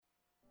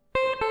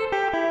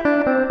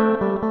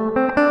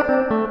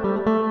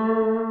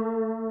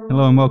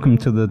Hello and welcome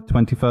to the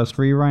 21st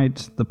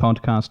Rewrite, the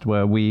podcast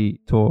where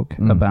we talk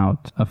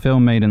about a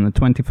film made in the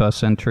 21st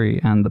century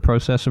and the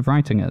process of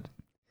writing it.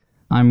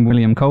 I'm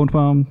William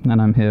Coldwell,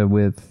 and I'm here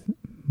with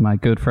my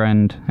good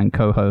friend and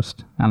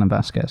co-host, Alan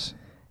Vasquez.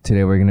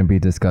 Today we're going to be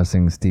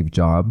discussing Steve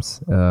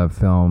Jobs, a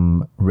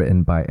film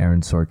written by Aaron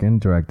Sorkin,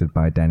 directed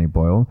by Danny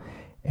Boyle,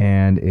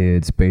 and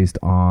it's based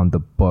on the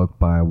book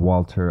by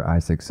Walter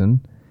Isaacson.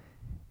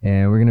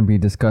 And we're going to be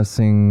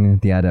discussing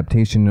the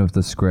adaptation of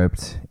the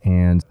script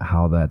and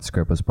how that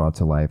script was brought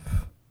to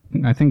life.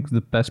 I think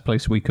the best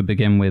place we could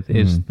begin with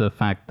is the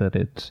fact that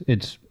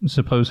it's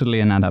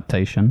supposedly an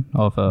adaptation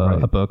of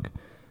a book,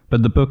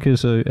 but the book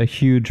is a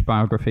huge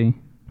biography,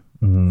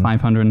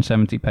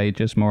 570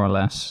 pages more or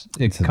less.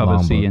 It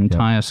covers the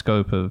entire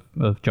scope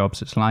of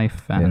Jobs'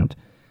 life, and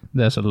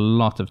there's a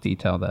lot of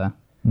detail there.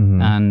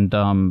 And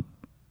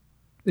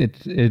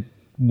it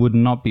would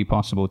not be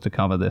possible to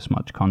cover this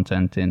much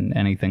content in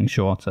anything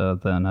shorter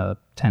than a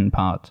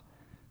 10-part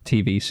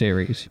TV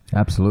series.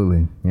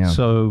 Absolutely, yeah.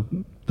 So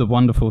the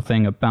wonderful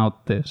thing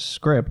about this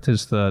script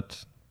is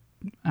that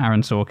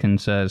Aaron Sorkin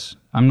says,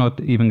 I'm not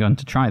even going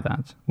to try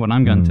that. What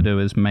I'm going to do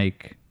is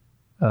make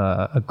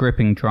a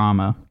gripping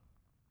drama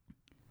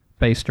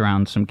based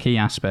around some key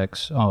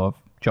aspects of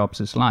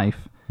Jobs'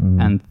 life,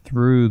 and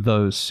through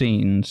those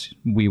scenes,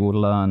 we will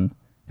learn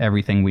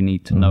everything we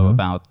need to know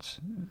about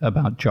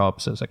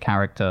Jobs as a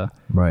character.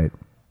 Right.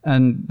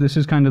 And this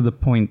is kind of the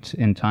point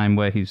in time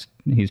where he's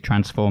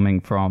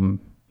transforming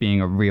from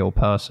being a real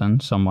person,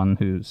 someone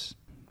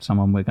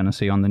we're going to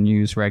see on the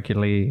news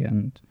regularly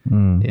and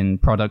in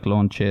product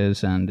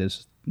launches and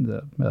is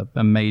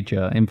a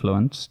major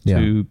influence,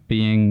 to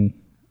being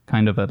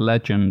kind of a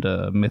legend,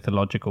 a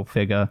mythological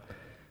figure,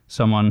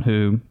 someone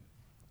who,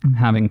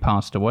 having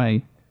passed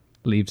away,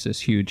 leaves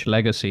this huge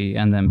legacy,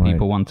 and then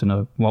people want to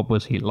know, what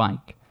was he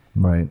like?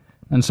 Right.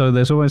 And so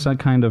there's always that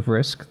kind of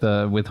risk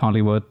with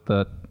Hollywood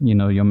that,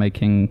 you're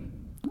making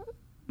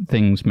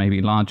things maybe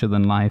larger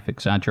than life,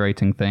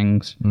 exaggerating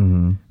things.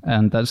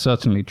 And that's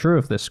certainly true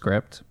of this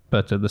script,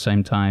 but at the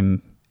same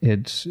time,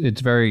 it's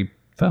very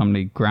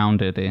firmly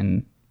grounded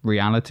in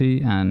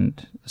reality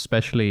and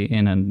especially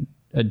in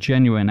a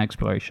genuine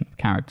exploration of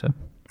character.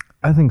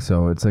 I think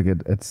so. It's like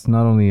it's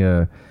not only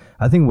I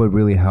think what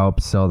really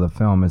helps sell the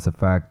film is the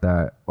fact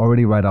that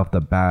already right off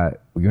the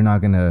bat, you're not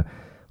going to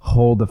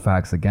hold the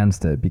facts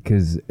against it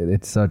because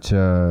it's so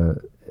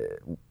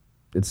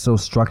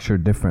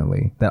structured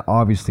differently that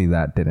obviously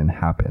that didn't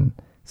happen.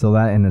 So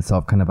that in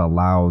itself kind of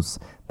allows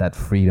that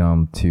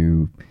freedom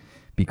to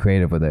be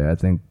creative with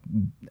it.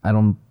 I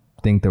don't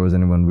think there was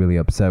anyone really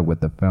upset with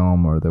the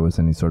film or there was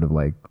any sort of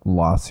like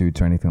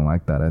lawsuits or anything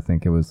like that. I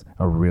think it was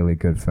a really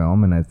good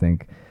film, and I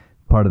think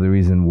part of the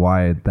reason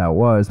why that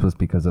was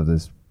because of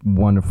this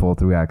wonderful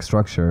 3-act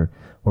structure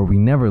where we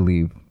never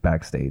leave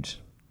backstage.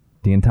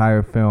 The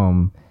entire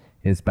film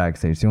is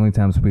backstage. The only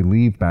times we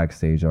leave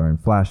backstage are in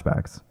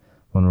flashbacks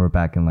when we're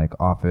back in like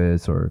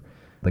office or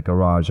the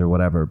garage or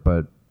whatever.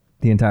 But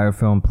the entire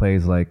film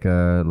plays like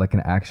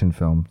an action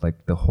film,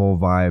 like the whole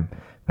vibe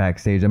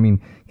backstage. I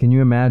mean, can you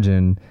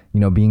imagine,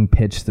 being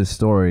pitched the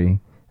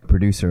story,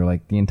 producer,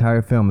 like the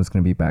entire film is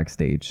going to be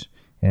backstage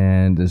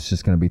and it's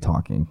just going to be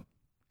talking.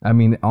 I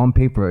mean, on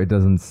paper, it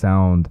doesn't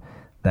sound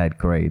that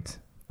great.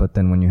 But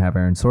then when you have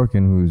Aaron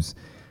Sorkin, who's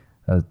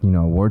a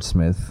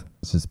wordsmith,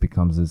 it just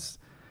becomes this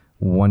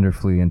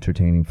wonderfully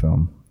entertaining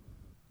film.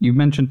 You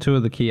mentioned two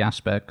of the key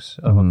aspects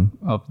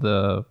of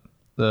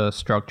the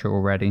structure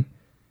already.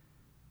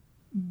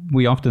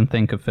 We often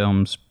think of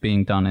films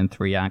being done in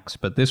 3 acts,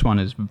 but this one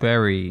is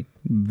very,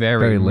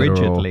 very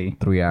rigidly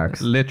 3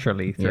 acts.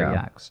 Literally 3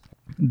 acts.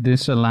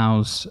 This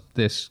allows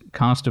this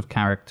cast of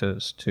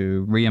characters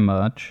to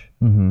reemerge,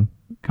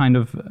 kind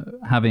of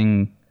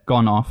having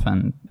gone off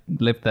and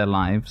lived their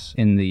lives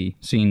in the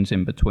scenes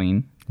in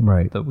between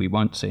that we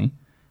won't see.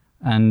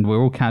 And we're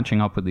all catching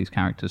up with these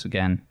characters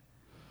again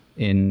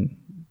in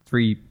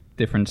 3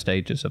 different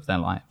stages of their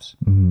lives.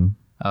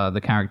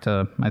 The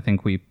character I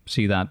think we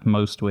see that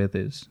most with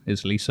is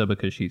Lisa,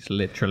 because she's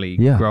literally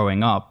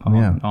growing up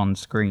on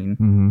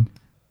screen.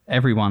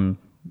 Everyone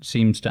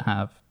seems to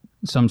have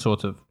some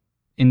sort of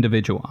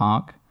individual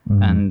arc,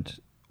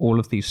 and all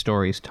of these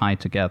stories tie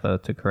together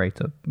to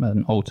create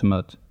an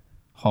ultimate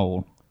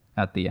whole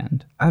at the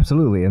end.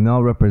 Absolutely, and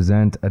they'll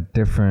represent a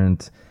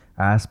different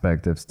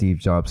aspect of Steve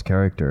Jobs'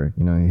 character.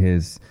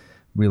 His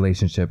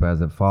relationship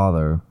as a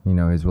father,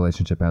 his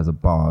relationship as a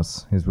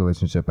boss, his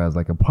relationship as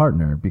like a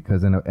partner,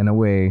 because in a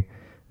way,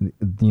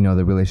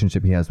 the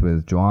relationship he has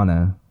with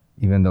Joanna,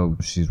 even though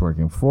she's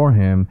working for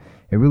him,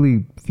 it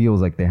really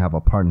feels like they have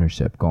a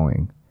partnership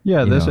going.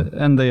 Yeah,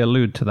 and they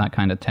allude to that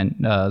kind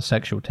of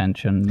sexual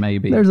tension,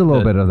 maybe. There's a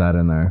little bit of that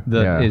in there.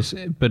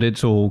 But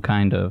it's all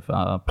kind of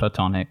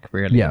platonic,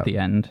 really, at the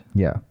end.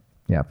 Yeah,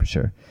 for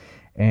sure.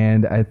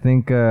 And I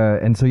think,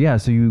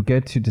 so you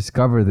get to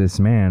discover this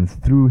man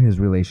through his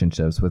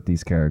relationships with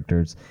these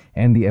characters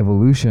and the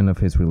evolution of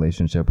his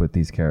relationship with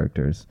these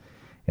characters.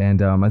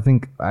 And I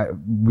think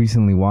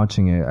recently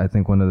watching it, I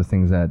think one of the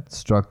things that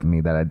struck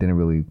me that I didn't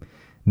really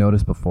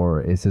notice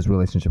before is his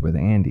relationship with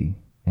Andy.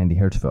 Andy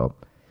Hirschfeld.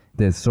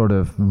 There's sort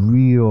of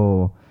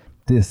real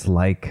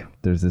dislike.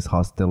 There's this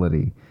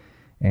hostility.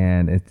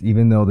 And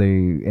even though they,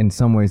 in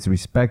some ways,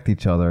 respect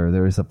each other,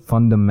 there is a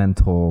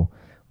fundamental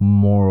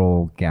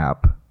moral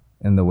gap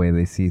in the way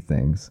they see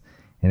things.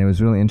 And it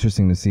was really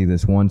interesting to see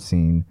this one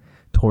scene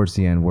towards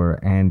the end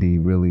where Andy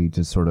really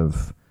just sort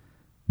of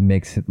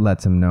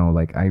lets him know,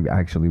 like, I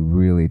actually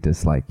really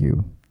dislike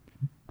you.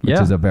 Which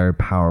is a very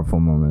powerful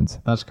moment.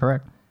 That's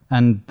correct.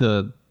 And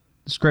the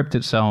script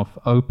itself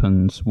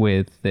opens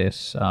with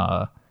this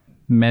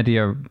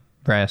media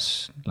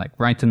res, like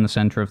right in the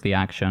center of the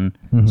action.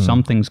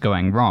 Something's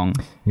going wrong.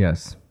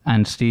 Yes.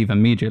 And Steve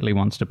immediately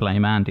wants to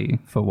blame Andy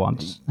for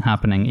what's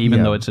happening,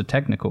 even though it's a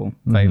technical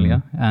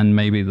failure and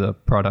maybe the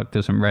product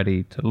isn't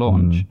ready to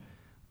launch.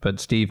 But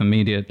Steve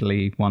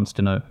immediately wants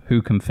to know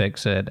who can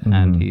fix it,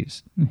 and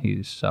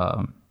he's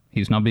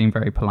not being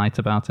very polite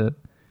about it.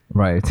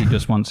 Right. He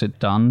just wants it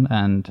done,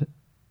 and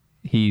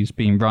he's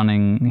been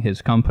running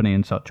his company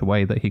in such a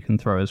way that he can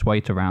throw his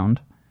weight around.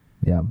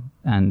 Yeah.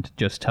 And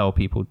just tell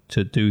people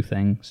to do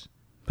things.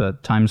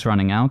 But time's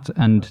running out,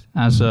 and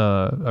as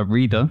a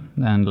reader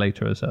and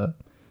later as a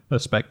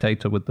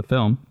spectator with the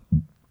film,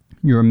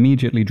 you're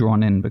immediately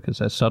drawn in because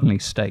there's suddenly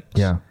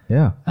stakes.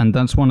 Yeah. And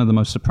that's one of the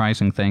most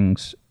surprising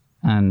things,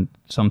 and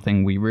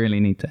something we really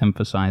need to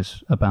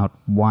emphasize about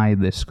why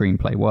this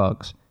screenplay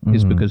works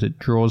is because it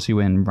draws you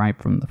in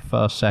right from the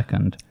first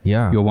second.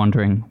 Yeah. You're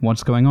wondering,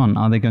 what's going on?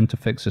 Are they going to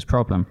fix this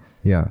problem?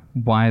 Yeah.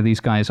 Why are these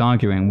guys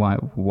arguing?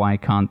 Why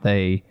can't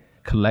they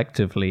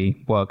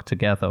collectively work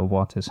together?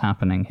 What is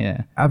happening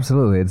here?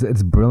 Absolutely.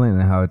 It's brilliant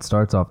in how it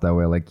starts off that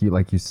way. Like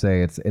you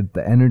say,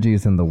 the energy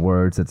is in the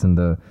words. It's in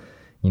the,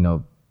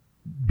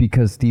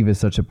 because Steve is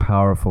such a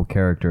powerful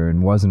character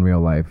and was in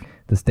real life,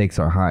 the stakes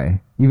are high.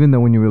 Even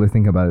though when you really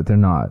think about it, they're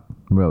not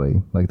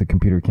really. Like the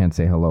computer can't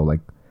say hello. Like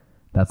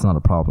that's not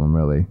a problem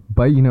really.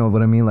 But you know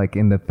what I mean? Like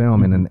in the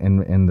film and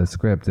in the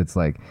script, it's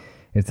like,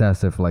 it's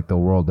as if like the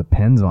world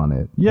depends on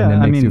it. Yeah,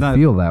 and it makes you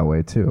feel that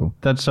way too.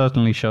 That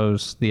certainly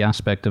shows the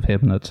aspect of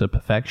him that's a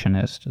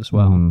perfectionist as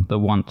well, that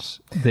wants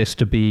this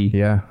to be,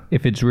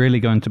 if it's really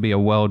going to be a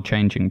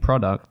world-changing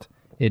product,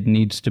 it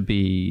needs to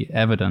be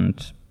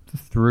evident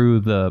through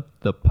the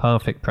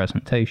perfect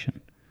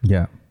presentation.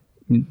 Yeah.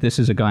 This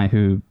is a guy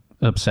who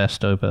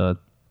obsessed over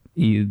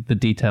the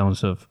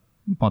details of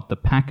what the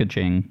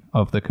packaging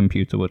of the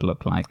computer would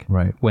look like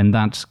when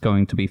that's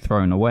going to be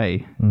thrown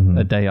away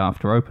a day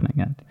after opening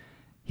it.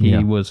 He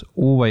was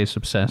always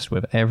obsessed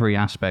with every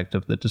aspect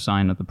of the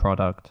design of the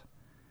product,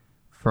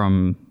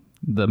 from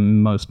the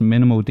most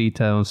minimal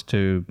details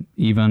to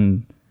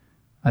even,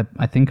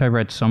 I think I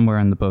read somewhere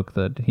in the book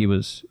that he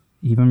was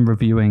even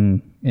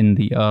reviewing in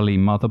the early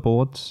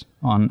motherboards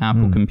on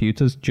Apple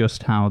computers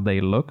just how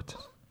they looked.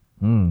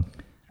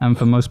 And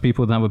for most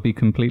people, that would be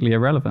completely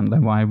irrelevant.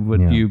 Like, why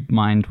would you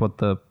mind what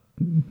the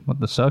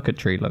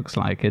circuitry looks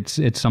like?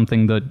 It's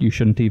something that you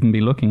shouldn't even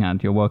be looking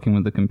at. You're working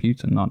with the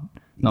computer, not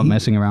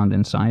messing around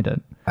inside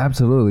it.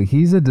 Absolutely.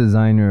 He's a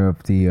designer of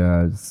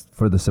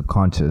for the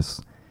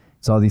subconscious.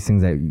 It's all these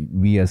things that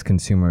we as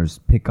consumers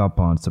pick up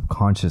on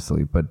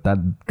subconsciously, but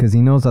because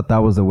he knows that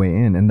was the way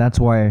in. And that's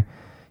why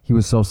he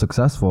was so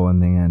successful in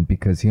the end,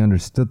 because he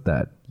understood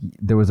that.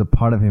 There was a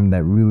part of him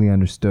that really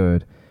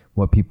understood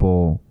how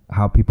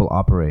people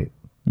operate.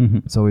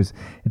 So it's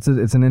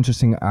an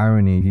interesting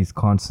irony. He's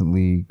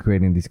constantly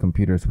creating these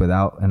computers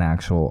without an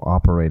actual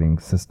operating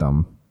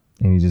system,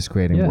 and he's just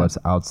creating what's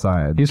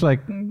outside. He's like,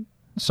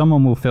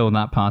 someone will fill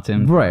that part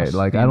in. Right.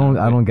 Like I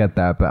don't get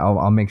that, but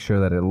I'll make sure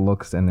that it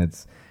looks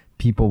and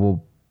people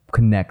will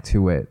connect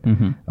to it.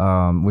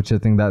 Which I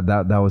think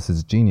that was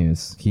his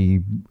genius. He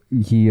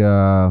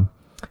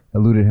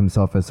alluded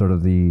himself as sort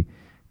of the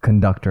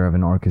conductor of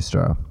an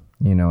orchestra.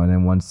 And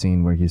then one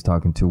scene where he's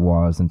talking to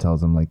Woz and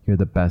tells him, like, you're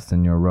the best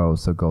in your row,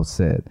 so go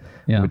sit.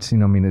 Yeah. Which,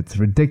 it's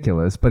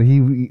ridiculous. But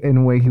in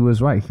a way, he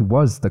was right. He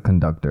was the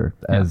conductor,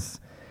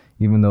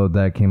 even though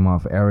that came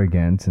off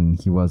arrogant, and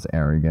he was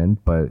arrogant,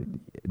 but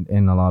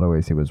in a lot of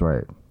ways, he was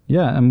right.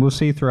 Yeah, and we'll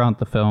see throughout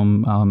the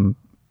film,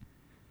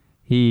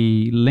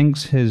 he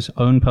links his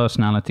own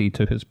personality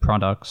to his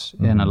products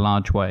in a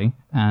large way.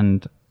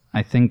 And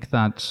I think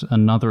that's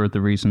another of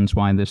the reasons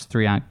why this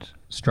 3-act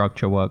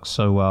structure works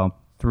so well.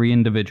 3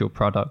 individual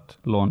product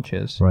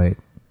launches. Right.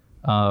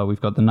 We've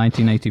got the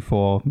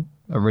 1984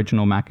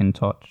 original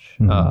Macintosh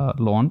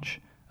launch.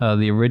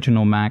 The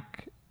original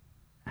Mac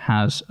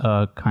has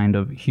a kind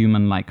of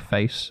human-like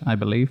face, I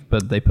believe,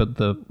 but they put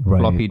the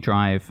floppy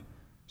drive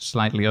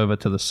slightly over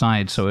to the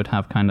side, so it'd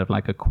have kind of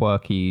like a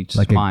quirky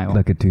smile.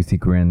 Like a toothy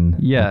grin.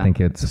 Yeah. I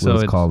think it's what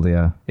it's called,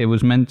 It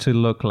was meant to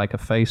look like a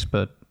face,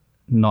 but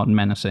not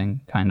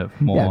menacing, kind of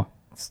more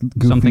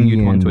something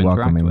you'd want to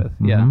interact with.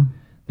 Yeah.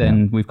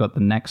 Then we've got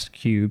the next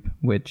cube,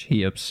 which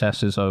he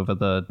obsesses over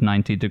the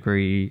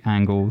 90-degree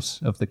angles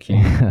of the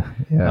cube,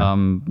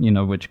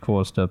 which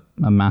caused a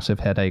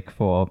massive headache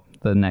for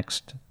the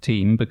next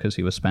team because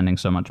he was spending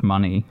so much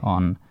money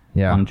on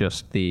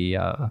just the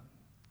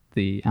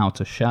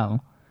outer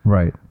shell.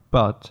 Right.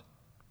 But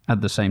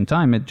at the same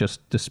time, it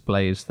just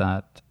displays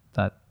that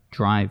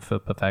drive for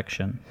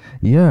perfection.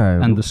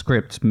 Yeah. And the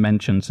script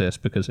mentions this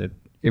because it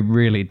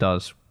really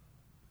does.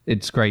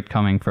 It's great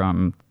coming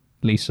from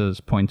Lisa's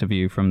point of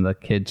view, from the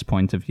kid's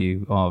point of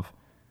view of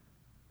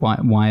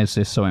why is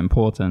this so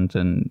important,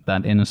 and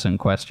that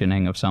innocent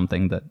questioning of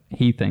something that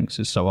he thinks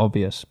is so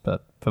obvious,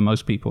 but for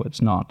most people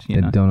it's not.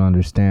 They don't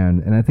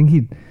understand. And I think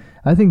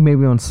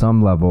maybe on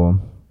some level,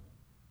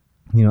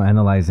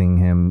 analyzing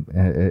him,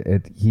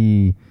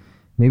 he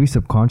maybe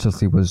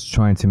subconsciously was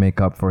trying to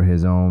make up for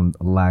his own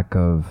lack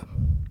of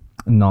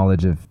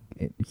knowledge of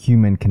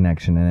human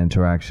connection and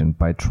interaction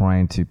by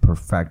trying to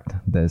perfect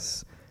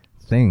this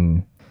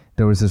thing.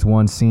 There was this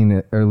one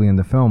scene early in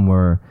the film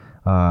where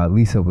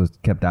Lisa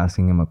kept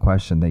asking him a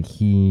question that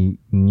she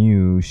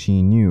knew,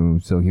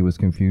 so he was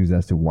confused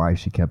as to why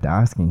she kept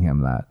asking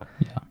him that.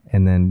 Yeah.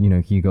 And then,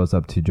 he goes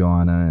up to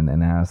Joanna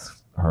and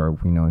asks her,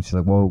 and she's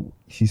like, well,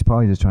 she's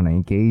probably just trying to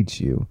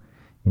engage you.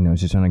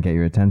 She's trying to get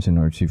your attention,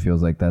 or she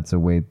feels like that's a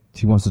way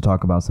she wants to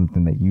talk about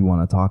something that you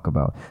want to talk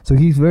about. So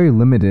he's very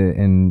limited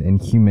in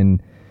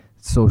human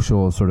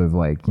social sort of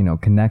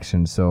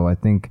connection. So I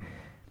think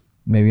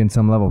maybe in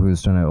some level he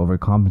was trying to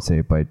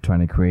overcompensate by trying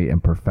to create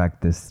and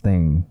perfect this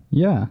thing.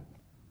 Yeah.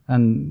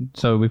 And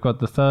so we've got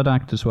the third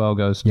act as well,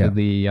 goes to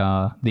the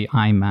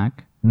iMac.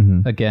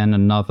 Mm-hmm. Again,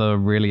 another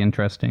really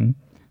interesting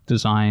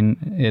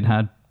design. It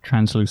had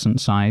translucent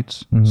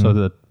sides so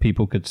that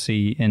people could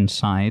see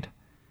inside.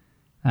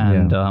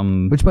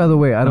 And which, by the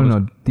way, I don't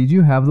know, did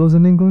you have those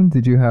in England?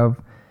 Did you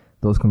have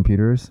those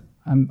computers?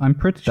 I'm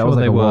pretty sure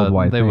they were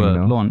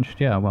launched,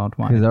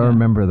 worldwide. Because I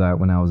remember that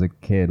when I was a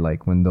kid,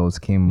 when those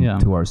came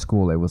to our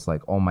school, it was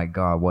like, oh my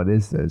God, what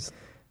is this?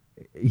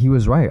 He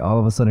was right. All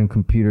of a sudden,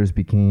 computers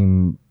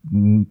became,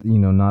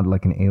 not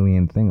like an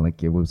alien thing.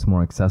 Like, it was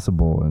more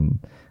accessible. And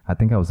I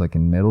think I was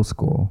in middle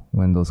school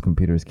when those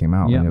computers came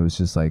out, and it was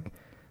just like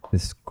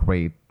this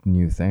great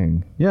new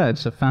thing. Yeah,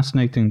 it's a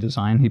fascinating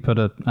design. He put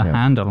a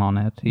handle on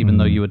it, even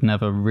though you would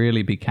never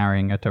really be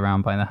carrying it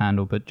around by the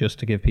handle, but just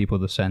to give people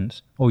the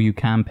sense, you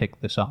can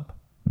pick this up,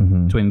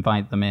 to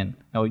invite them in.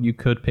 You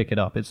could pick it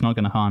up. It's not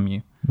going to harm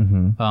you.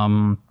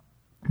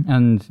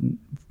 And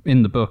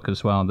in the book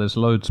as well, there's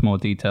loads more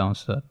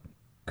details that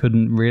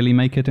couldn't really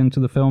make it into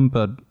the film,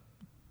 but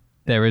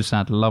there is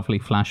that lovely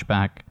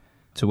flashback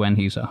to when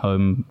he's at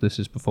home. This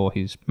is before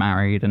he's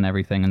married and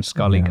everything, and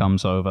Scully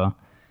comes over,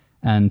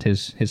 and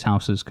his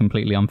house is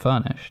completely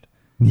unfurnished.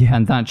 Yeah.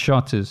 And that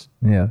shot is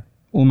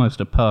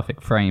almost a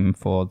perfect frame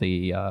for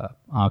the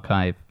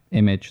archive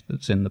image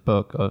that's in the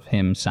book of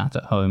him sat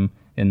at home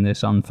in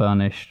this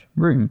unfurnished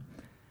room.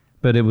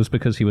 But it was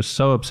because he was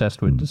so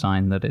obsessed with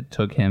design that it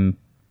took him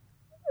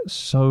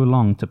so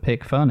long to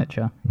pick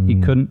furniture.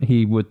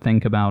 He would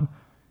think about,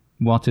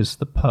 what is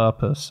the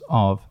purpose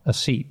of a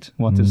seat?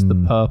 What is the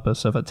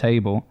purpose of a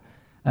table?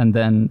 And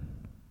then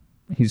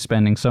he's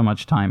spending so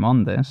much time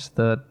on this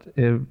that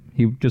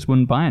he just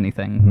wouldn't buy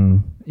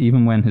anything.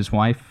 Even when his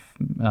wife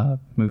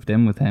moved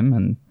in with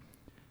him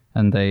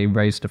and they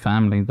raised a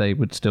family, they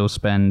would still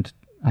spend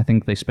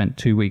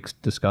 2 weeks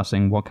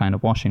discussing what kind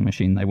of washing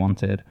machine they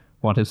wanted.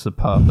 What is the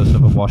purpose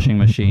of a washing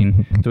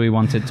machine? Do we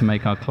want it to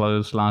make our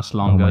clothes last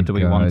longer? Do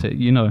we want it,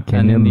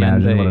 Can you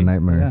imagine what a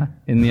nightmare? Yeah,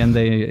 in the end,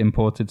 they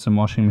imported some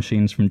washing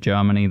machines from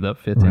Germany that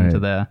fit into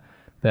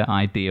their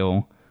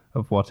ideal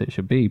of what it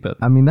should be. But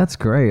I mean, that's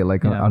great.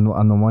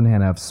 On the one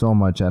hand, I have so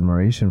much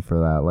admiration for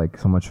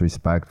that, so much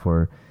respect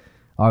for.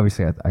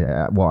 Obviously,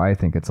 I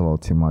think it's a little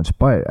too much,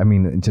 but I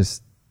mean,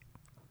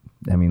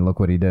 look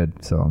what he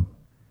did. So,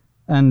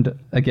 and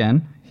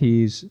again,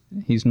 he's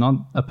not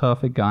a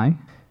perfect guy.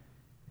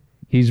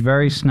 He's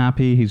very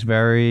snappy. He's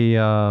very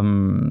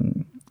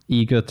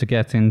eager to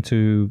get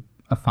into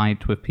a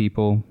fight with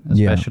people,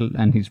 especially,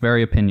 and he's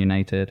very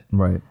opinionated.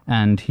 Right.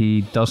 And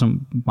he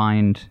doesn't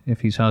mind if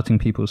he's hurting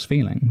people's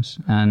feelings.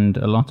 And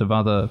a lot of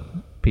other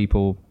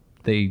people,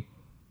 they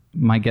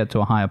might get to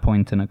a higher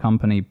point in a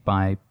company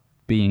by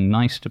being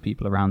nice to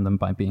people around them,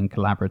 by being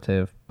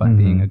collaborative, by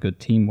being a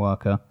good team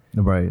worker.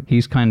 Right.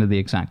 He's kind of the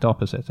exact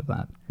opposite of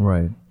that.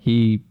 Right.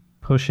 He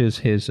pushes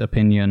his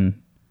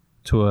opinion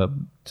to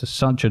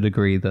such a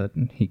degree that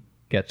he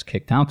gets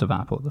kicked out of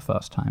Apple the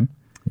first time.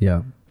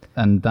 Yeah.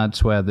 And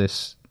that's where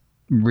this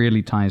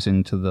really ties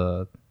into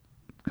the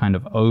kind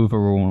of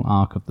overall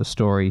arc of the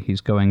story.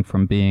 He's going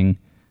from being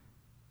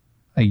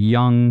a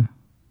young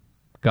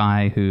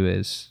guy who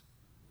is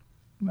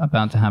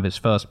about to have his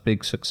first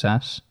big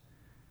success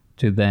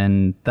to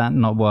then that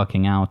not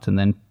working out, and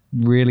then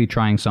really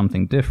trying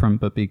something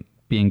different, but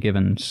being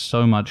given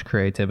so much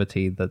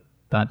creativity that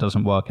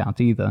doesn't work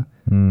out either,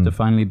 to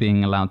finally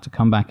being allowed to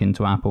come back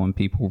into Apple and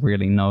people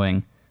really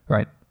knowing,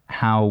 right,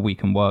 how we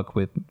can work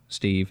with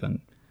Steve and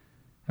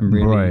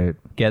really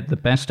get the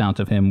best out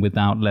of him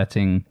without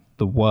letting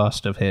the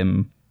worst of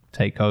him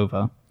take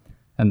over.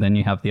 And then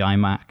you have the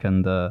iMac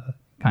and the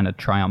kind of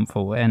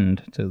triumphal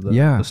end to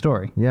the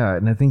story. Yeah,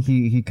 and I think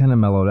he kind of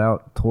mellowed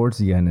out towards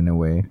the end in a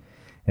way.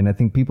 And I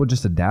think people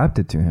just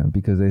adapted to him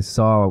because they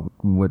saw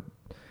what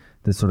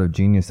the sort of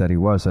genius that he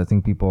was. So I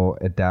think people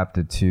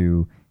adapted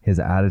to his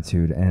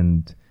attitude,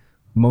 and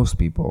most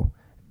people,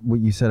 what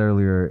you said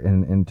earlier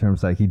in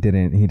terms like he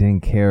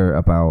didn't care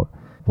about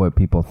what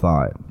people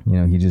thought. You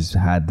know, he just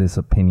had this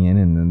opinion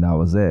and then that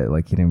was it.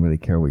 Like he didn't really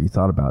care what you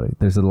thought about it.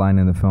 There's a line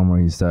in the film where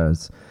he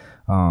says,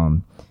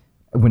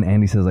 when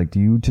Andy says like, do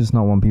you just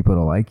not want people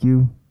to like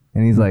you?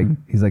 And he's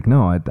like,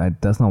 no, I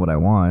that's not what I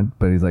want.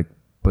 But he's like,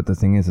 but the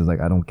thing is like,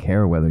 I don't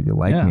care whether you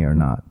like me or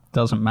not.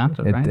 Doesn't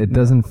matter, right? It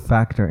doesn't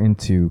factor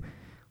into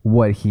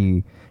what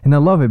he, and I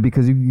love it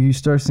because you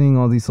start seeing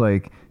all these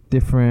like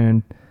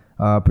different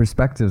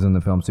perspectives in the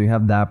film. So you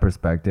have that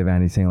perspective,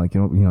 and he's saying like,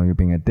 you know, you're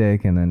being a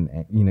dick, and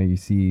then you know you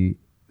see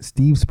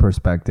Steve's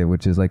perspective,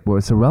 which is like, well,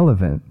 it's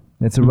irrelevant.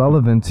 It's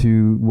irrelevant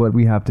to what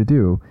we have to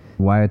do.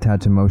 Why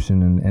attach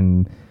emotion?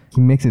 And he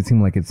makes it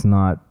seem like it's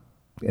not.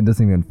 It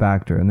doesn't even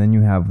factor. And then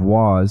you have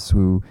Waz,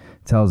 who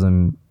tells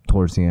him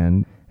towards the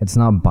end, it's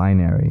not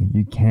binary.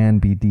 You can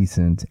be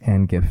decent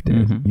and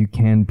gifted. You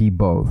can be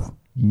both.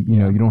 You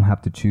know, you don't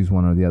have to choose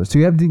one or the other. So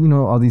you have, you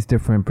know, all these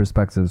different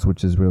perspectives,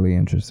 which is really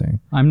interesting.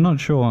 I'm not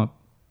sure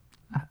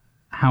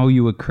how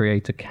you would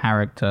create a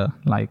character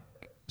like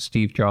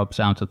Steve Jobs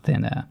out of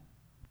thin air.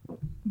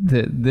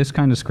 This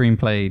kind of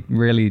screenplay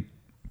really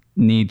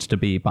needs to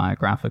be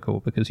biographical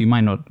because you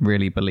might not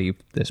really believe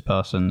this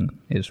person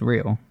is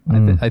real.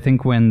 I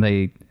think when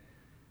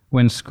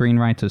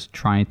screenwriters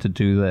try to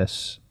do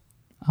this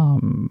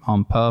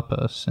on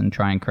purpose and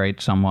try and create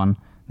someone,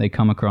 they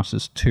come across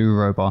as too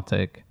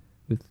robotic,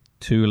 with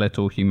too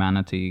little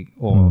humanity,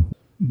 or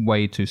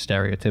way too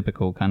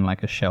stereotypical, kind of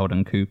like a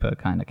Sheldon Cooper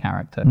kind of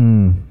character.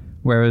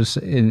 Whereas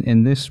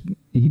in this,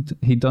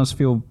 he does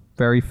feel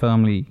very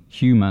firmly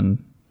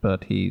human,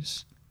 but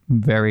he's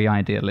very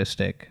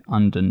idealistic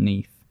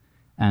underneath.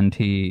 And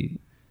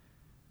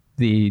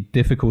the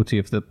difficulty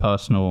of the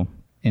personal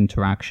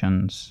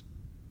interactions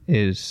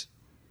is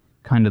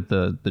kind of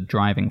the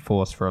driving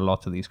force for a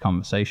lot of these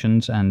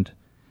conversations, and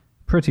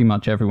pretty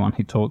much everyone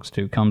he talks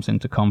to comes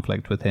into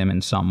conflict with him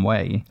in some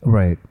way.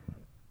 Right.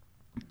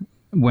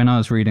 When I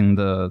was reading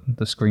the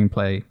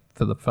screenplay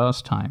for the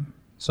first time,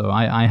 so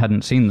I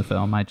hadn't seen the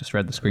film, I just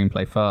read the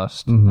screenplay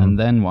first and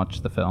then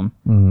watched the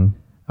film.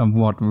 And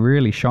what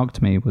really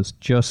shocked me was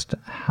just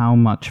how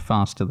much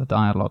faster the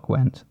dialogue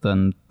went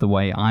than the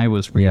way I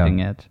was reading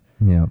it.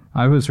 Yeah.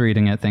 I was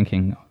reading it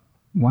thinking,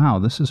 wow,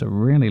 this is a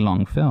really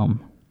long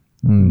film.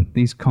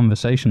 These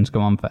conversations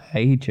go on for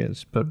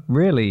ages, but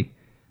really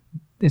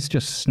it's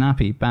just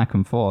snappy back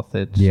and forth.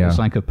 It's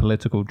like a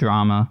political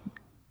drama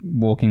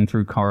walking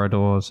through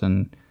corridors,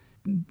 and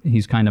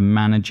he's kind of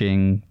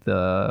managing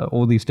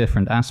all these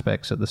different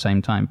aspects at the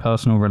same time,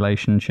 personal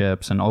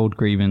relationships and old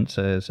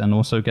grievances, and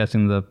also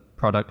getting the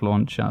product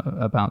launch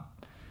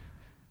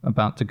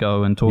about to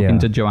go, and talking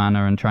to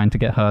Joanna and trying to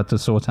get her to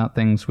sort out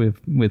things with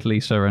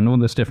Lisa, and all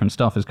this different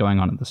stuff is going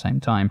on at the same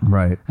time.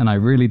 Right. And I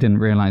really didn't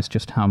realize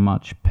just how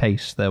much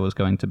pace there was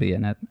going to be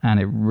in it, and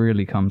it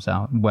really comes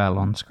out well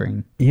on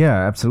screen.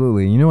 Yeah,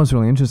 absolutely. You know what's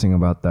really interesting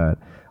about that?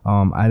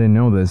 I didn't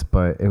know this,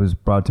 but it was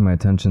brought to my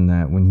attention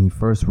that when he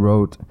first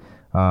wrote,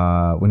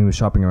 when he was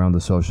shopping around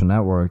The Social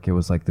Network, it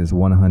was like this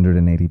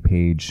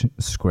 180-page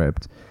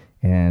script,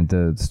 and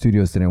the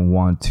studios didn't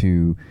want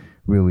to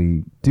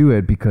really do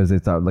it because they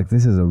thought like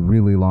this is a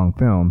really long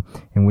film.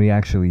 And what he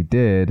actually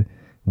did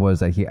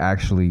was that he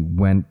actually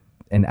went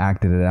and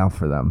acted it out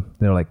for them.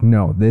 They're like,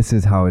 no, this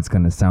is how it's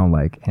going to sound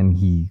like. And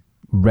he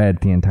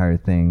read the entire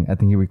thing. I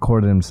think he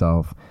recorded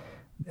himself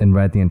and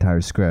read the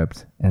entire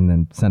script and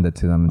then sent it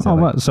to them and said,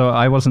 what? So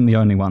I wasn't the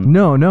only one?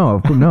 No,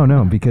 of course,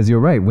 no, because you're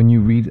right. When you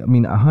read,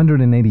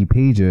 180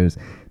 pages,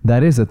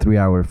 that is a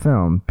 3-hour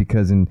film,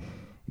 because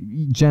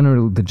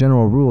the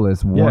general rule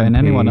is one page. In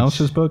anyone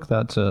else's book,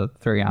 that's a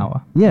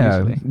 3-hour. Yeah,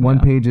 usually. One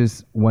page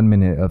is 1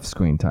 minute of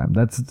screen time.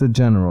 That's the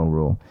general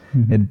rule.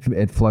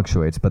 It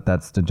fluctuates, but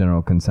that's the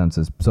general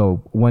consensus.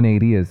 So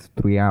 180 is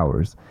 3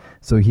 hours.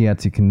 So he had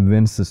to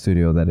convince the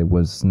studio that it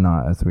was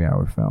not a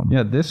 3-hour film.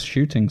 Yeah, this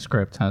shooting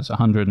script has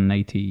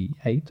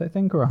 188, I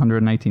think, or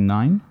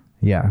 189.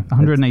 Yeah,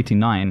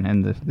 189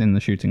 in the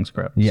shooting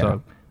script. Yeah.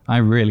 So I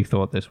really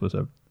thought this was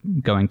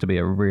going to be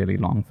a really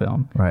long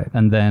film. Right.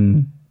 And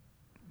then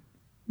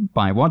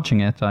by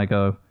watching it, I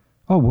go,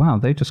 oh wow,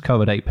 they just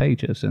covered 8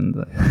 pages in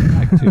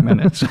like 2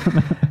 minutes.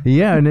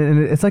 Yeah, and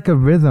it's like a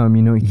rhythm.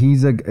 You know,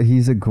 he's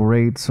a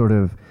great sort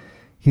of.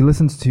 He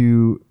listens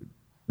to.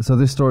 So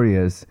this story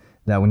is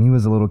that when he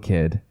was a little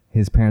kid,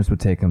 his parents would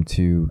take him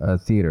to a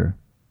theater,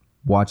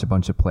 watch a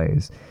bunch of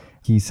plays.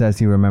 He says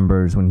he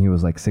remembers when he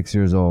was like 6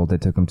 years old, they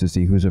took him to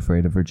see Who's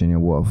Afraid of Virginia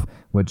Woolf,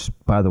 which,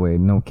 by the way,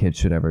 no kid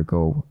should ever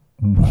go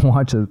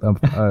watch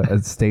a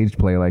stage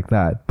play like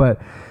that.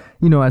 But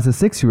you know, as a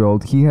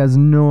 6-year-old, he has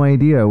no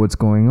idea what's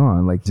going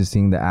on, like just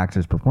seeing the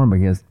actors perform, but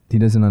he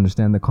doesn't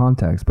understand the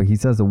context. But he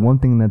says the one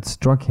thing that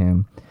struck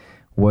him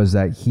was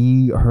that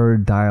he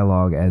heard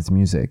dialogue as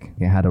music.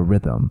 It had a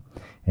rhythm,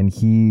 and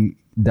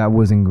that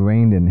was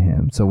ingrained in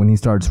him. So when he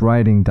starts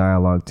writing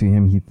dialogue, to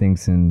him, he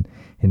thinks in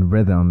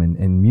rhythm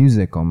and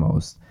music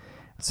almost.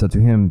 So to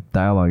him,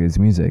 dialogue is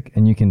music,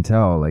 and you can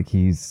tell like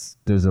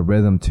there's a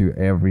rhythm to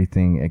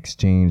everything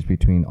exchanged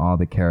between all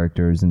the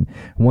characters. And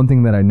one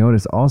thing that I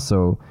noticed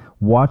also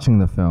watching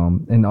the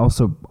film, and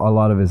also a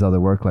lot of his other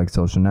work like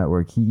Social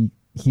Network,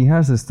 he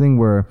has this thing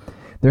where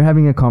they're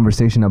having a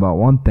conversation about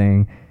one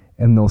thing,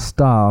 and they'll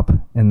stop,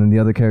 and then the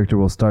other character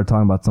will start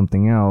talking about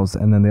something else,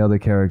 and then the other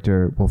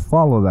character will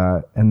follow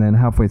that, and then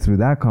halfway through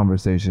that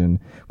conversation,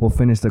 we'll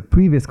finish the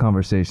previous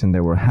conversation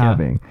they were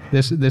having.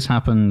 This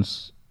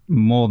happens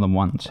more than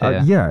once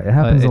here. Yeah, it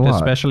happens a lot. It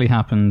especially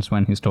happens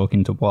when he's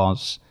talking to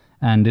Woz,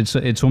 and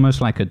it's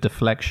almost like a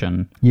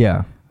deflection.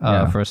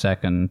 For a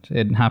second.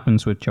 It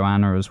happens with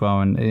Joanna as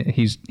well, and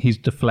he's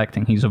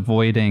deflecting. He's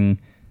avoiding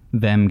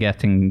them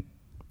getting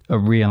a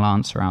real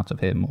answer out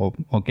of him,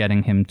 or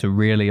getting him to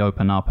really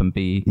open up and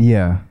be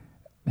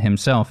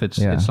himself.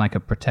 It's like a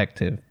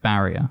protective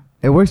barrier.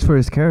 It works for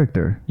his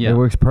character. Yeah. It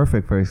works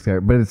perfect for his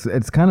character. But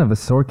it's kind of a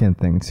Sorkin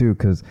thing too,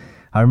 because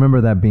I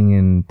remember that being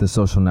in The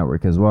Social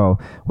Network as well,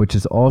 which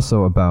is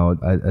also about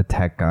a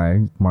tech guy,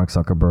 Mark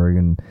Zuckerberg.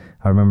 And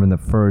I remember in the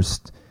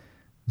first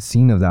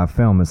scene of that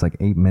film, it's like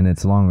 8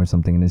 minutes long or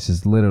something, and it's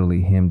just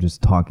literally him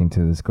just talking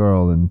to this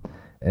girl, and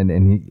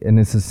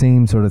it's the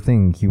same sort of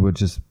thing. He would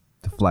just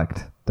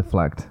deflect,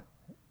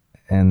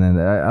 and then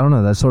I don't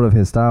know, that's sort of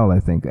his style, I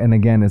think. And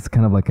again, it's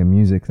kind of like a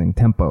music thing,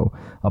 tempo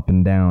up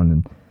and down,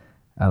 and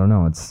I don't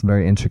know, it's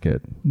very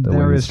intricate the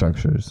way it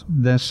structures.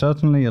 There's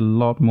certainly a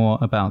lot more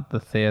about the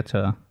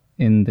theater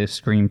in this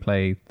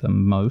screenplay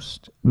than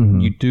most.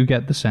 You do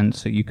get the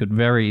sense that you could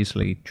very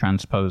easily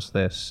transpose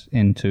this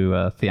into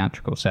a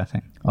theatrical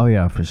setting. Oh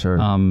yeah, for sure.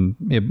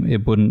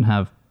 It wouldn't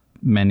have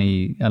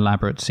many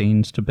elaborate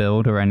scenes to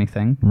build or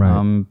anything.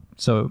 Right.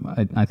 So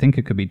I think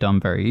it could be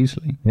done very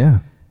easily. Yeah.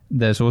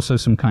 There's also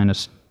some kind of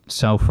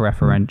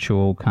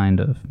self-referential kind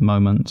of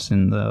moments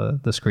in the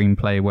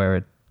screenplay where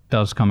it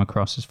does come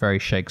across as very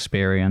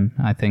Shakespearean.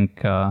 I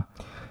think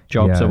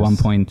Jobs at one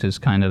point is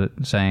kind of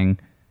saying,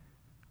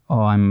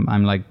 oh,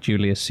 I'm like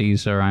Julius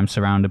Caesar, I'm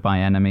surrounded by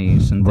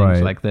enemies and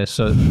things like this.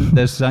 So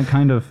there is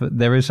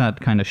that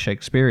kind of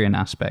Shakespearean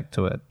aspect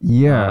to it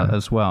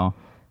as well,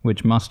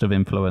 which must have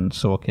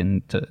influenced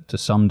Sorkin to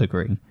some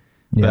degree.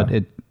 Yeah.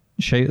 But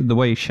the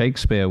way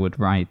Shakespeare would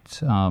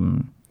write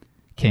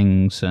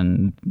kings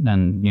and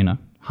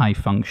high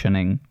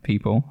functioning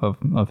people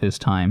of his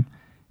time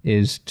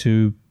is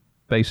to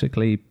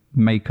basically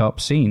make up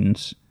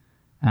scenes,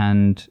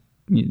 and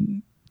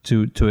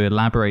to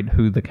elaborate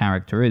who the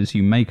character is,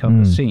 you make up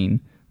a scene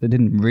that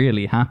didn't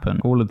really happen.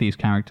 All of these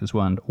characters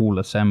weren't all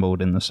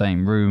assembled in the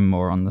same room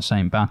or on the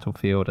same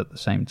battlefield at the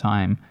same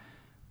time.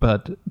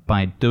 But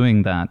by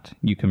doing that,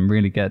 you can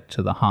really get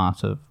to the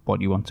heart of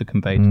what you want to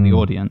convey to the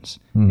audience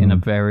in a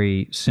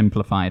very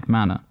simplified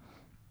manner.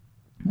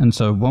 And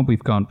so what we've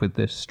got with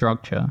this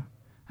structure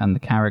and the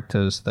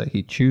characters that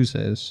he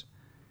chooses,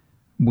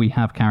 we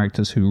have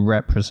characters who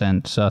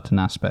represent certain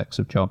aspects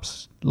of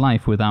Jobs'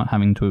 life without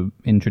having to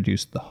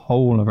introduce the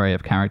whole array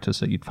of characters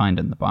that you'd find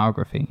in the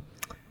biography.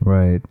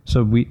 Right.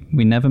 So we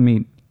never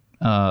meet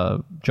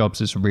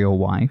Jobs' real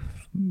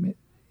wife,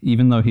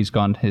 even though he's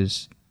got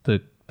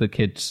the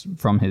kids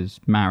from his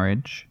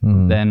marriage.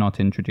 They're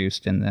not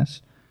introduced in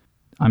this.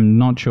 I'm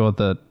not sure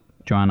that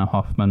Joanna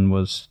Hoffman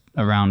was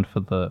around for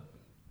the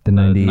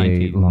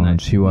 98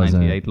 launch. She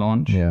wasn't. 98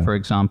 launch, for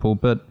example,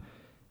 but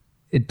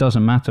it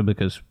doesn't matter,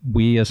 because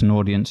we as an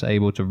audience are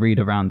able to read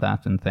around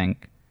that and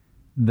think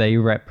they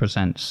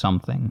represent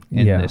something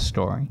in this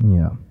story.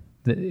 Yeah.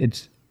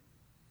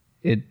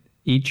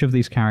 Each of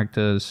these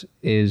characters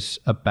is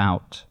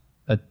about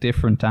a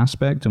different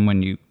aspect, and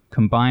when you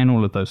combine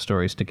all of those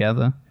stories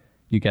together,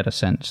 you get a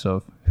sense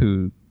of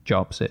who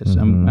Jobs is.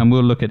 And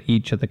we'll look at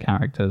each of the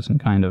characters and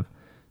kind of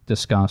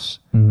discuss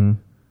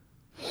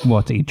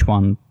what each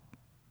one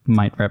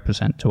might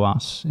represent to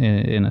us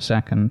in a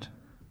second.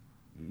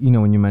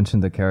 When you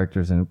mentioned the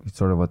characters and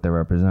sort of what they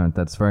represent,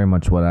 that's very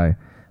much what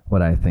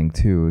I think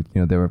too.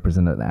 They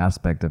represent an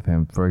aspect of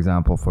him. For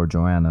example, for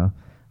Joanna,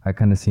 I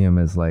kind of see him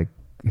as like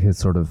his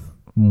sort of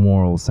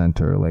moral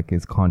center, like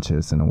his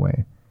conscience in a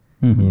way.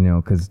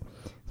 Because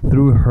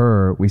through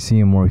her, we see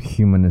a more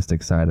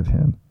humanistic side of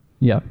him.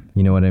 Yeah.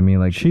 You know what I mean?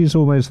 Like, she's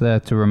always there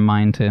to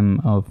remind him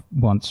of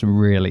what's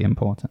really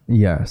important.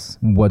 Yes.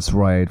 What's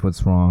right,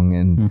 what's wrong.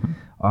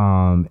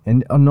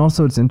 And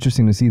also it's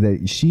interesting to see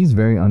that she's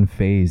very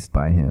unfazed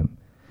by him.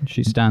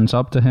 She stands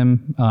up to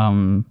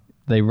him.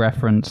 They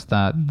reference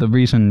that the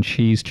reason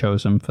she's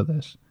chosen for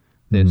this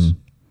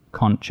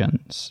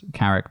conscience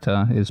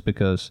character is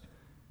because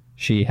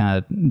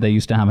they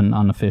used to have an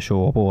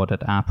unofficial award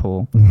at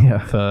Apple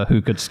for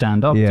who could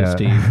stand up to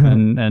Steve,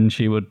 and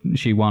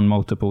she won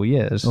multiple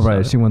years.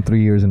 Right, so. She won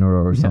 3 years in a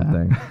row or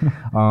something,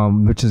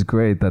 which is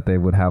great that they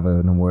would have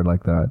an award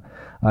like that.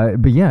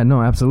 But yeah,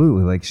 no,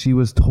 absolutely. Like, she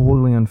was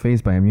totally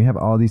unfazed by him. You have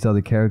all these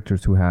other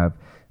characters who have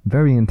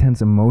very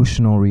intense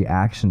emotional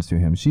reactions to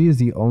him. She is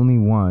the only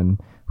one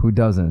who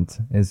doesn't,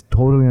 is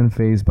totally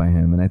unfazed by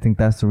him, and I think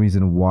that's the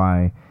reason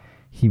why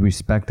he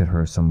respected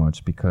her so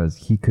much, because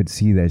he could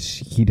see that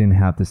he didn't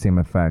have the same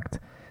effect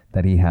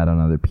that he had on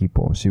other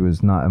people. She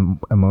was not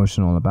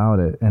emotional about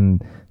it.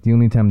 And the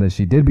only time that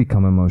she did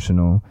become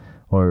emotional,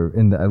 or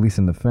at least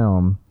in the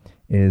film,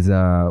 is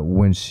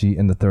when she,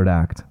 in the third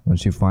act, when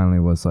she finally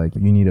was like,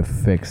 you need to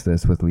fix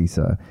this with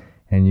Lisa.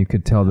 And you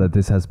could tell that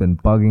this has been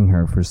bugging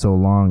her for so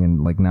long,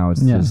 and like now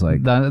it's just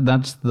like...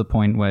 That's the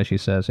point where she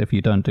says, if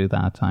you don't do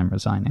that, I'm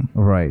resigning.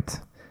 Right.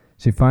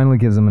 She finally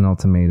gives him an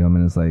ultimatum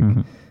and is like,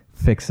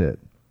 fix it.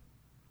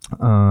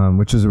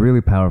 Which is a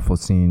really powerful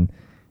scene.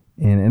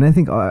 And I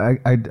think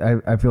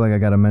I feel like I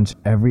gotta mention,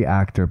 every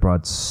actor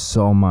brought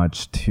so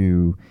much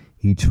to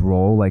each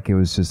role. Like, it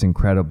was just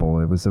incredible.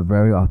 It was a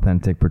very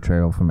authentic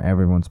portrayal from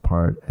everyone's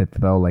part. It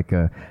felt like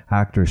a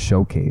actor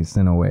showcase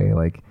in a way.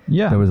 Like,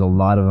 there was a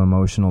lot of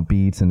emotional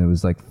beats, and it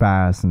was like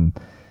fast, and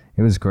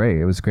it was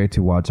great. It was great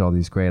to watch all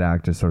these great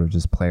actors sort of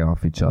just play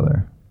off each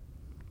other.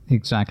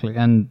 Exactly.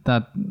 And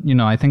that,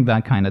 I think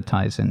that kind of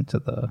ties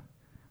into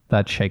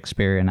that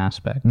Shakespearean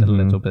aspect a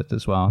little bit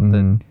as well.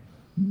 That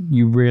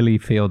you really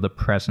feel the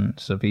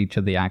presence of each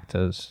of the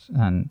actors,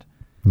 and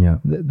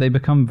they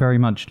become very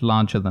much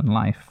larger than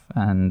life.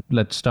 And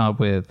let's start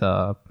with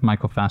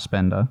Michael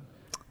Fassbender.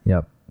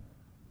 Yep.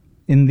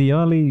 In the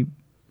early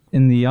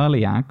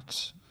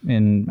acts,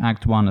 in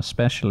Act 1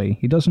 especially,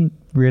 he doesn't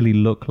really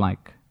look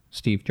like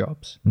Steve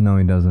Jobs. No,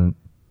 he doesn't.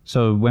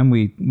 So when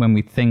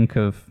we think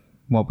of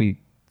what we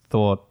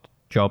thought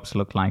Jobs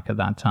looked like at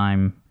that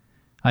time,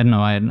 I don't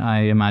know, I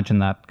imagine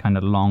that kind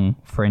of long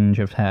fringe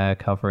of hair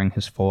covering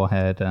his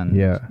forehead, and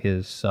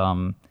his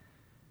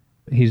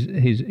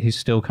he's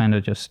still kind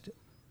of just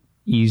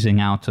easing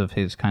out of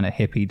his kind of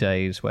hippie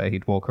days where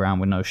he'd walk around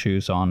with no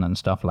shoes on and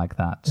stuff like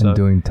that. So, and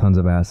doing tons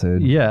of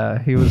acid.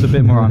 Yeah, he was a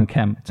bit more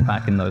unkempt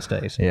back in those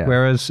days. Yeah.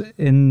 Whereas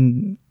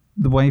in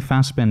the way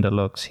Fassbender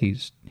looks,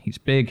 he's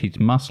big, he's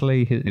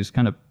muscly, he's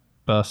kind of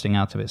bursting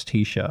out of his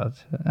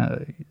t-shirt,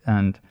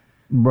 and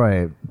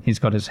right, he's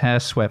got his hair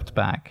swept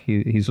back.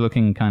 He's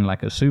looking kind of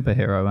like a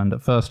superhero. And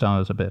at first I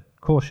was a bit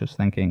cautious,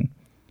 thinking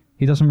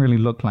he doesn't really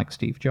look like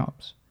Steve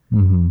Jobs.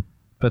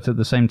 But at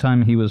the same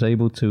time, he was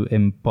able to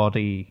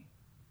embody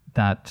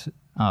that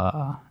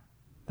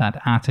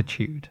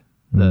attitude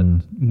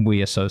that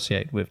we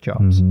associate with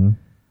Jobs.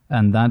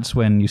 And that's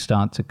when you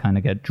start to kind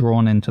of get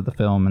drawn into the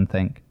film and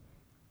think,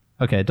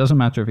 okay, it doesn't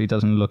matter if he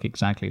doesn't look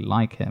exactly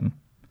like him.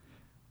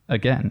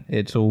 Again,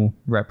 it's all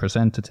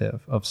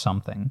representative of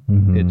something.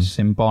 It's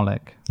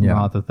symbolic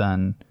rather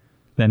than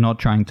they're not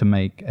trying to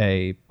make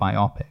a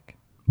biopic.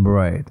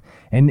 Right.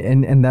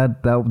 And that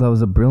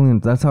was a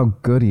brilliant, that's how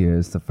good he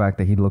is. The fact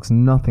that he looks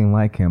nothing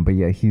like him, but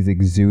yet he's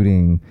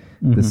exuding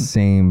the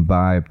same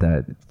vibe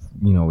that,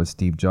 with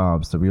Steve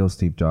Jobs, the real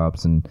Steve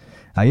Jobs. And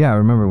I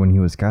remember when he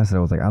was casted, I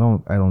was like, I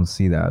don't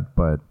see that,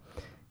 but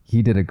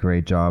he did a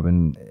great job.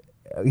 And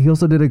he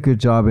also did a good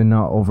job in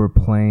not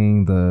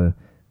overplaying the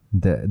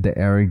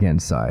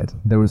arrogant side.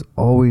 There was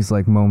always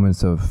like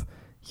moments of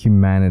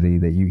humanity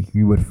that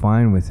you would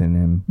find within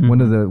him.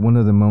 One of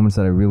the moments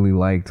that I really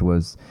liked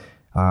was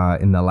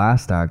in the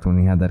last act, when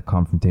he had that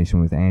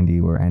confrontation with Andy,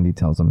 where Andy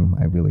tells him,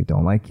 I really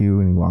don't like you,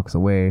 and he walks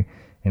away,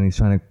 and he's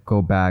trying to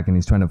go back and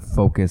he's trying to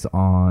focus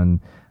on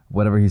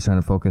whatever he's trying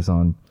to focus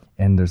on,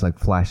 and there's like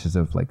flashes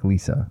of like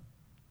Lisa,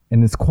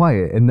 and it's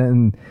quiet. And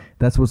then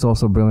that's what's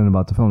also brilliant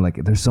about the film.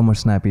 Like, there's so much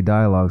snappy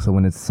dialogue, so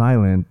when it's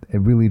silent, it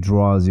really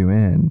draws you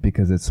in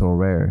because it's so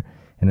rare.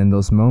 And in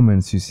those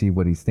moments, you see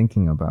what he's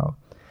thinking about.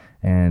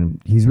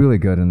 And he's really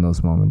good in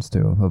those moments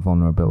too, of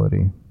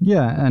vulnerability.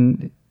 Yeah,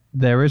 and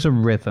there is a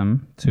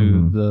rhythm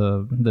to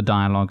the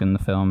dialogue in the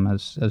film,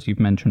 as you've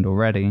mentioned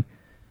already.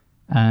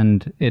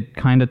 And it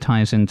kind of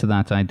ties into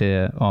that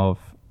idea of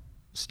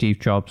Steve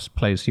Jobs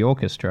plays the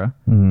orchestra.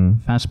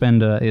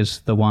 Fassbender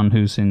is the one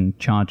who's in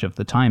charge of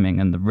the timing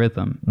and the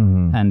rhythm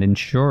and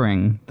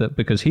ensuring that,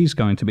 because he's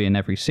going to be in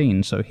every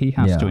scene, so he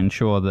has to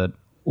ensure that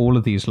all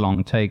of these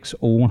long takes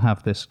all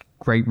have this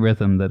great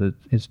rhythm that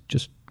is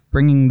just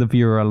bringing the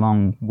viewer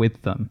along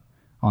with them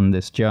on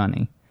this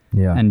journey.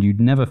 Yeah. And you'd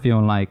never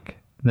feel like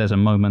there's a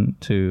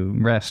moment to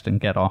rest and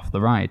get off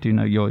the ride.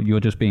 You're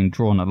just being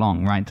drawn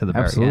along right to the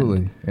very end.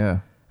 Absolutely, yeah.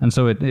 And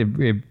so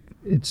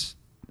it's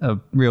a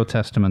real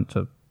testament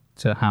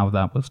to how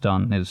that was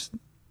done. Is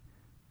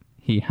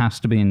he has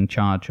to be in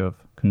charge of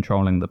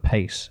controlling the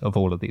pace of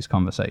all of these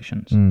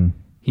conversations.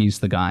 He's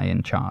the guy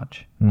in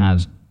charge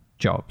as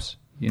Jobs,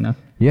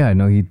 Yeah,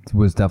 no, he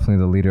was definitely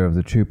the leader of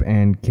the troupe.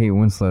 And Kate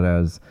Winslet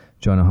as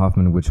Jonah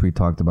Hoffman, which we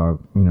talked about,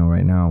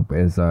 right now,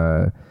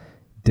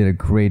 did a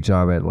great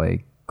job at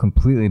like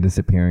completely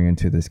disappearing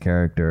into this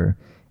character.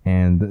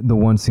 And the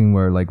one scene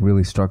where like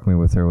really struck me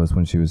with her was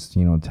when she was,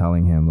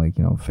 telling him like,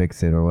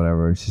 fix it or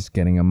whatever. She's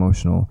getting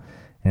emotional,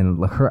 and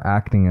like her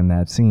acting in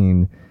that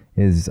scene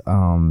is,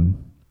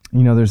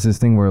 there's this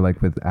thing where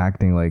like with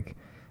acting, like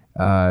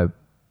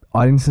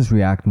audiences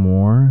react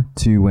more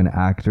to when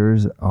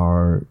actors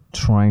are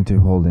trying to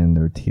hold in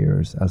their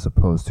tears as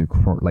opposed to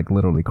like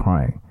literally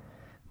crying.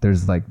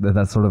 There's like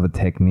that's sort of a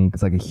technique.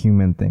 It's like a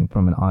human thing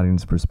from an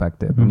audience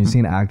perspective. When you see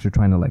an actor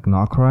trying to like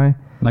not cry,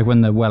 like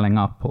when they're welling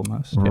up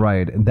almost,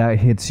 right, that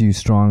hits you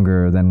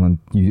stronger than when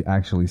you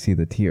actually see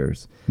the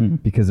tears,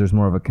 because there's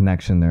more of a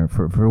connection there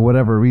for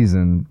whatever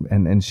reason.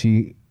 And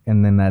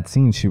then that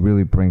scene, she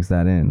really brings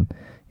that in.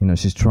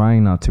 She's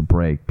trying not to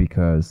break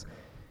because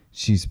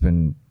she's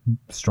been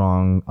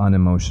strong,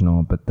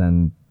 unemotional, but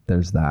then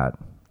there's that,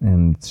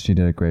 and she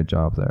did a great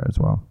job there as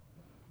well.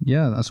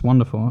 Yeah, that's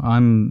wonderful.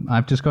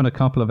 I've just got a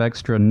couple of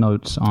extra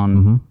notes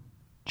on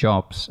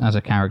Jobs as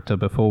a character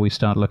before we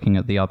start looking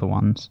at the other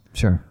ones.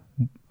 Sure.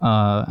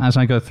 As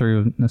I go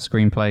through the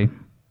screenplay,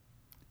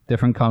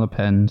 different color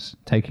pens,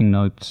 taking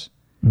notes.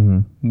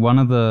 One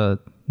of the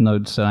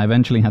notes that I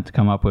eventually had to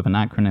come up with an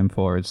acronym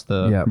for is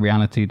the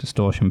reality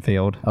distortion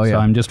field. So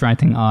I'm just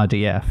writing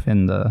RDF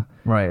in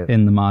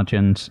the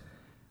margins.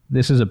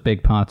 This is a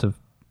big part of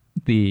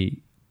the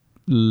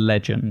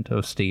legend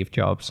of Steve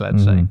Jobs,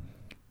 let's say,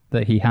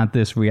 that he had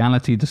this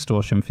reality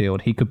distortion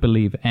field. He could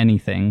believe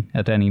anything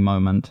at any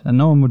moment, and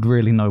no one would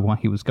really know what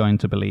he was going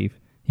to believe.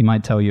 He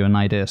might tell you an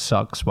idea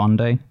sucks one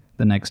day.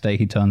 The next day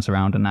he turns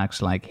around and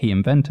acts like he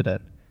invented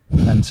it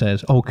and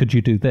says, oh, could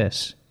you do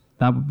this?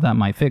 That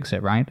might fix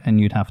it, right?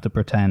 And you'd have to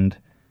pretend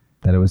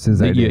that it was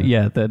his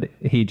idea. That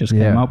he just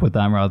came up with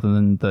that rather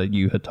than that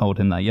you had told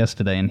him that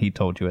yesterday and he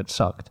told you it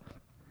sucked.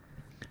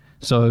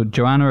 So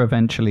Joanna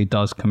eventually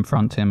does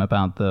confront him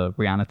about the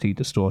reality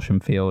distortion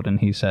field, and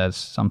he says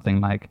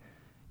something like,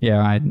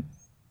 yeah,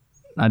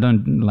 I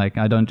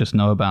don't just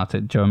know about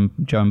it.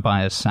 Joan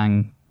Baez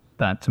sang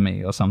that to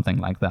me or something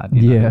like that.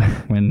 You know,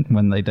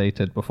 when they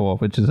dated before,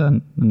 which is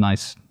a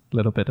nice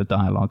little bit of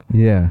dialogue.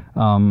 Yeah.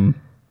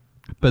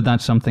 But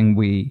that's something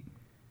we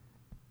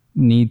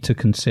need to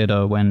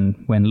consider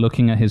when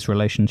looking at his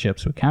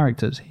relationships with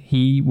characters.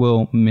 He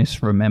will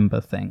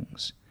misremember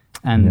things.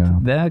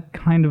 And they're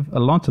kind of, a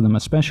lot of them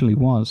especially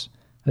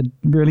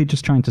really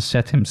just trying to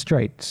set him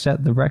straight,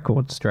 set the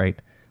record straight.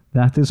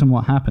 That isn't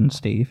what happened,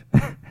 Steve.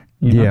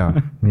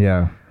 Yeah.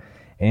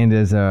 And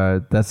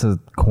that's a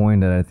coin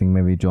that I think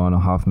maybe Joanna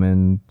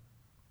Hoffman,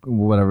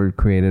 whatever,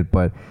 created,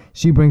 but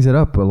she brings it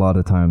up a lot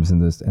of times in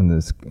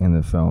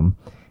the film.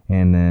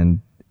 And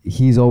then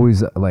he's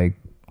always like,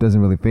 doesn't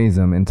really faze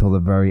him until the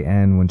very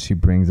end when she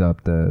brings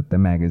up the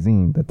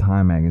magazine, the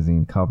Time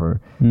magazine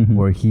cover,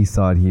 where he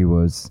thought he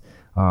was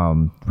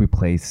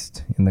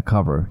replaced in the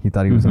cover. He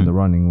thought he was in the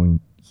running when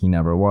he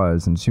never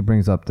was, and she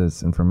brings up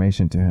this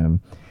information to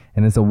him,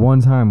 and it's the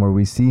one time where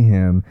we see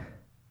him,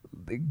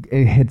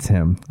 it hits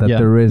him that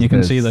there is, you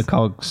can see the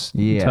cogs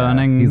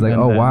turning. He's like,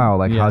 oh wow,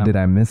 like how did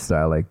I miss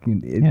that? Like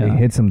it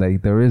hits him that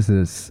there is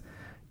this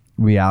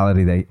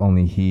reality that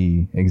only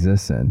he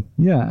exists in.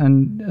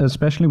 And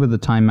especially with the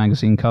Time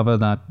magazine cover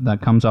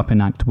that comes up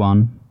in Act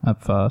 1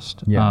 at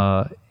first.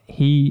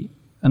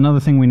 Another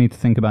thing we need to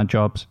think about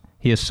Jobs,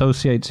 he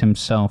associates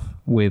himself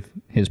with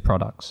his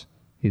products.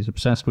 He's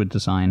obsessed with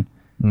design.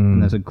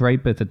 And there's a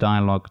great bit of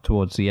dialogue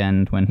towards the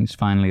end when he's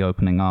finally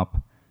opening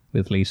up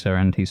with Lisa,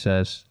 and he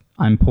says,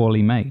 I'm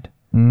poorly made.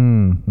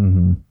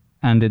 And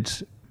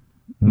it's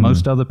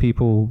most other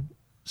people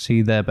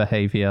see their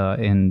behavior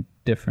in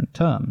different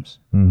terms.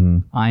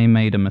 I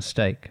made a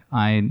mistake.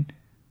 I'm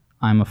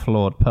a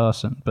flawed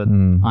person, but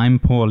I'm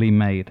poorly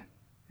made.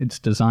 It's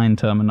design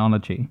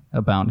terminology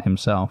about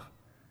himself.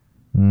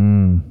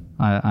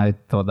 I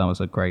thought that was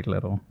a great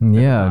little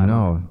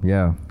I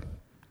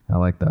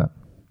like that.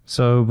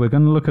 So we're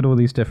going to look at all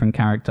these different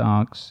character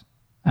arcs,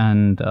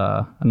 and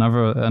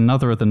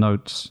another of the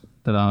notes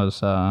that I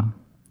was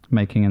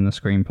making in the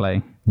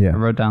screenplay. I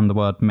wrote down the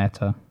word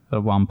meta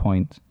at one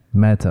point.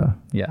 Meta.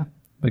 Yeah,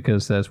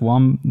 because there's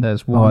one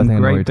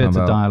great bit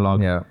of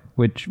dialogue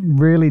which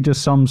really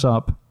just sums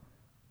up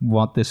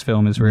what this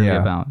film is really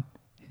about.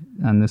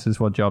 And this is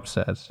what Jobs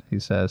says. He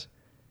says,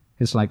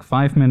 it's like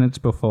 5 minutes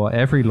before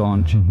every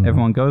launch,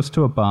 everyone goes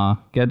to a bar,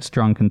 gets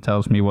drunk, and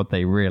tells me what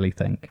they really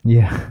think.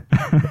 Yeah,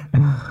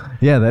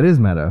 that is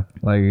meta.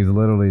 Like, he's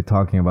literally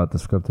talking about the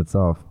script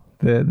itself.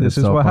 This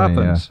is so what funny,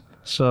 happens.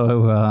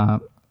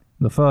 So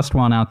the first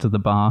one out to the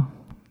bar,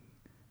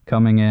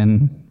 coming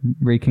in,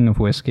 reeking of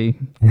whiskey,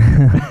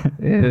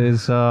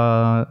 is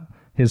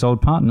his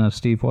old partner,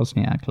 Steve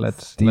Wozniak.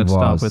 Let's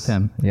start with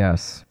him.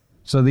 Yes.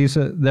 So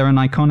they're an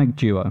iconic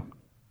duo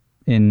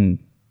in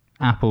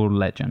Apple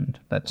legend.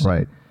 That's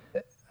right.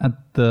 At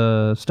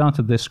the start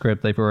of this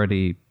script, they've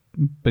already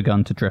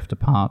begun to drift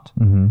apart.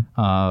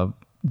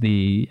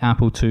 The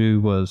Apple II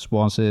was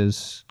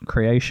Woz's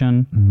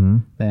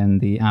creation. Then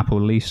the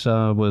Apple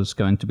Lisa was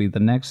going to be the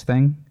next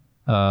thing.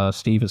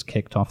 Steve has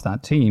kicked off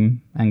that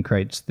team and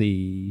creates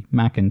the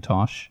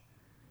Macintosh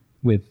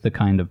with the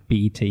kind of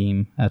B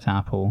team at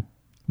Apple,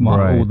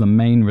 while all the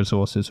main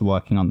resources are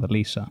working on the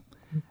Lisa.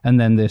 And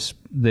then this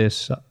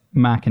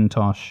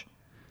Macintosh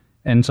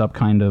ends up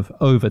kind of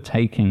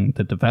overtaking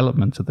the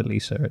development of the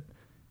Lisa.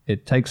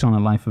 It takes on a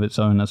life of its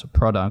own as a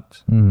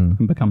product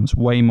and becomes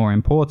way more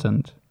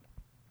important.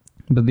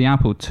 But the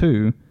Apple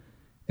II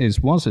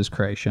is Woz's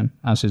creation,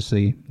 as is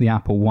the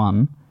Apple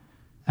I.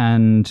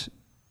 And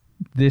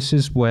this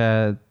is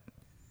where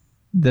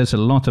there's a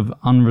lot of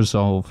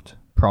unresolved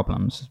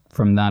problems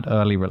from that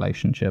early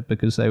relationship,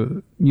 because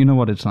you know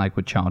what it's like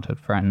with childhood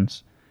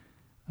friends.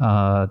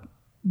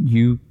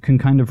 You can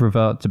kind of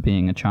revert to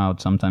being a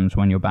child sometimes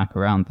when you're back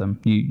around them.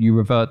 You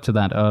revert to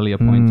that earlier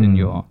point in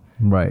your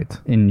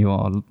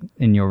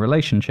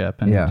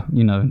relationship,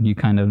 and you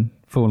kind of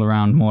fool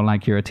around more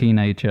like you're a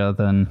teenager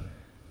than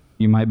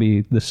you might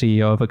be the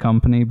CEO of a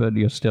company, but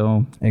you're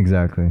still...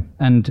 Exactly.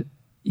 And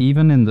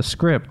even in the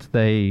script,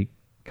 they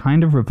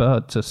kind of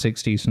revert to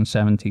 60s and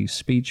 70s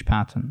speech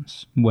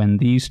patterns when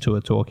these two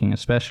are talking,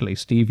 especially.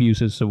 Steve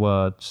uses the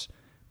words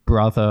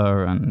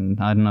brother and,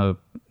 I don't know,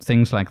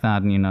 things like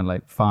that, and, you know,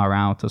 like far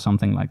out or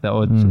something like that.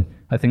 Or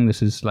I think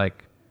this is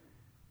like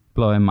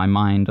blowing my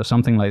mind or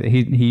something like that.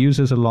 He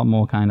uses a lot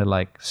more kind of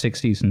like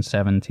 60s and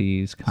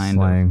 70s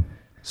kind of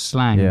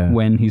slang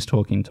when he's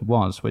talking to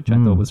Woz, which I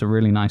thought was a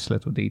really nice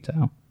little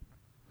detail.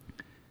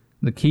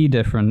 The key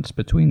difference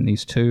between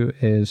these two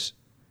is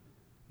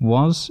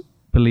Woz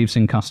believes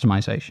in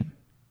customization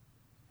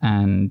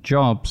and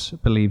Jobs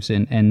believes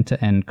in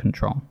end-to-end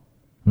control.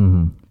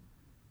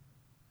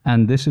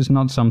 And this is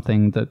not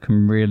something that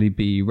can really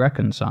be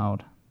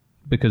reconciled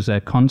because they're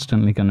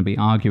constantly going to be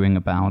arguing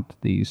about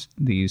these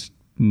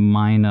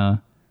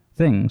minor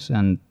things.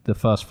 And the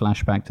first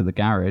flashback to the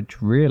garage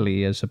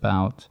really is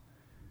about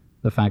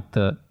the fact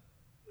that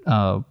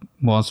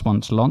Woz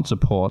wants lots of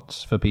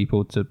ports for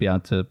people to be able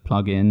to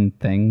plug in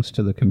things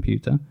to the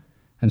computer.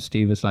 And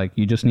Steve is like,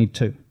 you just need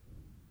 2.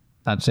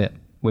 That's it.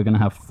 We're going to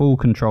have full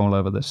control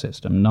over the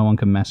system. No one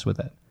can mess with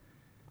it.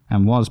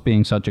 And Woz,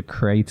 being such a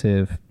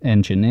creative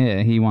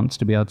engineer, he wants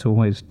to be able to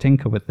always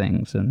tinker with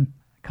things and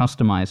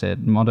customize it,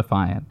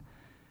 modify it.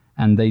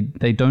 And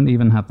they don't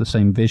even have the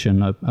same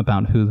vision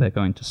about who they're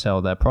going to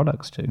sell their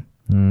products to.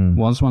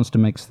 Woz wants to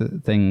make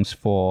things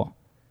for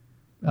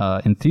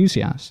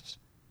enthusiasts,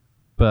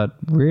 but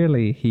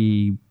really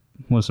he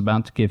was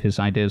about to give his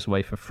ideas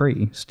away for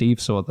free. Steve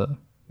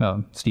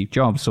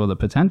Jobs saw the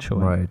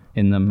potential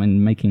in them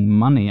and making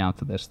money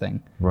out of this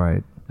thing.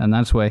 Right. And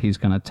that's where he's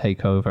going to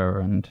take over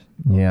and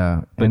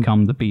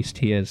become the beast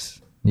he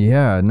is.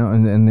 Yeah, no,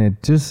 and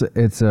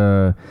it's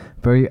a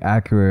very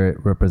accurate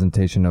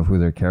representation of who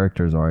their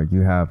characters are.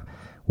 You have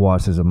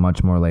Woz as a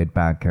much more laid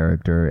back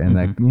character, and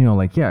like, you know,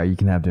 like, yeah, you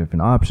can have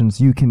different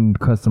options, you can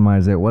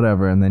customize it,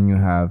 whatever. And then you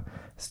have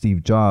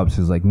Steve Jobs,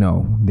 who's like,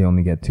 no, they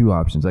only get 2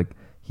 options. Like,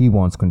 he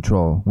wants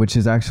control, which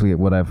is actually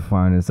what I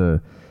find is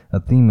a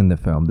theme in the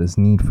film, this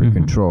need for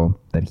control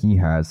that he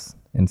has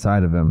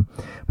inside of him.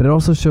 But it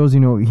also shows, you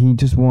know, he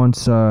just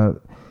wants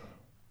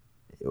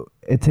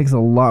it takes a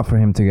lot for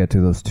him to get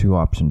to those 2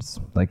 options.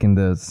 Like in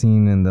the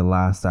scene in the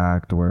last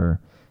act where,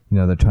 you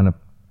know, they're trying to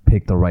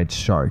pick the right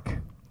shark.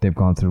 They've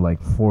gone through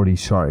like 40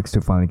 sharks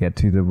to finally get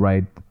to the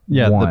right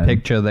one. The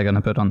picture they're going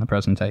to put on the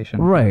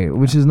presentation. Right,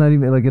 which is not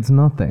even, like, it's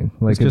nothing.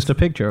 Like, it's just a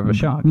picture of a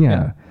shark.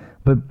 Yeah.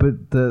 But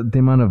the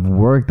amount of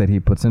work that he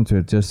puts into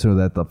it just so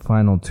that the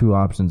final 2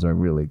 options are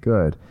really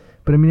good.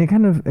 But I mean, it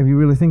kind of, if you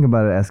really think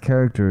about it as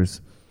characters,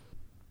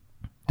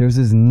 there's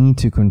this need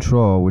to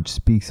control, which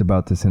speaks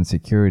about this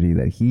insecurity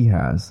that he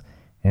has.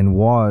 And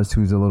Woz,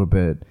 who's a little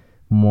bit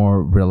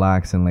more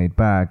relaxed and laid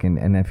back,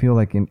 and I feel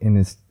like in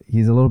his,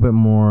 he's a little bit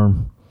more,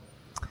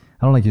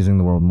 I don't like using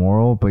the word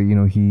moral, but, you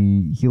know,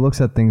 he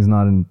looks at things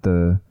not in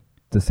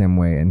the same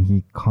way, and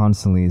he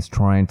constantly is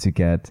trying to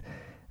get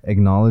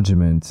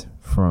acknowledgement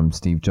from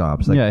Steve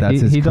Jobs. Like,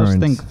 that's he does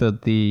think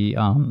that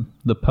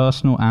the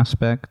personal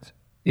aspect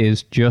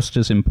is just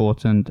as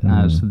important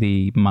as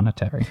the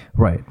monetary.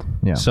 Right.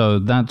 Yeah. So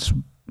that's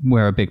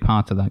where a big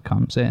part of that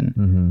comes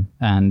in.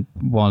 And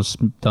Woz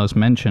does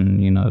mention,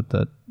 you know,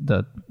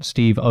 that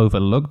Steve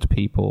overlooked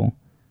people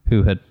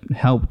who had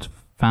helped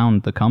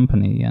found the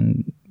company,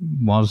 and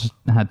Woz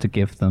had to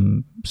give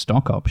them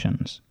stock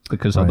options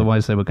because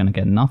otherwise they were going to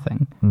get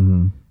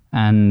nothing.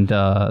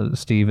 And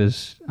Steve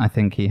is, I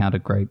think he had a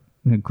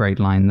great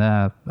line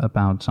there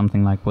about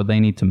something like, well, they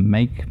need to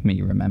make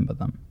me remember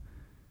them.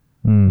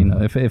 You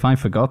know, if I've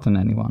forgotten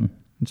anyone,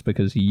 it's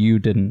because you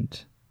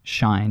didn't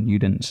shine, you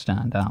didn't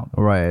stand out.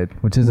 Right,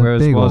 which is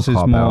whereas a big Woz is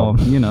more,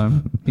 out. You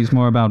know, he's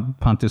more about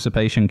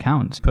participation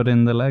counts. Put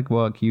in the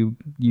legwork,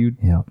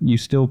 you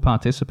still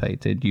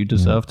participated. You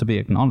deserve to be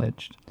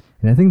acknowledged.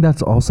 And I think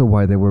that's also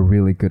why they were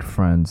really good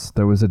friends.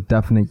 There was a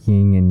definite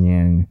yin and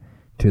yang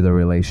to the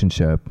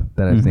relationship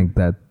that I think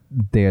that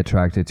they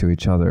attracted to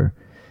each other.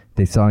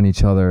 They saw in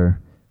each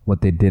other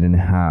what they didn't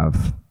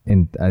have.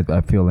 And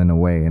I feel in a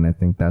way, and I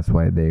think that's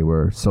why they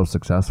were so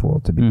successful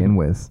to begin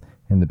with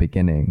in the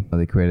beginning.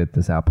 They created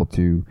this Apple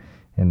II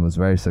and was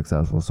very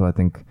successful. So I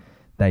think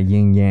that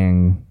yin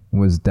yang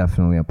was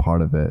definitely a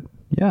part of it.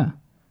 Yeah.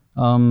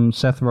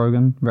 Seth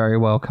Rogen, very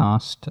well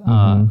cast.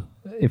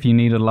 If you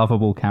need a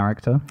lovable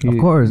character. Of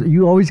course.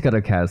 You always got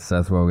to cast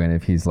Seth Rogen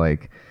if he's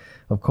like,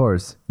 of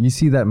course, you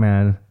see that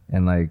man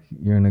and like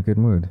you're in a good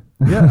mood.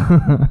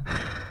 Yeah.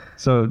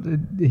 So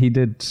he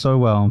did so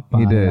well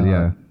by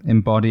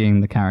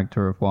embodying the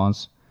character of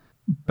Woz.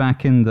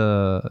 Back in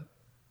the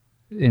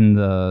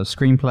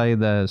screenplay,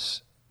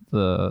 there's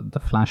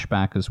the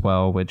flashback as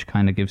well, which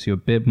kind of gives you a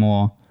bit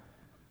more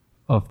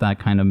of that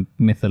kind of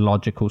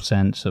mythological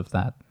sense of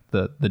that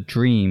the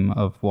dream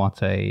of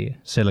what a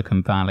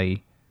Silicon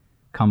Valley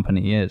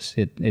company is.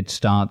 It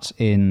starts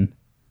in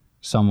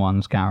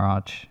someone's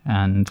garage,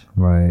 and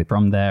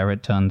from there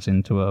it turns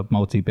into a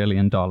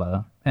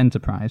multi-billion-dollar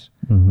enterprise.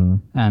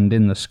 And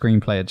in the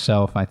screenplay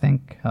itself, I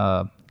think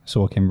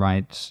Sorkin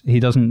writes, he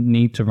doesn't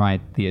need to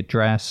write the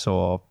address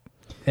or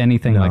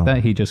anything like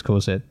that. He just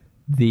calls it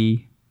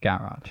the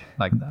garage,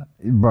 like that.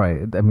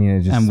 Right. I mean,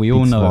 it just and we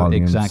all know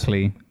volumes.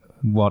 Exactly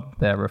what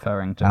they're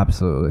referring to.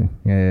 Absolutely.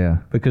 Yeah.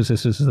 Because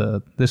this is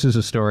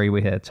a story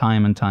we hear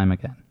time and time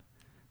again.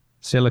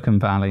 Silicon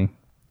Valley,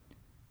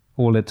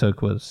 all it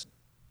took was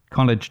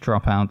college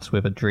dropouts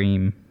with a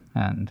dream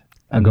and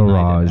a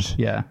garage.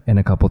 Yeah. And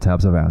a couple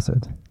tabs of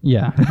acid.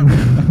 Yeah.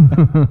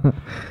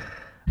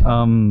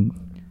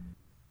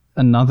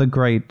 Another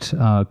great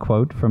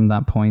quote from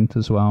that point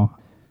as well.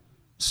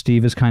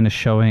 Steve is kind of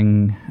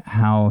showing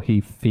how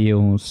he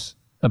feels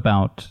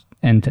about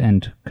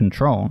end-to-end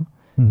control.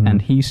 Mm-hmm.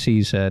 And he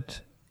sees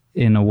it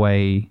in a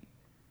way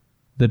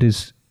that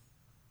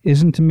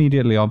isn't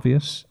immediately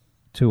obvious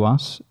to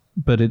us,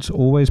 but it's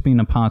always been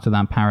a part of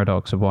that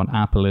paradox of what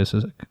Apple is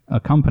as a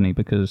company,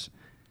 because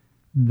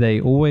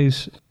they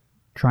always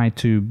try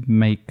to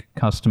make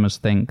customers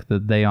think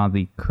that they are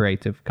the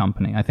creative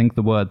company. I think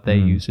the word they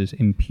use is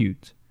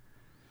impute.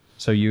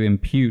 So you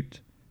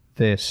impute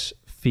this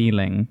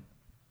feeling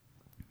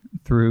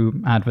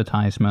through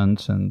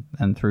advertisements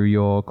and through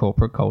your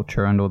corporate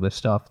culture and all this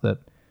stuff that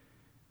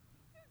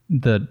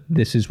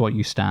this is what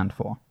you stand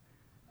for.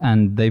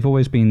 And they've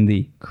always been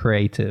the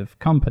creative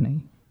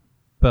company.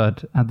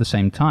 But at the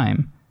same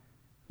time,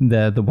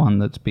 they're the one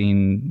that's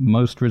been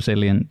most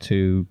resilient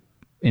to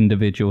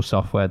individual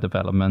software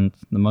development,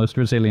 the most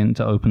resilient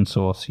to open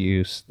source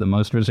use, the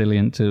most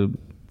resilient to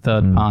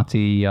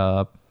third-party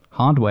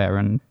hardware,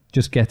 and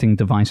just getting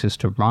devices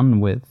to run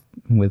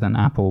with an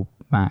Apple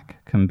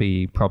Mac can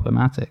be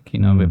problematic. You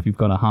know, if you've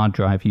got a hard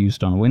drive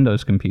used on a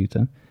Windows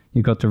computer,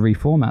 you've got to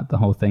reformat the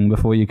whole thing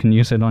before you can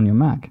use it on your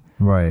Mac.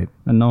 Right.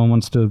 And no one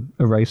wants to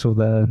erase all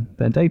their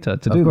data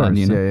to do that,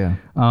 you know?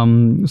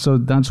 Yeah. So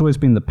that's always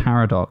been the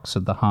paradox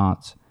at the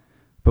heart.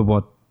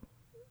 But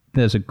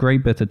there's a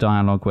great bit of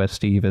dialogue where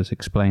Steve is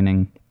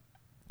explaining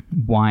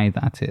why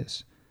that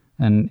is.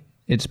 And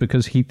it's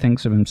because he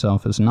thinks of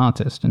himself as an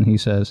artist. And he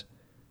says,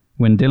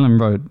 when Dylan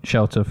wrote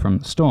Shelter from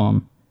the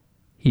Storm,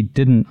 he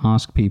didn't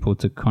ask people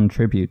to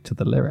contribute to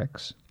the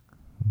lyrics.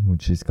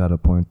 Which he's got a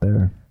point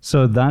there.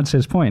 So that's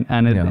his point.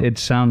 And it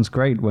sounds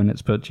great when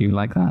it's put to you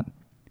like that.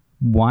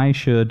 Why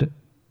should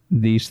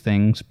these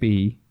things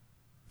be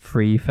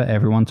free for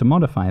everyone to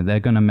modify? They're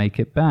going to make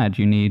it bad.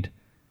 You need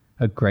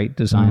a great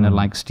designer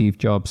like Steve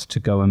Jobs to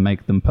go and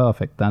make them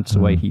perfect. That's the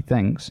way he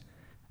thinks.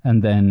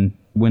 And then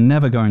we're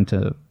never going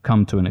to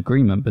come to an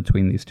agreement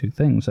between these two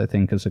things. I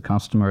think as a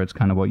customer, it's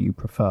kind of what you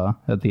prefer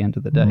at the end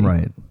of the day.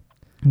 Right.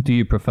 Do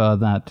you prefer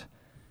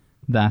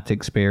that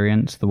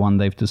experience, the one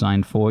they've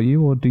designed for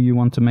you, or do you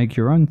want to make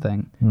your own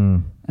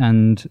thing?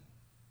 And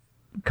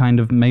kind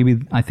of maybe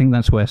I think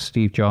that's where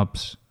Steve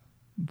Jobs,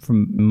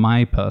 from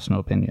my personal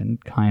opinion,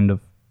 kind of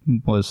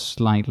was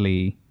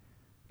slightly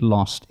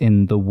lost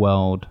in the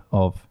world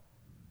of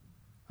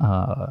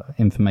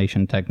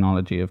information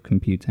technology, of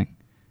computing.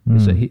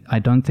 Is that I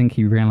don't think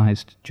he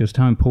realized just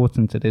how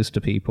important it is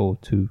to people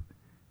to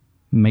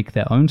make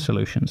their own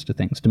solutions to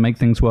things, to make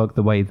things work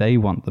the way they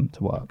want them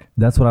to work.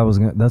 That's what I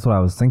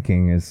was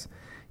thinking is,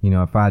 you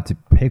know, if I had to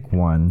pick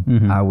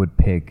one, I would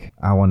pick,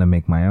 I want to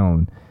make my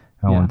own.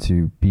 I want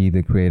to be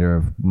the creator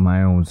of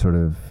my own sort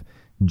of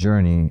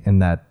journey in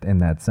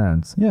that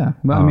sense. Yeah.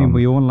 Well, I mean,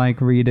 we all like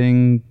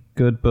reading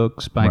good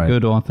books by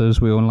good authors.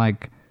 We all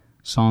like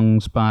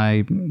songs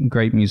by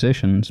great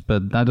musicians,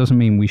 but that doesn't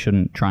mean we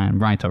shouldn't try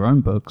and write our own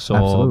books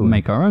or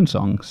make our own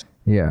songs.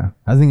 Yeah,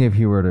 I think if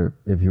he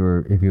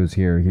was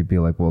here, he'd be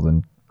like, well,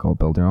 then go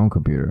build your own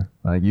computer.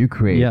 Like, you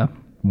create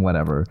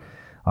whatever.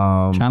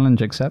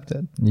 Challenge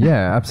accepted.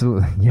 Yeah,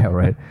 absolutely. Yeah,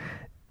 right.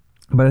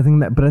 But I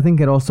think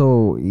it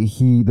also,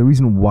 the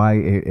reason why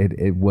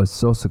it was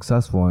so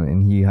successful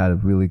and he had a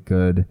really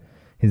good,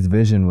 his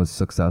vision was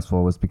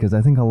successful, was because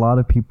I think a lot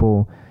of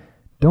people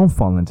don't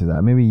fall into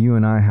that. Maybe you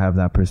and I have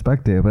that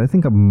perspective, but I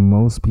think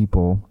most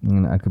people,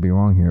 and I could be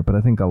wrong here, but I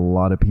think a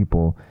lot of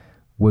people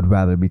would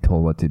rather be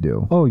told what to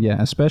do. Oh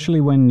yeah, especially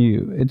when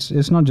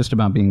it's not just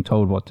about being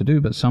told what to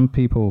do, but some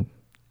people,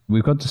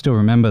 we've got to still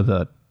remember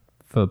that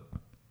for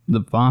the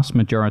vast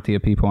majority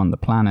of people on the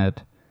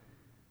planet,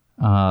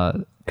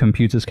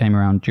 computers came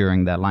around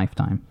during their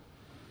lifetime.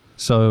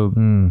 So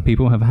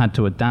people have had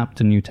to adapt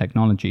to new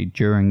technology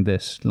during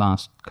this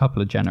last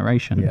couple of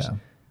generations. Yeah.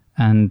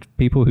 And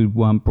people who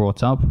weren't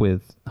brought up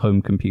with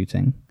home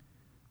computing,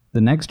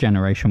 the next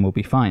generation will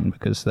be fine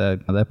because they're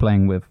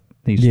playing with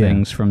these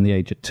things from the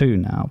age of 2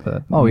 now.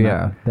 But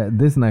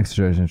this next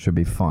generation should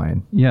be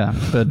fine. Yeah,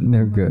 but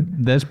they're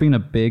good. There's been a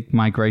big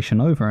migration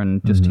over,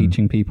 and just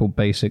teaching people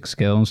basic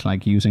skills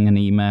like using an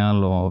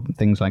email or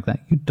things like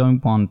that. You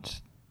don't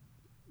want.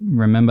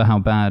 Remember how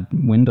bad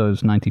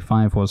Windows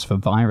 95 was for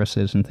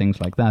viruses and things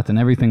like that, and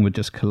everything would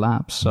just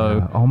collapse.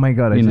 So, oh my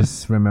God, I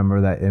just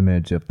remember that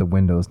image of the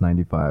Windows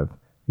 95.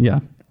 Yeah.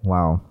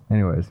 Wow.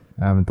 Anyways,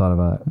 I haven't thought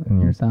about it in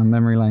years. Down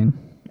memory lane.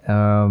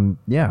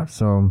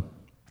 So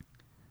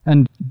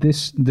And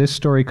this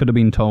story could have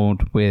been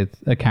told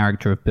with a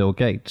character of Bill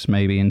Gates,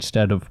 maybe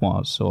instead of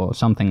Woz or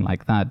something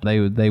like that.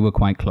 They were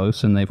quite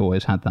close, and they've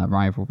always had that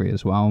rivalry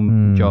as well,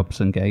 Jobs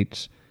and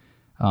Gates.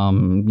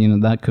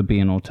 That could be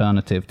an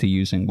alternative to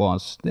using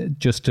Woz,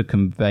 just to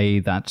convey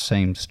that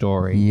same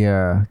story.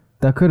 Yeah,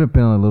 that could have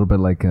been a little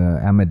bit like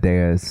a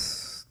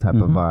Amadeus type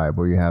of vibe,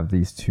 where you have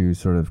these two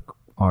sort of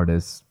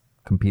artists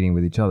competing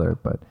with each other,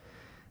 but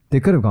they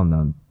could have gone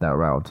down that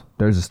route.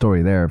 There's a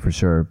story there for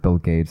sure, Bill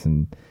Gates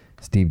and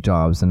Steve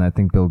Jobs, and I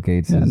think Bill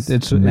Gates is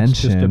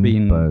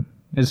mentioned,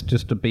 it's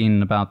just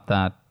been about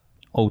that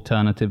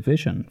alternative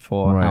vision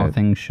for how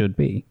things should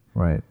be.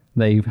 Right.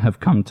 They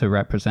have come to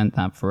represent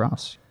that for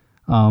us.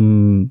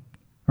 All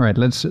right,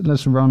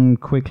 let's run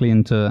quickly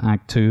into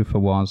Act 2 for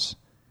Woz.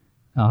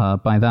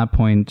 By that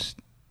point,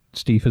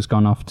 Steve has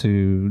gone off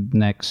to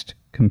Next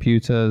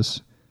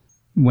Computers.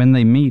 When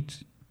they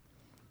meet,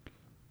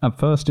 at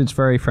first it's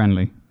very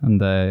friendly,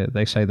 and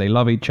they say they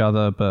love each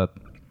other, but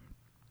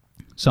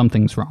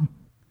something's wrong.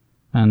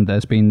 And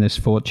there's been this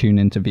Fortune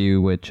interview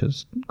which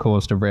has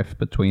caused a rift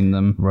between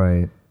them.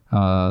 Right.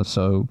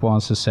 So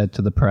Woz has said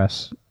to the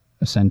press,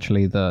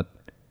 essentially, that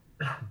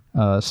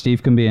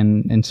Steve can be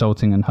an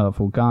insulting and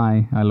hurtful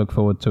guy. I look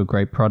forward to a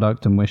great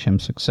product and wish him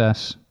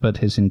success, but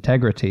his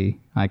integrity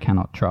I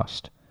cannot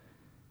trust.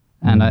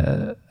 And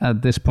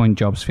at this point,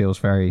 Jobs feels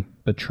very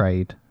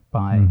betrayed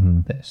by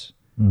this.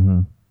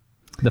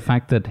 The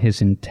fact that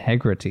his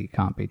integrity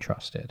can't be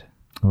trusted.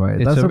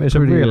 Right. It's a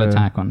real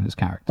attack on his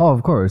character. Oh,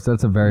 of course.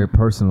 That's a very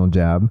personal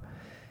jab.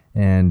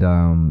 And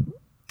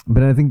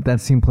but I think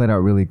that scene played out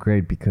really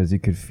great because you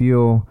could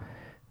feel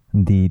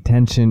the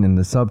tension in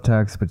the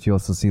subtext, but you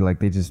also see like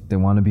they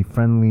want to be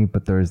friendly,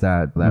 but there's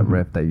that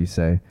rift that you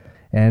say.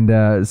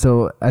 And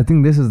so I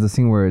think this is the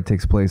scene where it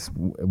takes place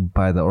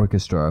by the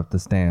orchestra of the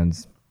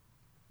stands.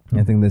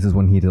 I think this is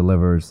when he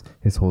delivers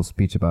his whole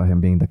speech about him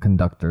being the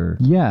conductor.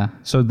 Yeah.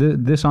 So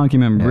this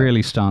argument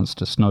really starts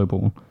to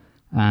snowball.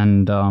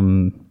 And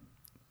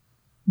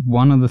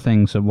one of the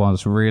things that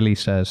Woz really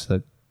says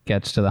that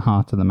gets to the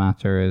heart of the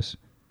matter is,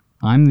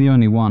 I'm the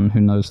only one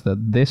who knows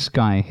that this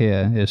guy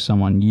here is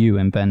someone you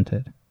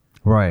invented.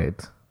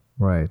 Right.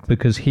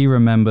 Because he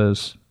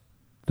remembers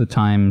the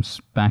times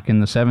back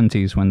in the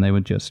 70s when they were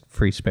just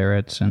free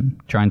spirits and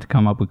trying to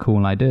come up with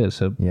cool ideas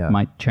that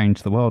might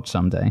change the world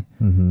someday.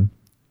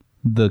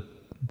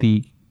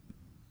 The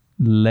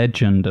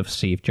legend of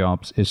Steve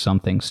Jobs is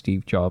something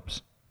Steve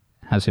Jobs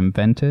has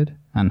invented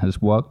and has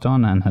worked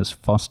on and has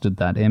fostered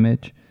that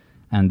image.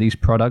 And these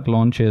product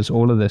launches,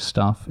 all of this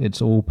stuff,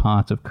 it's all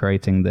part of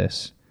creating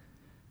this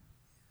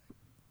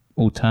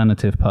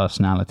alternative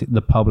personality,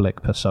 the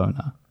public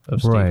persona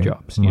of Steve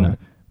Jobs, you know.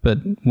 But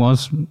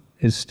Woz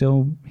is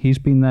still, he's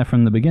been there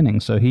from the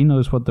beginning, so he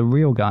knows what the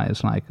real guy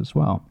is like as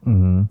well.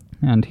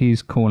 And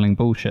he's calling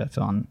bullshit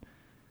on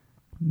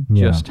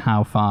just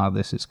how far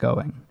this is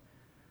going.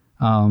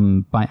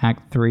 By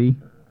Act 3,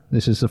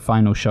 this is the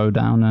final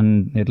showdown,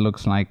 and it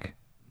looks like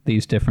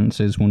these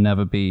differences will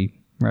never be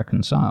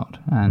reconciled.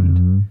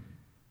 And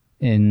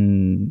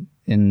in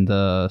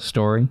the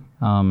story,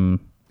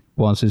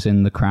 Woz is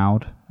in the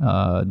crowd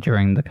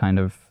during the kind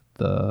of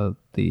the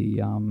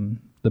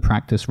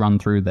practice run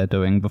through they're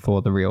doing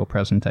before the real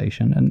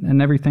presentation,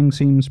 and everything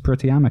seems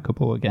pretty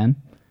amicable again.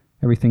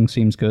 Everything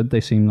seems good.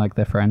 They seem like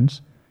they're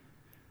friends.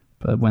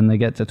 But when they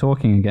get to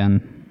talking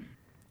again,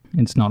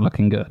 it's not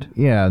looking good.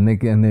 Yeah, and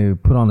they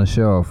put on a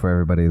show for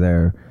everybody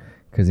there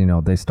because, you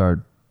know, this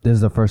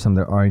is the first time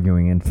they're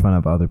arguing in front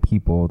of other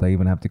people. They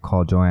even have to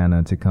call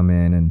Joanna to come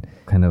in and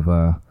kind of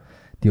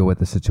deal with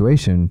the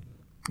situation.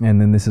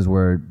 And then this is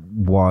where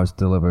Woz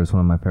delivers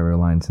one of my favorite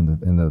lines in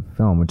the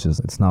film, which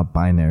is, "It's not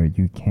binary.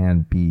 You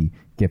can be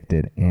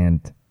gifted and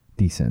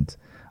decent."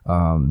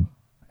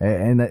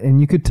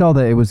 And you could tell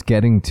that it was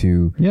getting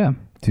to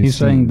He's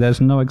saying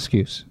there's no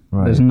excuse.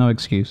 Right. There's no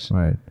excuse.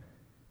 Right.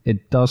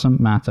 It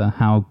doesn't matter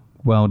how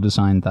well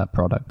designed that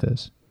product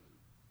is.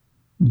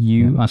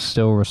 You are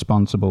still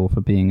responsible for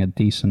being a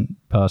decent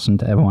person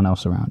to everyone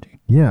else around you.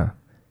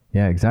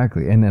 Yeah,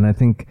 exactly. And I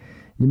think,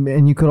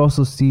 and you could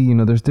also see, you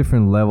know, there's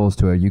different levels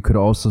to it. You could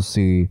also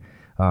see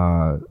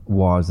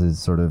Woz's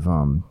sort of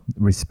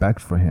respect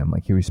for him.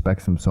 Like, he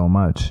respects him so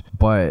much.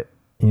 But,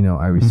 you know,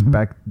 I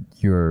respect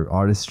your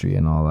artistry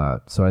and all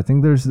that. So I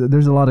think there's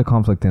a lot of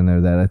conflict in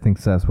there that I think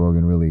Seth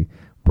Rogen really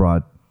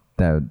brought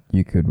that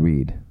you could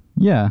read.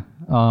 Yeah.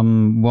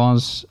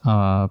 Woz,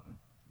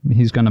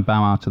 he's going to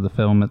bow out of the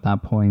film at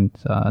that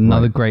point.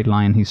 Another great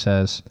line he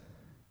says,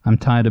 "I'm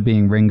tired of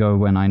being Ringo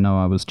when I know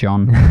I was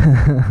John."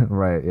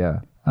 Right,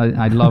 yeah.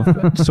 I love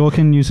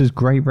Sorkin uses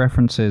great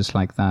references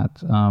like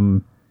that.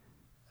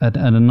 At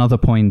another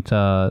point,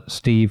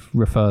 Steve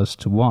refers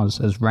to Woz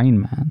as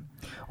Rain Man.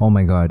 Oh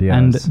my God, yes.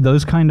 And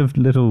those kind of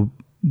little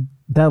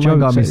that line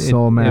got me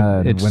so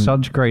mad. It's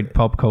such great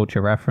pop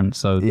culture reference,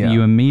 so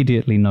you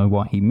immediately know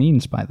what he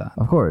means by that.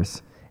 Of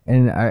course.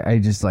 And I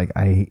just like,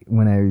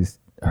 when I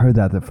heard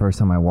that the first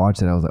time I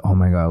watched it, I was like, oh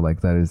my God,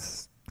 like that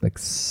is like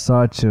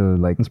such a,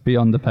 like, it's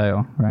beyond the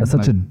pale, right? That's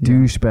such a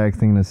douchebag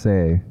thing to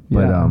say,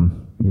 but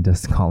you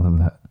just call him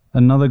that.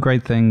 Another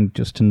great thing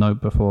just to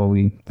note before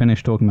we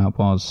finish talking about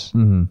was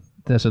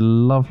there's a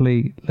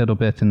lovely little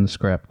bit in the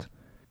script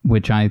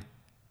which I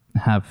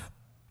have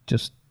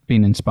just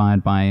been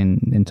inspired by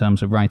in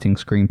terms of writing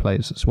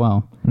screenplays as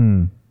well.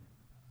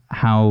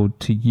 How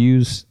to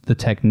use the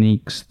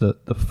techniques, the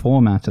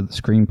format of the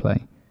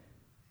screenplay.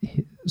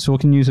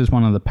 Sorkin uses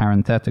one of the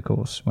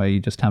parentheticals where you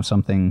just have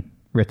something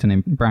written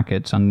in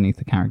brackets underneath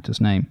the character's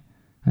name.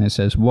 And it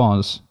says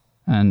was,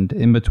 and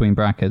in between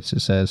brackets it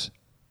says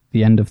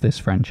the end of this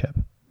friendship.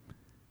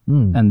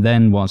 And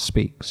then was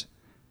speaks.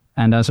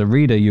 And as a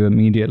reader, you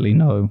immediately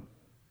know,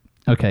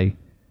 okay,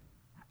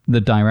 the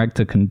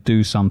director can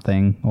do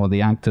something, or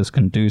the actors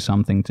can do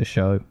something to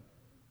show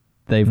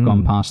they've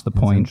gone past the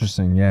point.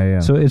 Interesting, yeah.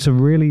 So it's a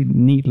really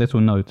neat little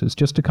note. It's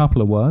just a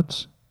couple of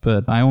words,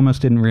 but I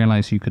almost didn't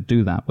realize you could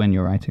do that when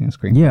you're writing a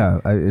screenplay.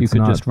 Yeah, you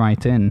could just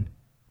write in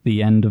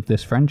the end of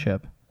this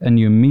friendship, and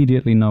you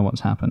immediately know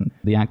what's happened.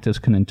 The actors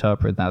can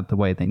interpret that the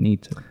way they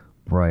need to.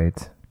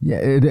 Right. Yeah,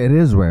 it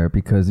is rare,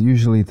 because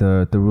usually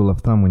the rule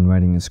of thumb when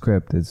writing a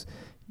script is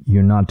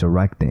you're not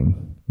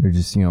directing. You're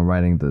just,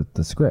 writing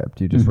the script.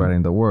 You're just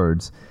writing the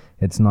words.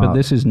 It's not. But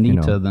this is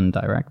neater than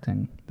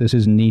directing. This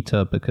is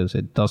neater because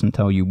it doesn't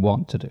tell you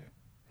what to do.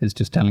 It's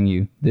just telling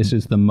you this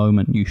is the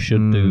moment you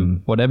should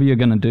do whatever you're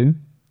going to do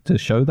to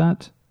show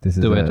that.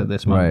 Do it at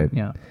this moment. Right.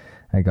 Yeah.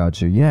 I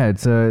got you. Yeah,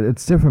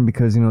 it's different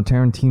because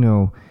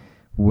Tarantino,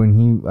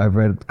 I've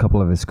read a couple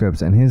of his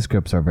scripts, and his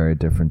scripts are very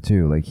different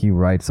too. Like, he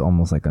writes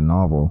almost like a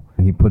novel.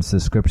 He puts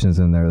descriptions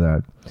in there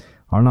that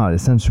are not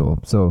essential.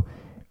 So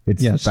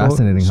it's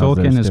fascinating how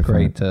Sorkin is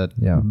different. Great at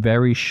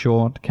very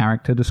short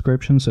character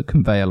descriptions that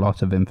convey a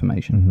lot of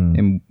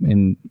information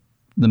in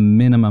the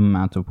minimum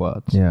amount of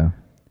words. Yeah.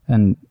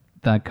 And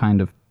that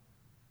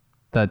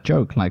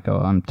joke, like, oh,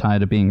 I'm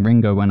tired of being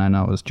Ringo when I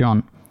know it was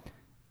John,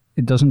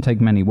 it doesn't take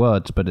many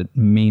words, but it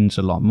means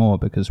a lot more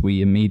because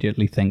we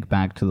immediately think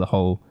back to the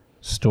whole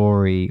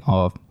story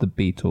of the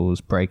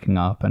Beatles breaking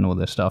up and all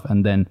this stuff,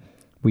 and then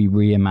we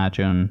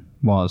reimagine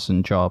Was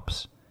and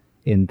Jobs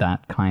in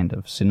that kind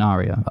of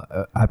scenario.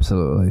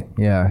 Absolutely.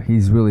 Yeah,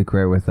 he's really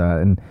great with that.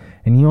 And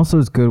he also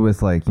is good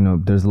with, like,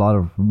 there's a lot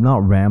of,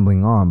 not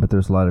rambling on, but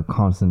there's a lot of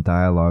constant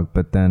dialogue,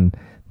 but then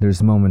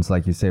there's moments,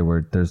 like you say,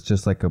 where there's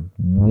just like a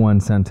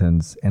one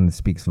sentence and it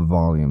speaks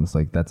volumes.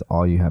 Like, that's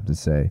all you have to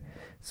say.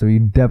 So he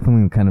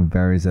definitely kind of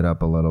varies it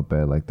up a little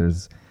bit. Like,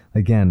 there's,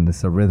 again,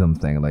 this a rhythm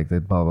thing, like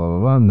the blah, blah, blah,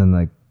 blah, and then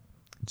like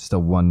just a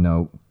one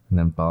note, and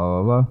then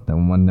blah, blah, blah,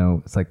 then one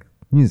note. It's like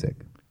music,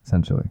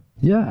 essentially.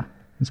 Yeah,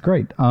 it's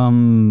great.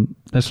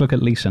 Let's look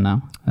at Lisa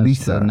now.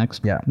 Lisa,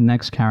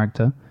 next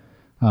character.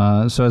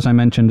 So as I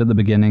mentioned at the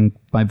beginning,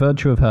 by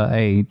virtue of her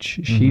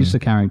age, she's the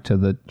character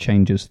that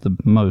changes the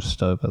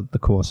most over the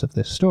course of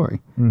this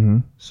story.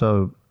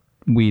 So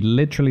we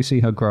literally see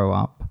her grow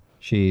up.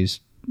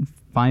 She's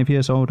 5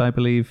 years old, I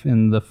believe,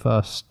 in the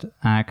first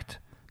act,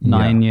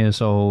 9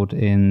 years old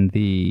in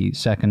the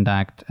second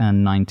act,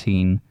 and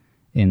 19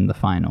 in the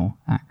final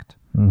act.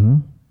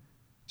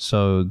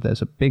 So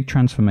there's a big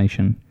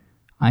transformation.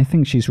 I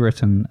think she's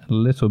written a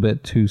little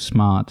bit too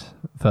smart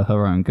for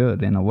her own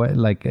good, in a way.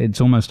 Like,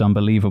 it's almost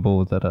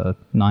unbelievable that a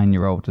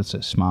 9-year-old is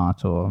this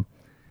smart, or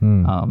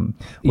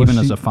even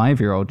as a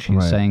 5-year-old,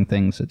 she's saying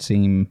things that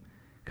seem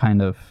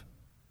kind of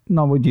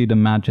not what you'd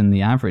imagine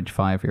the average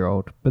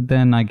 5-year-old. But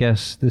then I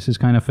guess this is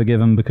kind of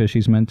forgiven because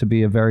she's meant to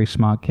be a very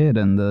smart kid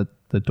and the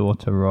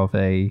daughter of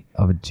a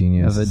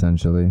genius,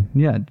 essentially.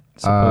 Yeah,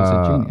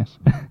 supposed genius.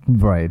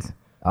 Right.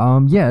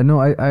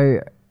 I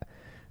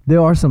there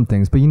are some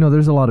things, but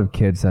there's a lot of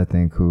kids, I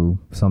think, who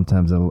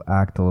sometimes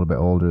act a little bit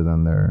older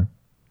than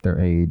their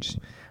age.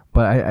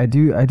 But I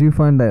do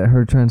find that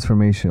her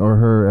transformation, or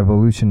her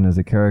evolution as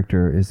a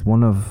character, is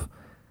one of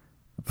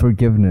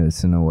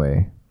forgiveness in a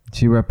way.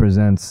 She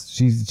represents,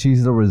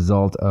 she's the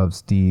result of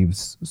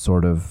Steve's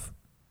sort of,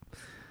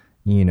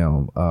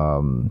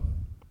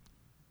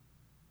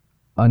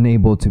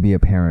 unable to be a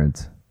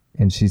parent,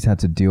 and she's had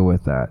to deal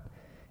with that.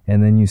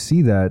 And then you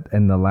see that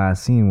in the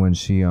last scene when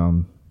she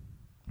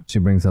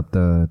brings up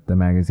the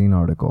magazine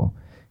article,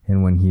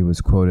 and when he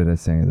was quoted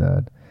as saying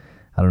that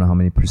I don't know how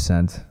many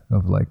 %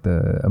 of like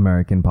the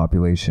American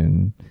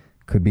population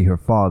could be her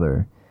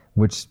father,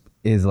 which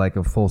is like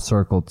a full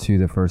circle to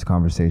the first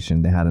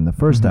conversation they had in the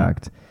first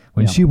act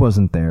when she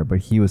wasn't there, but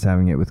he was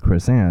having it with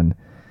Chris Ann.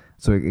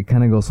 So it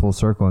kind of goes full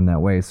circle in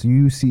that way. So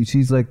you see,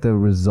 she's like the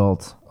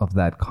result of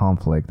that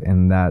conflict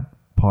and that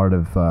part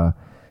of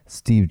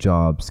Steve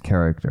Jobs'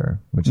 character,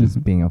 which is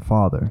being a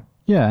father.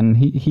 Yeah, and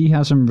he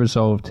hasn't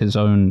resolved his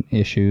own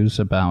issues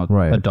about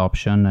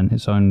adoption and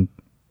his own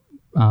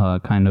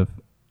kind of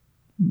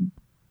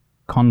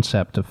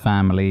concept of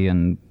family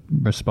and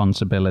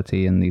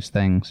responsibility and these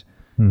things.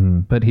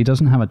 But he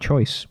doesn't have a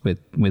choice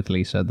with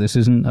Lisa. This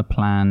isn't a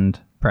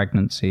planned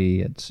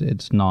pregnancy.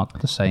 It's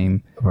not the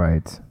same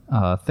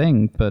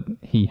thing, but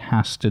he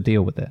has to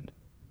deal with it.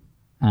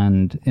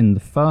 And in the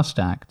first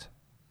act,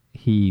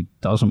 he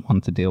doesn't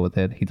want to deal with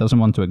it. He doesn't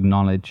want to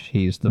acknowledge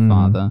he's the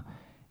father.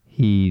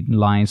 He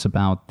lies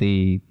about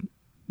the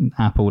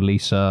Apple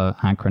Lisa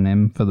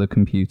acronym for the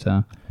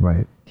computer.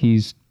 Right.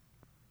 He's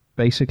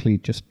basically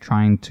just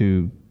trying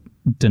to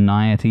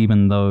deny it,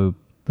 even though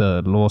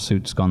the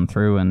lawsuit's gone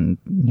through and,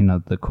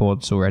 the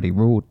court's already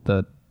ruled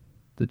that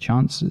the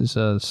chances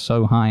are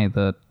so high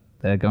that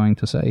they're going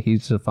to say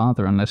he's the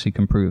father unless he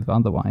can prove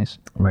otherwise.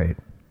 Right.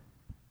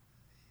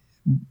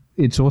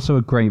 It's also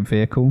a great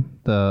vehicle.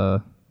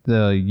 The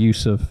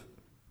use of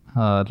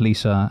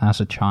Lisa as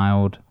a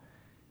child,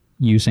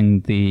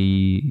 using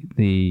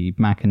the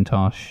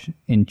Macintosh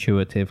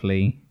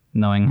intuitively,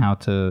 knowing how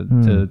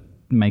to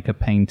make a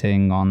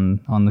painting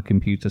on the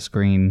computer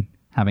screen,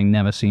 having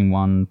never seen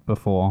one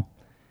before.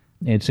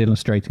 It's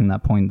illustrating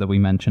that point that we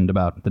mentioned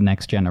about the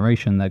next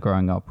generation. They're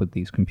growing up with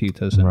these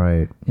computers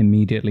and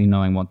immediately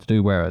knowing what to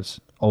do, whereas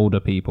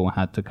older people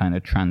had to kind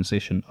of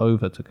transition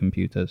over to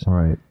computers.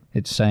 Right.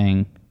 It's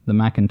saying the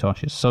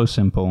Macintosh is so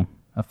simple,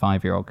 a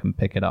 5-year-old can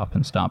pick it up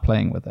and start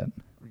playing with it.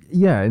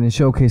 Yeah, and it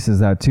showcases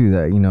that too,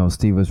 that,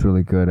 Steve was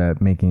really good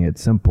at making it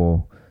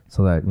simple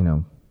so that,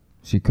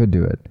 she could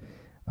do it.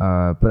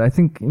 But I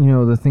think,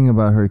 the thing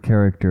about her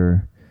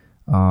character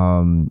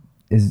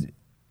is,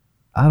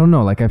 I don't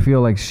know, like I feel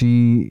like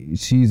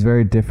she's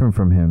very different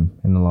from him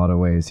in a lot of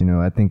ways.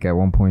 I think at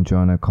one point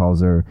Joanna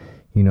calls her,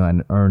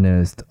 an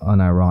earnest,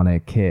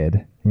 unironic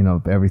kid,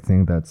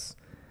 everything that's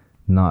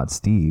not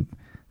Steve.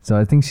 So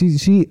I think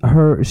she's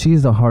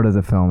the heart of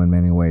the film in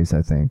many ways,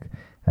 I think.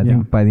 I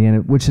think by the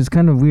end, which is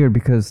kind of weird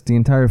because the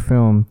entire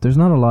film, there's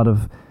not a lot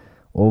of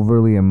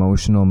overly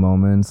emotional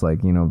moments,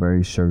 like,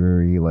 very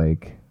sugary,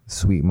 like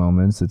sweet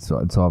moments. It's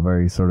all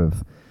very sort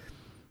of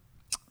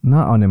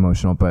not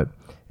unemotional, but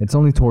it's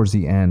only towards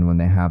the end when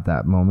they have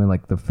that moment.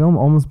 Like the film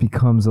almost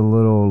becomes a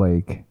little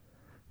like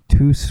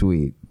too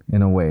sweet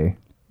in a way.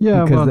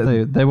 Yeah,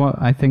 well, they want.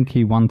 I think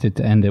he wanted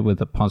to end it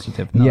with a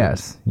positive note.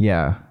 Yes,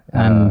 yeah,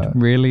 and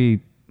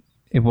really,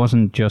 it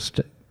wasn't just.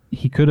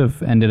 He could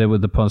have ended it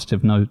with the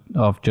positive note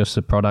of just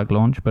the product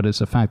launch, but it's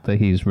the fact that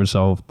he's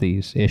resolved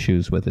these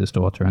issues with his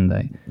daughter, and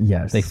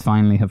they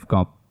finally have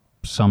got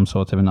some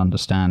sort of an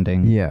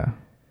understanding. Yeah,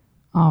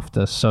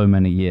 after so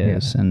many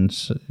years, and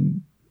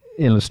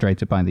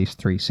illustrated by these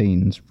 3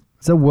 scenes.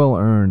 It's a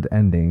well-earned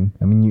ending.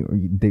 I mean,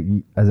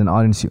 you as an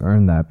audience, you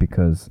earn that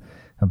because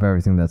of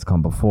everything that's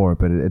come before.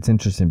 But it's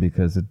interesting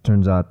because it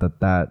turns out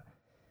that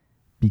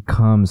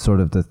becomes sort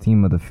of the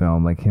theme of the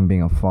film, like him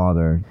being a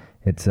father.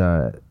 It's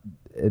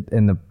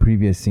in the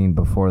previous scene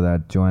before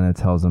that, Joanna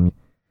tells him,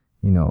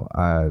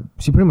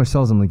 she pretty much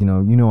tells him, like,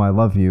 I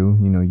love you.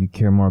 You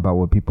care more about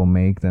what people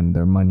make than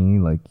their money.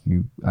 Like,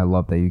 I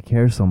love that you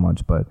care so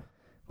much. But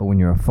when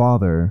you're a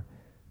father,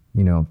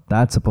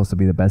 that's supposed to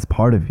be the best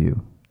part of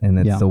you. And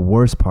it's the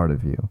worst part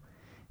of you.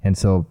 And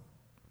so,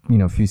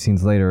 a few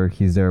scenes later,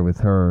 he's there with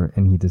her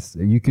and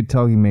you could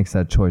tell he makes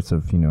that choice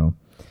of,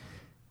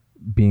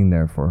 being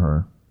there for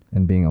her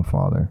and being a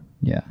father.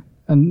 Yeah.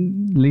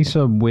 And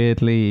Lisa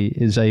weirdly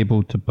is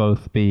able to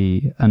both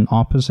be an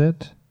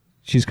opposite.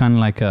 She's kind of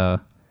like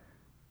a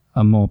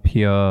more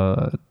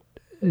pure,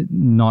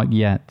 not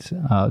yet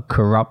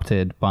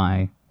corrupted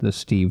by the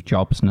Steve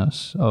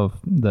Jobsness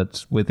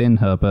that's within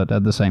her, but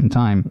at the same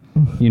time,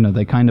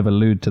 they kind of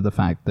allude to the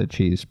fact that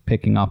she's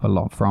picking up a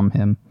lot from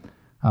him.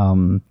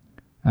 And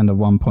at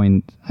one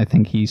point, I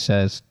think he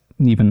says,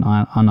 even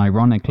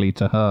unironically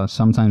to her,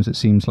 sometimes it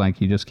seems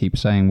like you just keep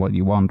saying what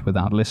you want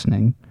without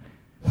listening.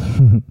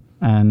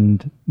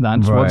 And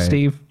that's what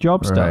Steve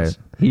Jobs does.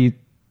 He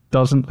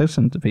doesn't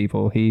listen to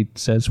people. He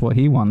says what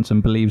he wants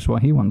and believes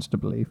what he wants to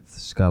believe.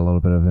 It's got a little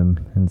bit of him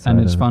inside. And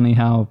it's funny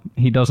how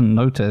he doesn't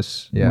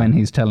notice when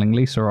he's telling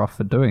Lisa off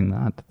for doing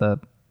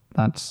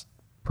that's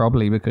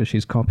probably because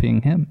she's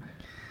copying him.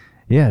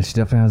 Yeah, she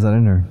definitely has that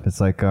in her. It's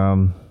like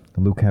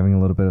Luke having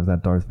a little bit of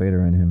that Darth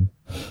Vader in him.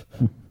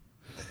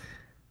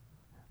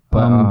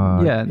 But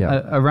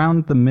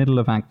around the middle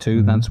of Act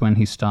 2, that's when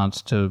he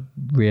starts to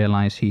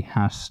realize he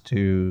has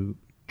to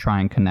try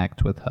and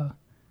connect with her.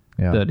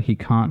 Yeah. That he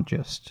can't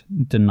just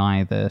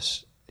deny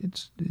this.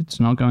 It's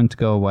not going to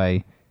go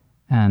away.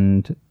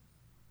 And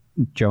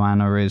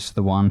Joanna is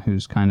the one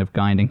who's kind of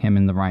guiding him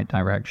in the right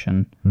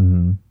direction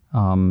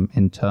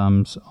in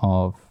terms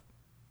of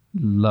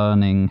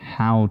learning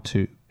how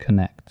to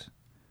connect.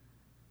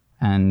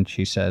 And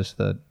she says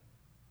that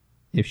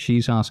if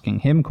she's asking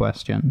him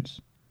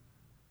questions,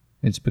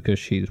 it's because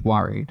she's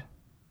worried.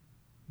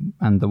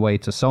 And the way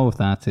to solve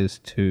that is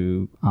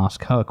to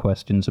ask her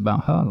questions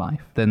about her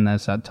life. Then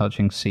there's that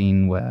touching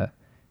scene where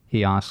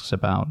he asks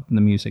about the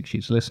music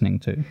she's listening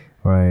to.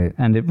 Right.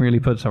 And it really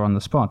puts her on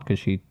the spot because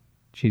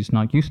she's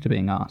not used to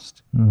being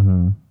asked.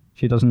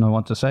 She doesn't know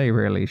what to say,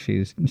 really.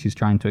 She's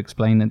trying to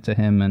explain it to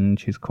him and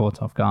she's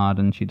caught off guard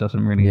and she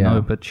doesn't really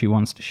know, but she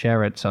wants to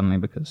share it suddenly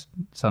because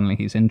suddenly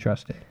he's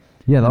interested.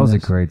 Yeah, that was a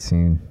great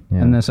scene. Yeah.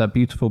 And there's that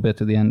beautiful bit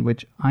at the end,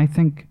 which I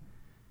think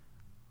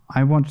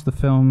I watched the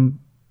film,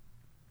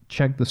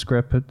 checked the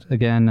script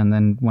again, and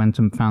then went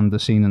and found the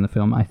scene in the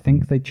film. I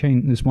think they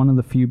changed. There's one of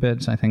the few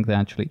bits I think they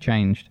actually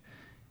changed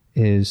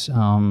is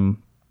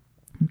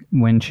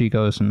when she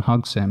goes and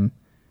hugs him,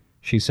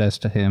 she says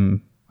to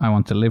him, "I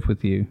want to live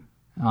with you,"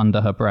 under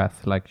her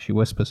breath, like she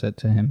whispers it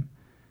to him.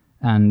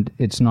 and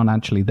it's not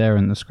actually there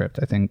in the script.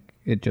 I think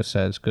it just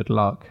says good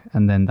luck,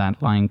 and then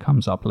that line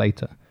comes up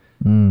later.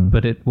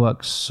 But it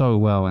works so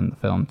well in the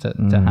film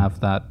to have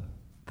that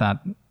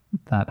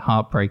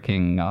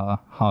heartbreaking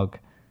hug,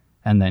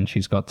 and then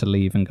she's got to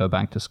leave and go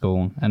back to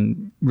school,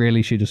 and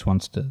really she just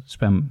wants to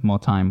spend more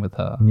time with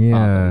her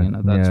father. You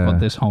know, that's what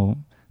this whole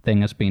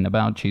thing has been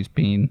about. She's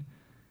been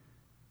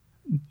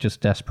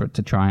just desperate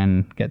to try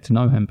and get to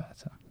know him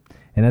better.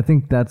 And I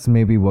think that's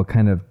maybe what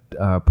kind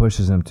of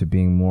pushes him to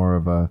being more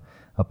of a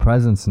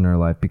presence in her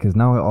life, because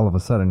now all of a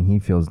sudden he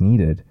feels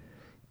needed.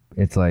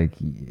 It's like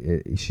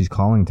she's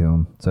calling to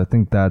him. So I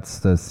think that's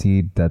the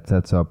seed that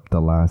sets up the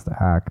last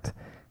act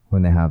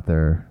when they have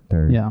their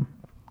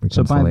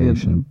So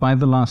by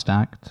the last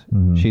act,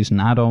 she's an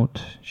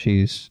adult.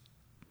 She's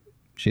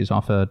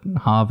offered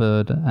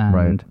Harvard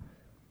and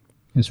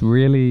is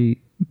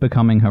really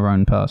becoming her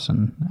own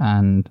person,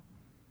 and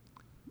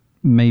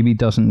maybe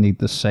doesn't need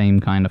the same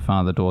kind of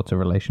father-daughter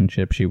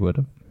relationship she would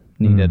have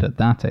needed at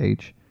that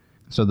age.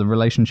 So the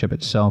relationship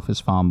itself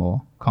is far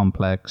more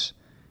complex,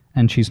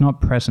 and she's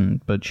not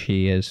present, but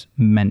she is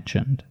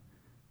mentioned.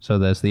 So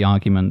there's the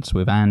arguments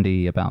with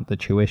Andy about the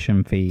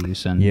tuition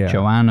fees, and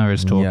Joanna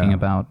is talking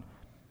about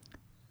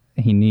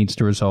he needs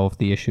to resolve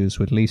the issues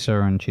with Lisa,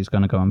 and she's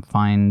going to go and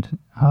find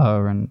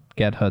her and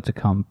get her to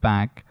come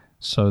back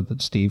so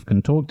that Steve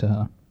can talk to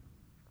her.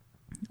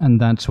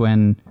 And that's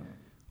when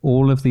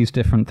all of these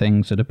different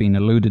things that have been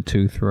alluded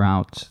to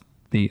throughout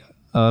the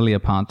earlier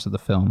parts of the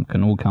film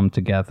can all come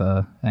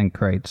together and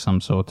create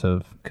some sort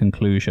of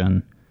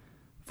conclusion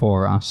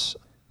for us.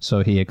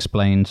 So he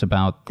explains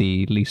about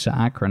the Lisa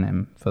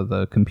acronym for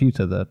the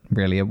computer, that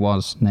really it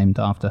was named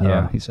after her.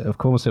 Yeah. He said, of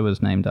course it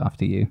was named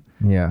after you.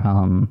 Yeah.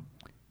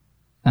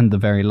 And the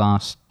very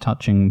last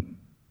touching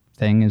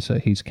thing is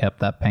that he's kept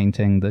that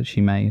painting that she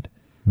made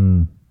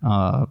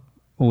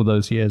all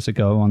those years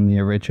ago on the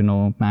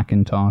original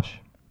Macintosh.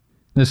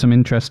 There's some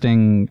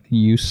interesting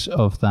use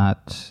of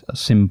that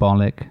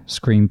symbolic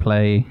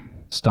screenplay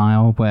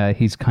style where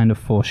he's kind of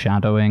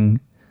foreshadowing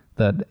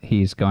that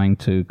he's going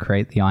to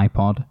create the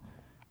iPod.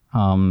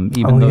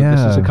 Even though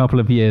this is a couple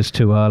of years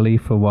too early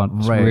for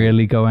what's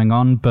really going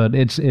on, but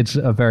it's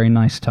a very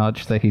nice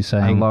touch that he's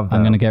saying, I'm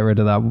going to get rid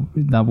of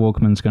that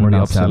Walkman's going to be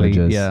obsolete.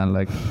 Savages. Yeah,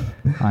 like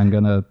I'm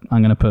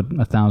gonna put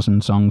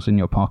 1,000 songs in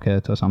your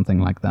pocket or something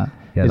like that.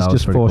 Yeah, it's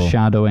just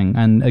foreshadowing.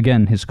 Cool. And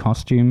again, his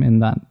costume in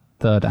that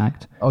third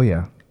act. Oh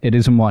yeah, it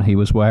isn't what he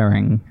was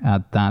wearing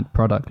at that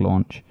product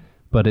launch,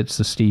 but it's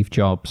the Steve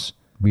Jobs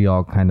we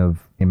all kind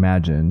of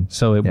imagine.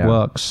 So it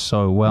works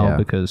so well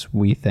because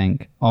we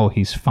think, oh,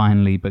 he's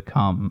finally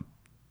become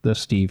the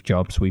Steve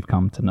Jobs we've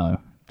come to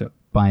know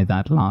by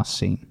that last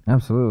scene.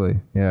 Absolutely,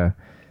 yeah.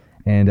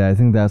 And I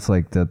think that's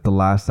like the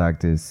last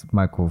act is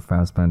Michael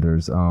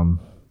Fassbender's,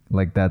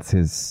 like that's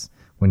his,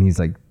 when he's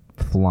like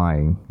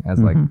flying as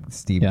like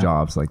Steve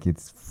Jobs, like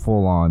it's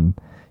full on.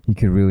 You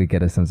could really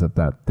get a sense of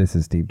that this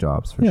is Steve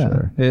Jobs for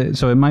sure.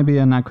 So it might be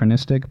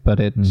anachronistic, but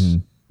it's...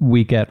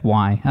 we get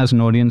why. As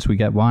an audience, we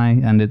get why,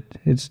 and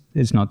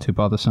it's not too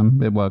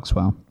bothersome. It works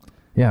well.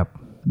 Yeah.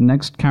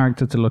 Next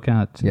character to look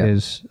at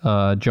is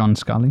John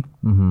Scully.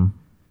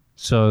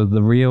 So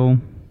the real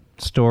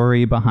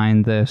story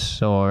behind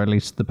this, or at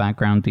least the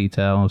background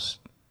details,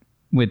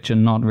 which are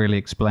not really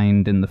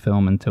explained in the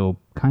film until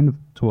kind of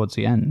towards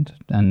the end.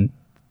 And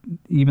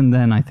even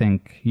then, I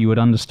think you would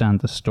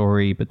understand the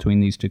story between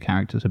these two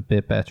characters a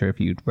bit better if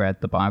you'd read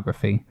the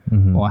biography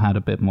or had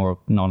a bit more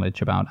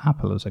knowledge about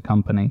Apple as a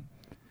company.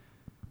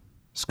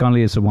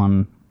 Scully is the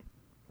one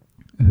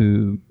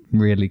who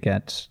really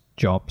gets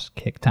Jobs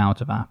kicked out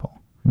of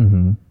Apple.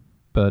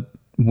 But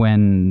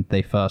when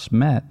they first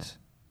met,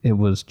 it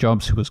was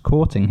Jobs who was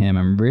courting him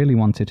and really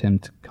wanted him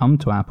to come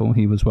to Apple.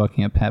 He was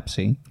working at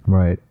Pepsi.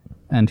 Right.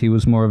 And he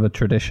was more of a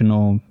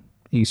traditional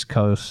East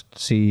Coast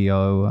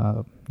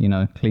CEO,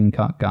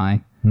 clean-cut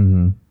guy.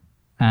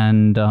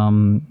 And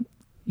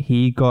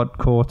he got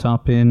caught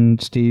up in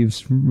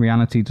Steve's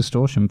reality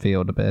distortion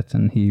field a bit,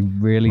 and he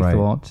really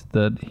thought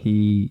that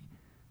he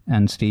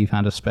and Steve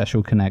had a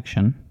special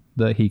connection,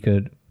 that he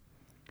could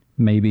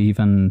maybe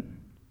even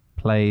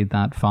play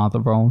that father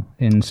role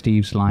in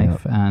Steve's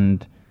life,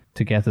 and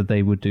together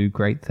they would do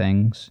great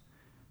things.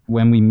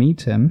 When we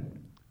meet him,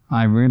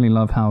 I really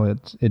love how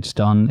it's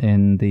done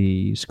in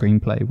the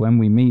screenplay. When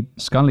we meet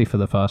Scully for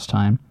the first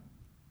time,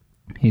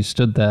 he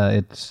stood there,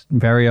 it's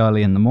very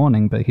early in the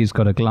morning, but he's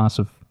got a glass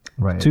of,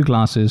 2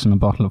 glasses and a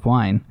bottle of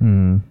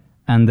wine.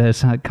 And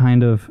there's that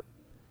kind of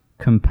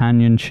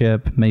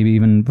companionship, maybe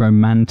even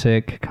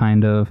romantic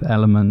kind of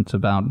element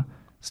about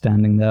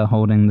standing there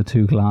holding the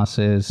 2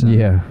 glasses.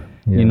 And,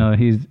 you know,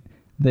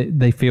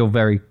 they feel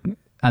very,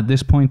 at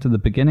this point at the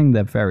beginning,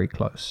 they're very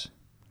close.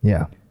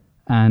 Yeah.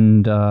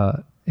 And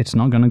it's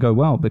not going to go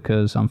well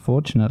because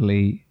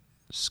unfortunately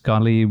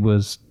Scully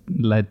was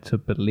led to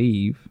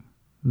believe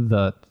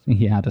that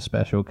he had a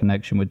special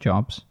connection with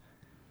Jobs.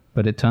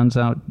 But it turns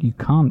out you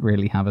can't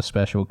really have a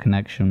special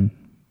connection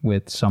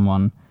with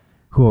someone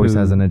who always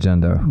has an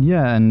agenda.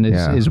 Yeah, and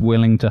is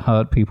willing to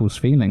hurt people's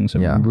feelings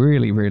and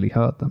really, really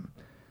hurt them.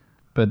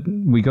 But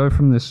we go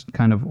from this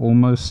kind of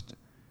almost,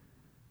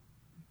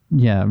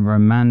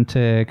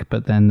 romantic,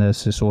 but then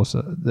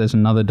there's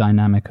another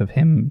dynamic of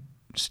him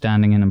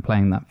standing in and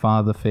playing that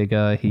father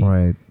figure.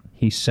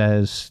 He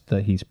says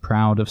that he's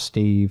proud of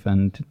Steve,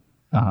 and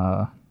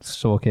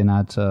Sorkin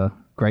adds a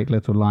great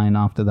little line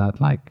after that,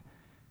 like,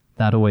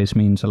 that always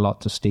means a lot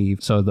to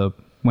Steve. So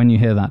when you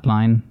hear that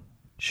line,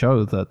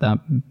 show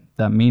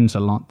that means a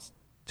lot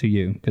to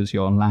you because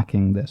you're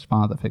lacking this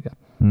father figure.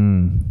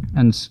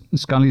 And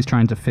Scully's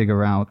trying to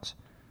figure out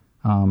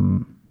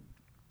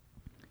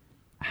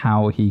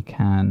how he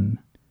can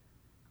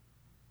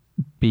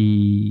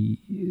be...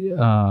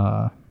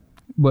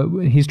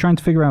 he's trying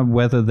to figure out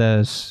whether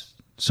there's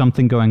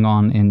something going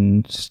on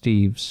in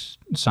Steve's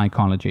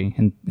psychology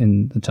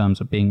in the terms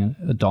of being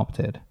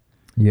adopted.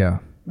 Yeah.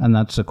 And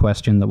that's a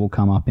question that will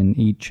come up in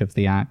each of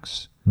the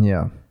acts.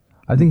 Yeah.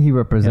 I think he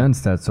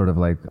represents that sort of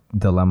like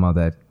dilemma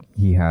that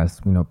he has,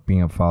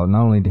 being a father,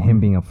 not only him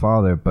being a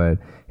father, but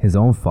his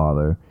own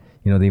father.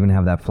 They even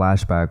have that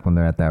flashback when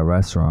they're at that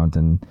restaurant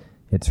and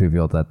it's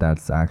revealed that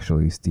that's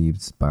actually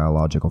Steve's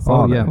biological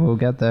father. Oh, yeah, we'll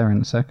get there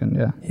in a second,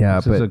 yeah. Yeah,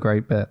 this is a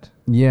great bit.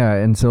 Yeah,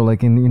 and so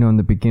like in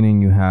the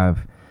beginning you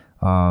have,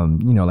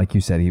 like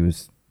you said, he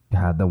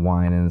had the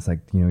wine and it's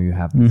like, you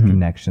have this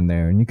connection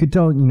there. And you could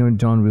tell,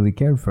 John really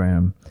cared for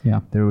him.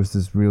 Yeah. There was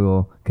this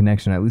real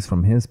connection, at least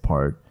from his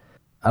part.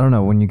 I don't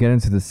know, when you get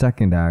into the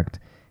second act,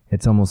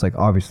 it's almost like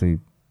obviously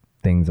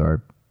things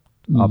are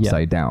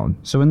upside down.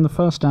 So in the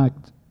first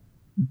act,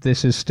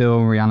 this is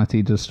still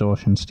reality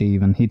distortion,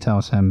 Steve, and he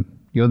tells him,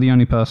 you're the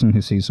only person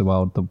who sees the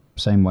world the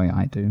same way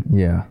I do.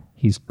 Yeah.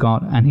 He's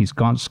got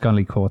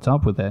Scully caught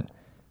up with it.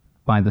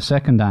 By the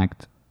second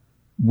act,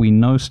 we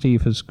know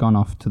Steve has gone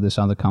off to this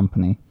other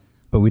company,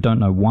 but we don't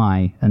know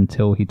why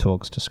until he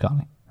talks to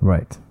Scully.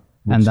 Right.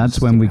 And that's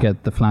when we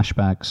get the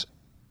flashbacks.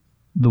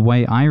 The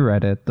way I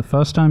read it, the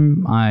first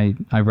time I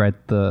read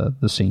the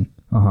scene,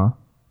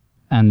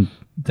 and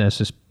there's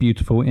this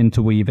beautiful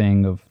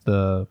interweaving of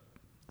the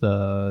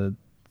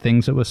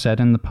things that were said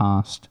in the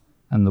past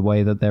and the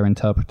way that they're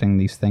interpreting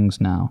these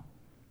things now.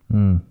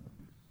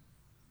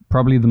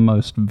 Probably the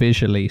most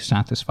visually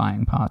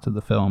satisfying part of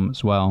the film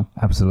as well.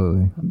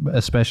 Absolutely.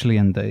 Especially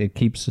in that it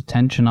keeps the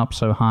tension up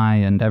so high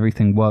and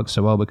everything works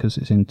so well because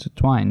it's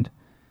intertwined.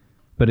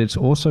 But it's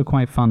also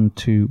quite fun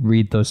to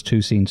read those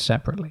two scenes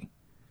separately.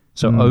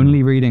 So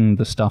only reading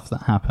the stuff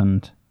that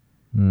happened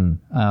in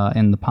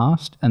the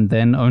past and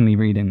then only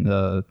reading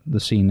the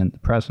scene in the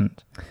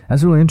present.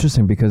 That's really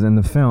interesting because in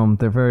the film,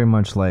 they're very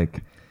much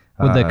like...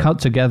 Well, they're cut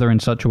together in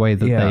such a way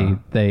that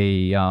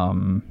they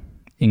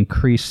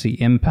increase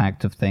the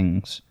impact of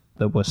things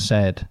that were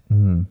said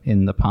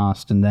in the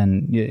past, and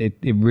then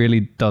it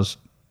really does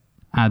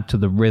add to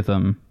the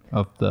rhythm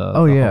of the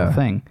whole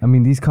thing. I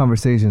mean, these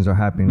conversations are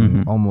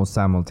happening almost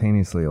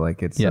simultaneously.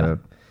 Like it's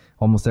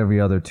almost every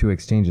other two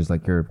exchanges,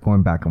 like you're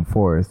going back and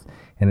forth,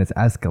 and it's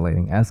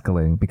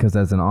escalating. Because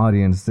as an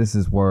audience, this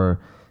is where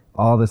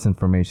all this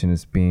information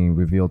is being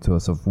revealed to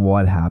us of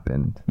what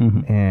happened.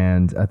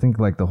 And I think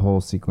like the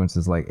whole sequence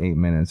is like 8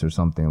 minutes or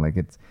something. Like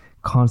it's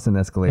constant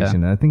escalation.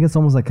 And I think it's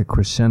almost like a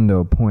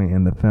crescendo point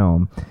in the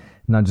film.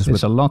 Not just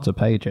it's a lot of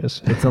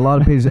pages. It's a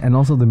lot of pages, and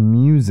also the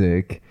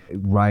music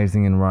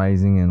rising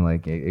and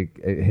like it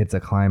hits a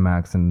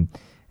climax, and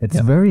it's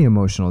very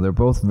emotional. They're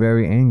both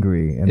very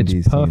angry.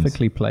 It's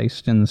perfectly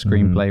placed in the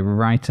screenplay,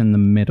 right in the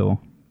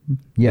middle.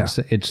 Yeah,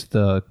 it's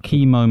the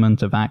key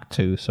moment of Act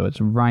 2, so it's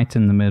right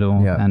in the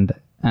middle,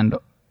 and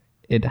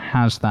it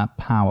has that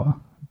power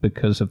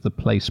because of the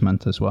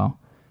placement as well.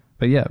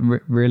 But yeah,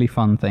 really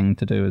fun thing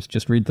to do is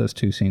just read those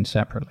two scenes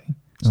separately.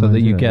 So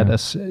that you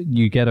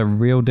get a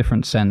real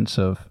different sense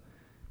of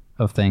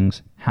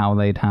things, how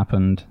they'd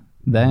happened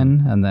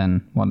then, and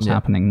then what's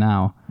happening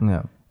now.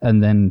 Yeah.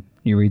 And then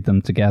you read them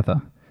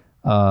together.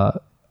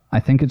 I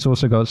think it's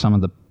also got some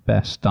of the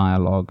best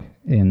dialogue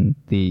in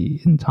the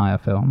entire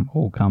film.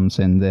 All comes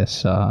in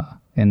this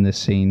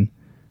scene.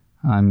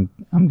 I'm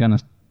gonna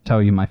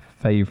tell you my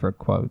favorite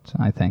quote.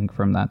 I think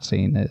from that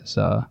scene is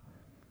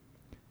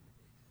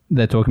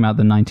they're talking about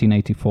the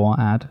 1984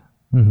 ad,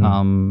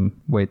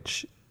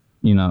 which.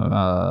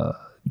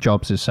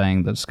 Jobs is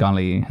saying that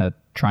Scully had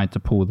tried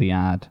to pull the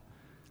ad.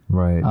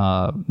 Right.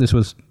 This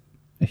was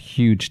a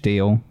huge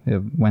deal.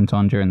 It went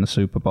on during the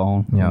Super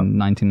Bowl in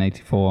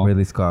 1984.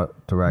 Ridley Scott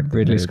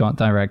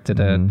directed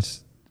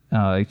it.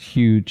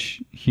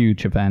 Huge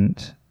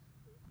event.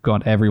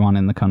 Got everyone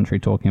in the country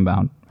talking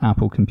about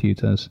Apple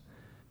computers.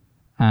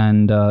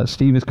 And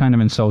Steve is kind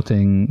of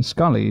insulting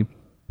Scully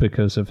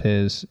because of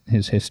his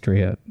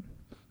history at,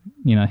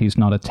 he's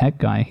not a tech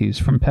guy. He's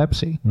from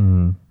Pepsi.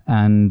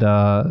 And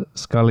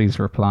Scully's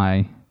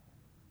reply,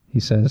 he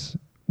says,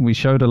 "We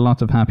showed a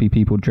lot of happy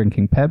people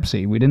drinking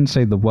Pepsi. We didn't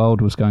say the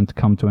world was going to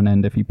come to an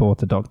end if you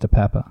bought a Dr.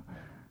 Pepper."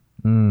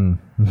 And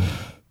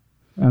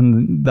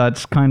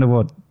that's kind of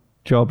what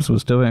Jobs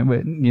was doing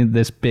with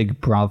this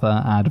Big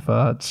Brother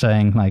advert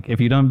saying, like,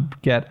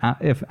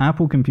 if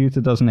Apple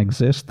Computer doesn't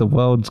exist, the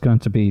world's going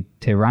to be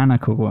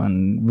tyrannical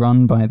and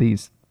run by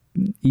these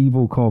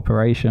evil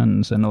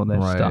corporations and all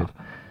this stuff.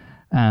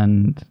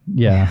 And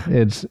yeah,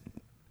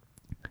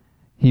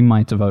 he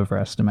might have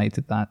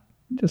overestimated that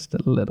just a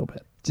little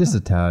bit. Just a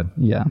tad.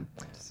 Yeah.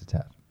 Just a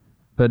tad.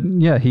 But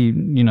yeah,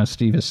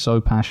 Steve is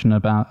so passionate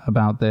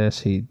about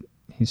this.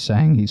 He's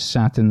saying he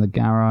sat in the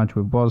garage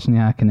with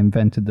Wozniak and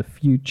invented the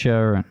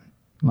future. And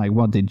like,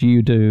 what did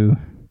you do?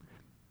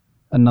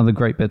 Another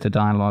great bit of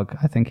dialogue.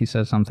 I think he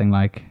says something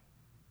like,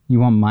 "You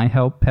want my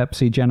help,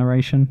 Pepsi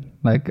generation?"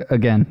 Like,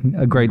 again,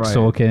 a great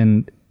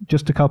Sorkin.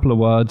 Just a couple of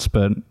words,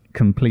 but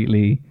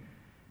completely,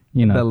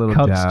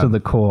 cuts jab to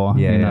the core.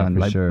 Yeah, for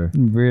like sure.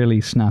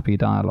 Really snappy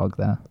dialogue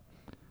there.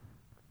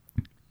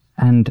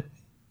 And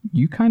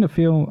you kind of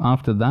feel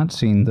after that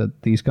scene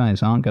that these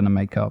guys aren't going to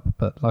make up,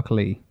 but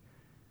luckily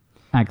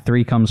Act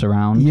 3 comes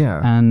around.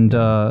 Yeah. And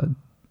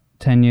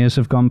 10 years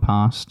have gone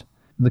past.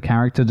 The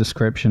character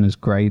description is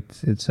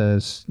great. It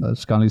says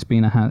Scully's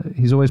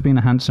he's always been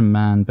a handsome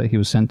man, but he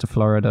was sent to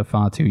Florida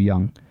far too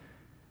young.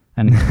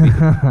 And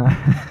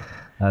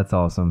that's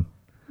awesome.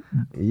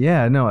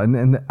 Yeah, no,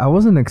 and I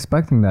wasn't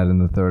expecting that in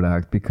the third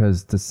act,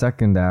 because the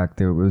second act,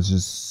 it was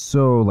just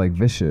so like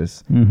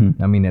vicious.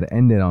 I mean, it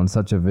ended on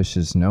such a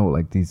vicious note.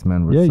 Like, these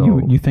men were so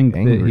you think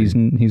angry.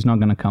 that he's not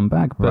going to come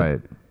back, but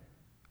right.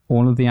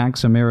 All of the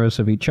acts are mirrors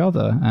of each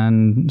other,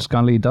 and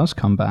Scully does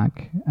come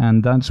back,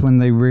 and that's when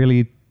they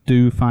really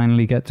do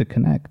finally get to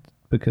connect,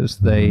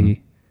 because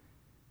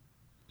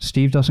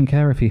Steve doesn't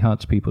care if he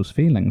hurts people's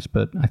feelings,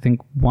 but I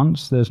think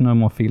once there's no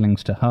more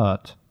feelings to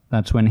hurt,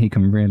 that's when he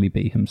can really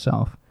be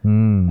himself.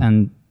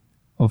 And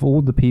of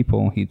all the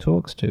people he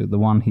talks to, the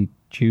one he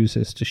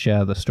chooses to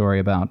share the story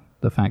about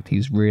the fact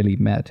he's really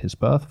met his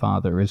birth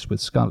father is with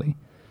Scully.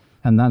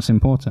 And that's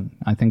important.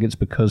 I think it's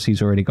because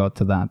he's already got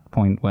to that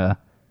point where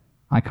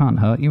I can't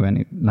hurt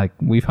you like,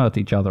 we've hurt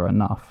each other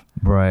enough.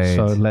 Right.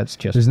 So let's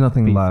just... There's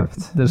nothing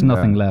left. There's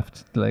nothing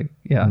left. Like,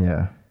 yeah.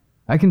 Yeah.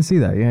 I can see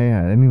that. Yeah.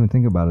 I didn't even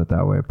think about it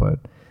that way, but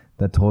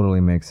that totally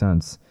makes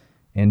sense.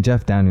 And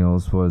Jeff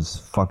Daniels was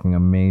fucking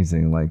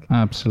amazing. Like,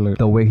 absolutely.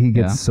 The way he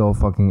gets so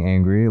fucking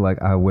angry, like,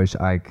 I wish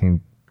I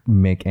can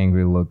make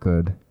angry look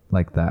good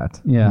like that.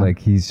 Yeah. Like,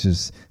 he's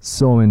just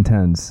so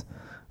intense.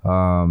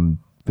 But,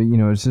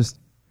 it's just...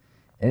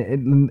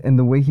 And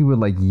the way he would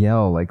like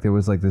yell, like there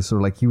was like this sort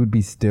of like, he would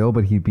be still,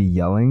 but he'd be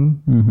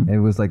yelling. It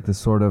was like this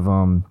sort of, I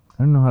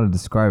don't know how to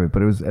describe it,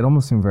 but it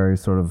almost seemed very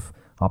sort of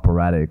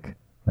operatic.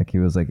 Like he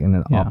was like in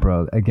an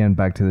opera, again,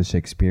 back to the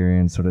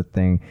Shakespearean sort of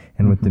thing.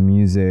 And with the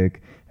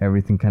music,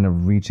 everything kind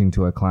of reaching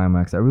to a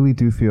climax. I really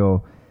do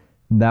feel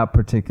that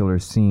particular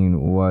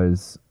scene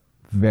was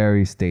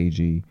very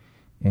stagey,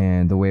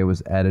 and the way it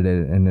was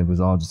edited, and it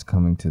was all just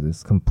coming to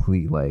this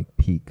complete like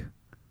peak.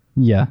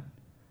 Yeah.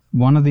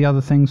 One of the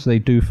other things, they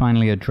do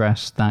finally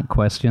address that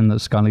question that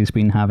Scully's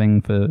been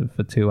having for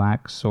 2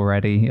 acts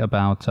already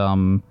about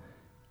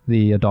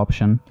the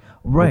adoption.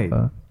 Right.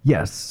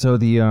 Yes. So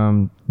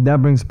the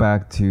that brings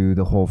back to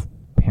the whole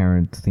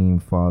parent theme,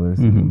 father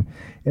theme.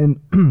 And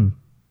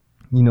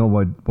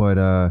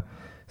what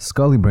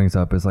Scully brings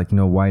up is like,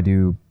 why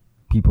do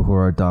people who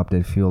are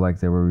adopted feel like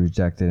they were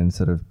rejected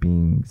instead of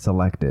being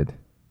selected?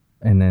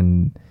 And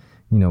then,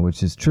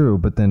 which is true,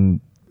 but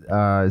then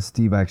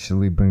Steve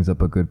actually brings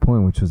up a good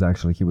point, which was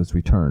actually he was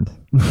returned.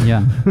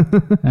 Yeah.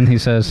 And he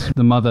says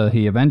the mother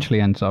he eventually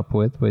ends up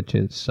with, which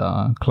is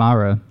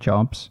Clara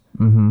Jobs,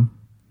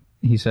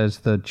 he says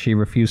that she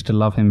refused to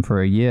love him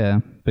for a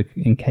year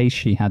in case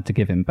she had to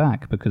give him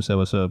back, because there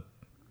was a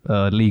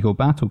legal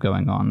battle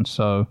going on.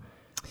 So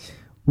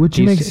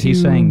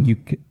he's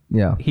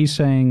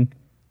saying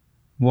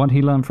what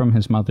he learned from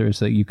his mother is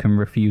that you can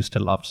refuse to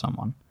love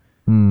someone.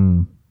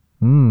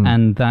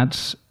 And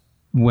that's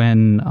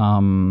when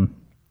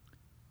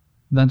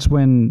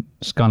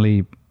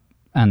Scully,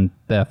 and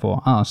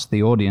therefore us,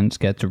 the audience,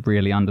 get to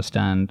really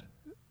understand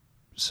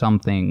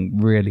something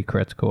really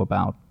critical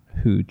about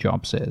who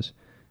Jobs is.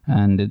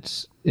 And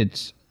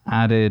it's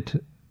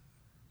added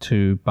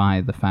to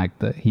by the fact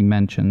that he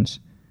mentions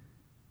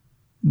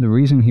the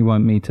reason he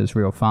won't meet his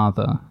real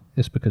father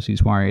is because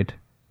he's worried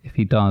if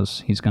he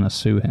does, he's going to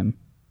sue him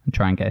and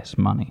try and get his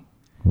money.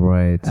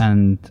 Right.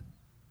 And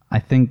I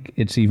think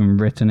it's even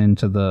written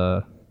into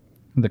the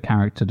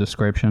character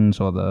descriptions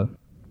or the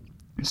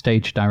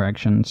stage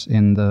directions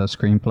in the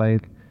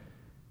screenplay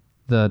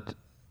that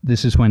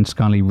this is when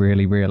Scully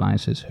really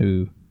realizes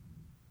who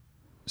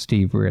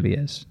Steve really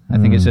is. I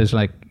think it says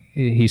like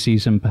he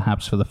sees him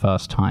perhaps for the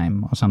first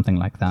time or something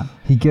like that.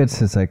 He gets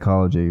his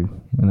psychology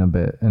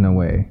in a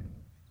way.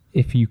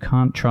 If you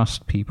can't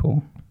trust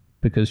people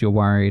because you're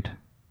worried,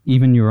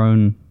 even your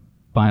own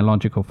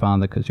biological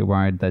father, because you're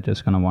worried they're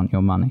just going to want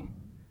your money,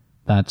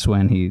 that's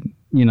when he,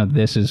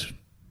 this is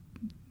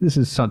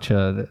such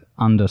a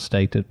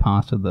understated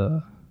part of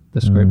the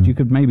script. You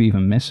could maybe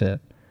even miss it,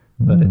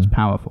 but it's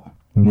powerful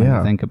when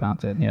you think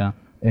about it. Yeah.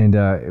 And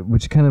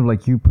which kind of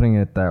like you putting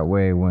it that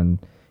way when,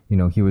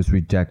 he was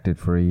rejected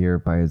for a year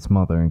by his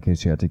mother in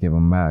case she had to give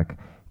him back,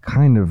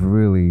 kind of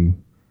really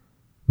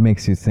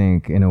makes you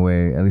think in a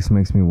way, at least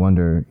makes me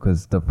wonder,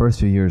 because the first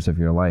few years of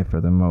your life are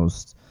the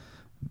most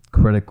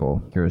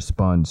critical. You're a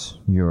sponge.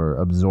 You're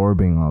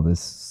absorbing all this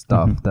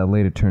stuff that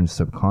later turns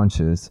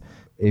subconscious.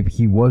 if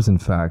he was in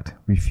fact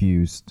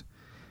refused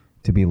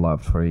to be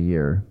loved for a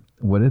year,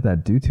 what did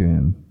that do to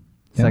him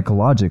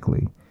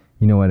psychologically?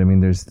 You know what I mean?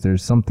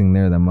 There's something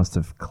there that must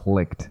have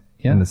clicked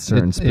in a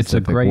certain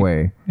specific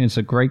way. It's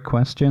a great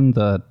question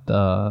that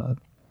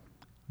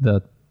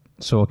that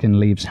Sorkin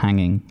leaves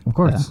hanging, of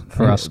course,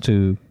 for us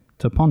to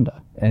ponder.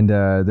 And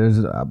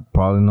there's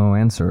probably no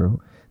answer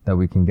that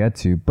we can get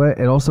to, but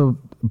it also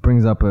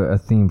brings up a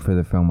theme for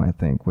the film, I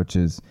think, which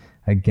is,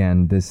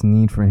 again, this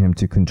need for him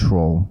to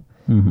control.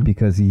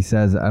 Because he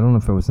says, I don't know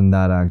if it was in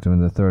that act or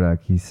in the third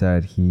act, he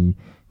said he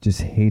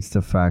just hates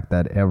the fact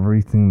that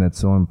everything that's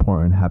so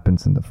important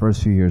happens in the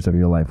first few years of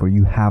your life where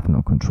you have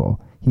no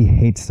control. He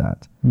hates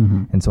that.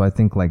 And so I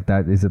think like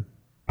that is a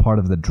part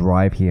of the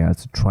drive he has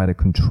to try to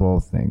control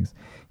things.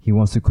 He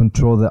wants to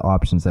control the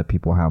options that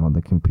people have on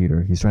the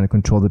computer. He's trying to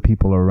control the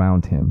people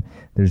around him.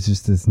 There's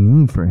just this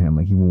need for him.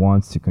 Like he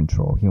wants to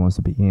control. He wants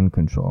to be in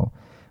control,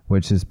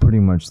 which is pretty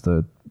much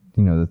the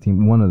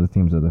theme, one of the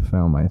themes of the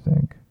film, I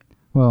think.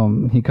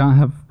 Well, he can't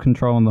have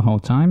control the whole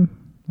time,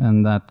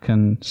 and that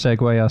can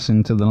segue us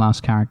into the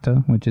last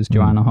character, which is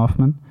Joanna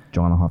Hoffman.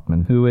 Joanna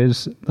Hoffman. Who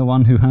is the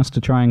one who has to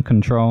try and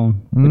control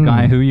the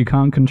guy who you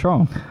can't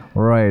control.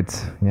 Right.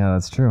 Yeah,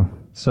 that's true.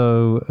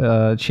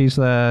 So she's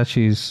there.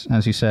 She's,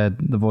 as you said,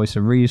 the voice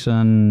of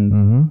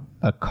reason,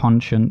 a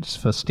conscience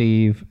for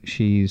Steve.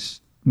 She's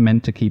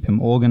meant to keep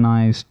him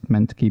organized,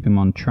 meant to keep him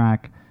on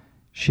track.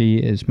 She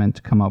is meant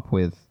to come up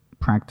with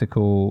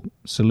practical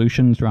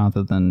solutions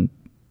rather than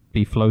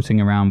be floating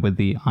around with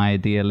the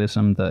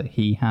idealism that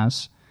he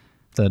has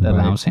that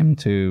allows him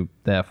to,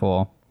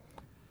 therefore,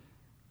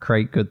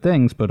 create good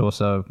things, but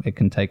also it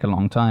can take a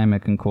long time. It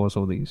can cause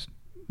all these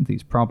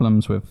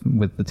problems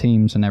with the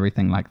teams and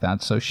everything like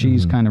that. So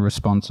she's kind of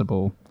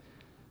responsible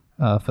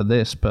for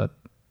this. But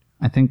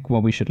I think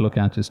what we should look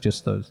at is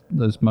just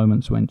those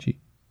moments when she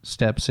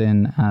steps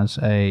in as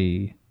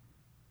a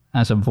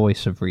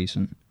voice of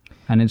reason.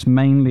 And it's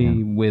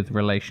mainly with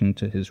relation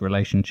to his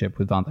relationship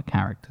with other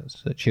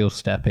characters that she'll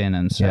step in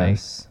and say,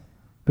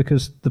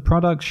 because the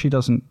products she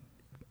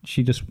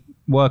just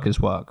work is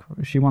work.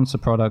 She wants the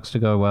products to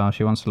go well.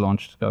 She wants the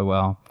launch to go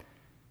well.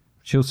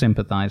 She'll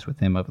sympathize with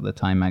him over the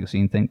Time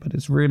magazine thing, but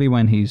it's really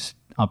when he's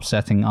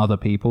upsetting other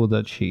people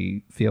that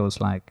she feels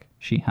like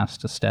she has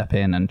to step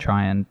in and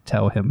try and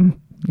tell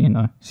him,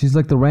 She's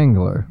like the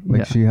wrangler.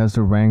 She has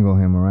to wrangle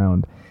him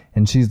around.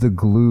 And she's the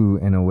glue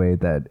in a way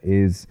that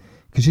is...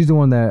 Because she's the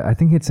one that, I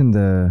think it's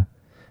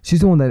she's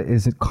the one that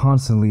is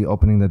constantly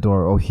opening the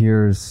door. Oh,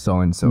 here's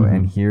so-and-so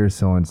and here's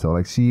so-and-so.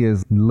 Like she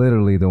is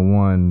literally the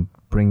one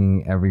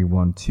bringing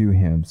everyone to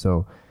him.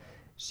 So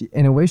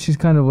in a way, she's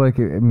kind of like,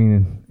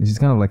 she's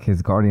kind of like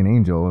his guardian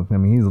angel. I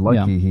mean, he's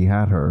lucky he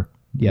had her.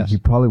 Yes. He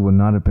probably would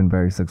not have been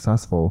very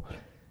successful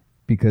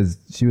because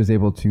she was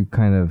able to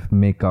kind of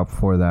make up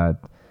for that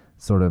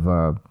sort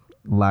of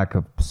lack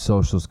of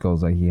social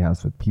skills that he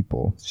has with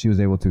people. She was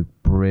able to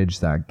bridge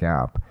that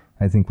gap.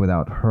 I think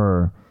without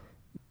her,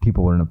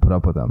 people wouldn't have put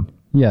up with him.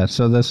 Yeah,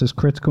 so there's this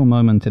critical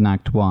moment in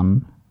Act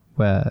 1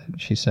 where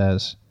she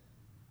says,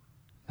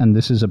 and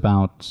this is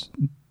about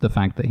the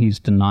fact that he's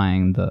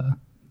denying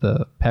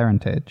the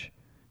parentage.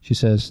 She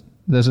says,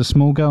 there's a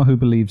small girl who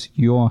believes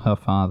you're her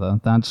father.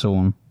 That's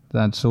all.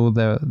 That's all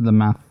the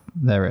math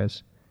there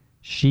is.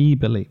 She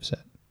believes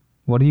it.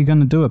 What are you going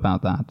to do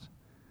about that?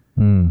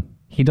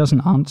 He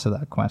doesn't answer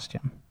that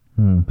question.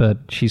 But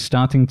she's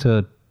starting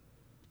to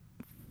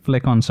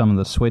flick on some of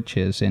the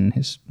switches in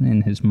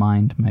his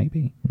mind,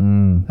 maybe,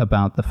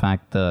 about the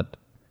fact that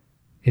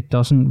it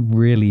doesn't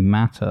really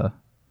matter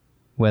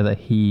whether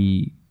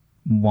he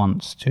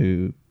wants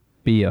to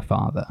be a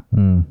father.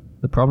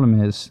 The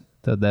problem is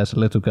that there's a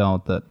little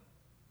girl that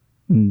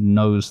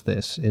knows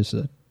this is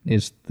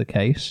the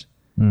case,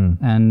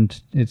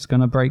 and it's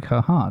going to break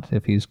her heart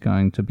if he's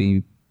going to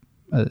be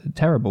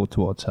terrible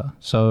towards her.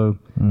 So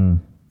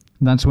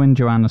that's when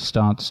Joanna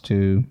starts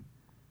to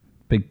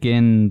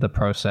begin the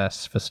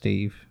process for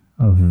Steve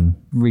of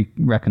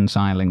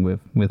reconciling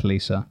with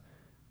Lisa.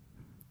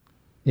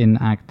 In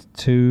Act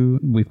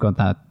 2, we've got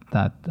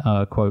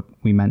that quote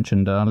we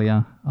mentioned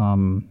earlier,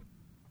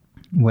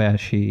 where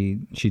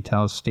she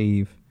tells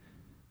Steve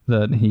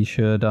that he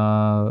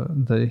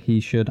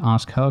should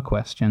ask her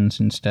questions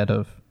instead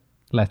of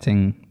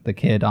letting the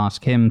kid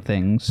ask him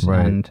things,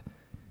 and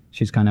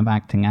she's kind of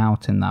acting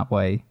out in that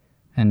way.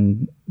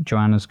 And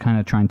Joanna's kind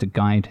of trying to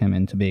guide him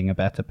into being a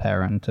better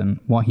parent and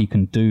what he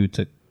can do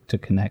to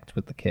connect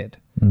with the kid.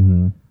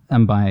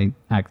 And by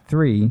Act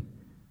 3,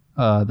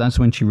 that's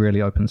when she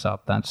really opens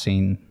up. That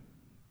scene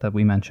that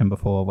we mentioned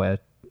before where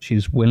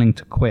she's willing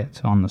to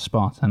quit on the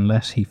spot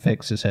unless he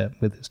fixes it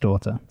with his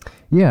daughter.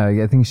 Yeah,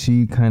 I think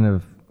she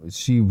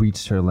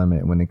reached her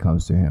limit when it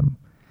comes to him.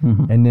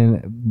 And then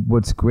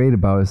what's great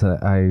about it is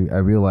that I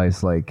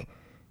realized, like,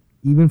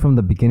 even from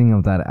the beginning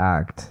of that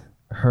act,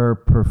 her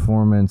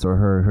performance or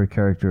her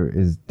character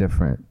is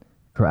different.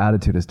 Her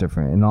attitude is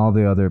different. In all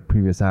the other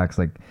previous acts,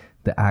 like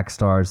the act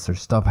starts, there's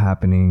stuff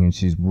happening and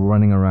she's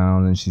running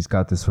around and she's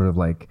got this sort of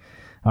like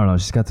I don't know,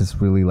 she's got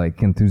this really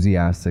like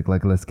enthusiastic,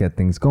 like let's get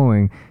things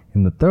going.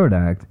 In the third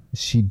act,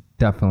 she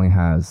definitely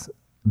has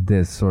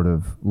this sort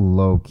of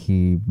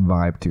low-key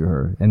vibe to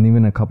her. And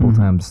even a couple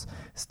times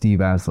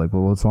Steve asks like,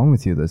 well, what's wrong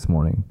with you this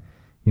morning?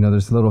 You know,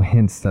 there's little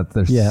hints that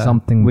there's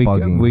something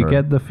bugging her. We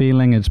get the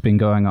feeling it's been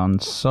going on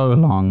so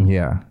long.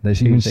 Yeah, that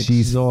she's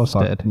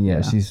exhausted.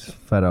 She's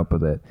fed up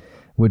with it,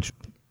 which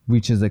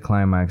reaches a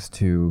climax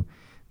to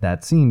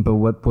that scene. But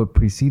what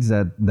precedes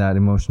that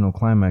emotional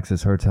climax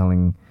is her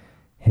telling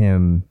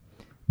him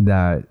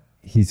that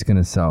he's going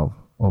to sell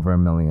over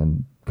 1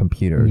 million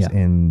computers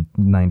in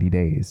 90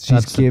 days.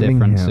 That's the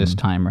difference this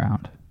time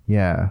round.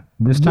 Yeah.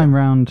 This time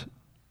round,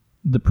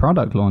 the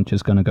product launch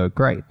is going to go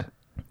great.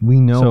 We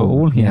know. So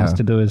all he has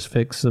to do is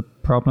fix the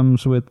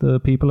problems with the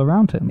people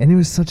around him. And it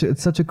was such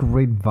a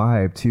great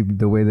vibe too,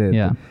 the way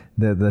that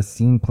the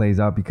scene plays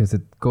out, because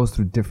it goes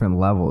through different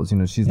levels. You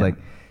know, she's like,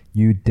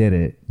 you did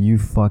it. You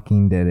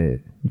fucking did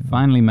it. You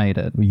finally made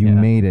it. You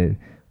made it,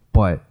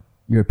 but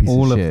you're a piece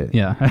of shit.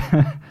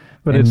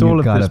 But it's all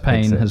of this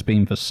pain has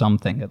been for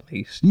something at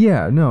least.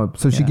 Yeah, no.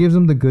 So she gives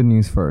him the good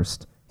news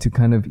first to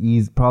kind of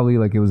ease, probably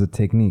like it was a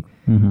technique.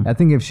 I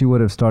think if she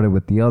would have started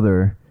with the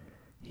other,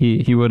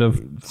 he would have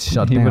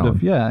shut down.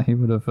 He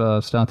would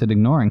have started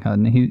ignoring her,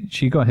 and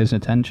she got his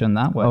attention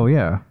that way. Oh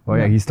yeah.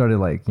 He started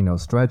like, you know,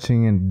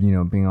 stretching and, you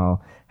know, being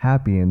all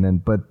happy, and then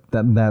but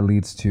that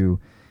leads to,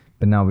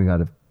 but now we got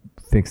to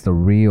fix the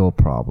real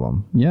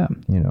problem. Yeah.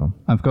 You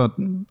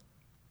know.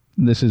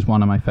 This is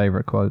one of my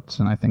favorite quotes,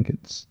 and I think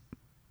it's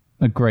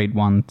a great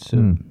one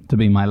to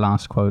be my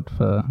last quote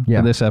for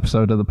this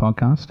episode of the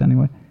podcast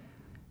anyway.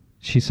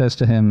 She says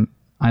to him,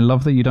 I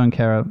love that you don't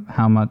care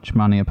how much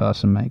money a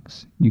person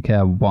makes. You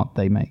care what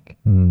they make.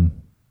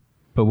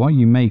 But what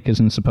you make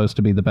isn't supposed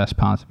to be the best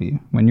part of you.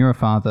 When you're a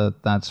father,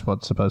 that's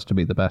what's supposed to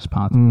be the best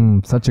part of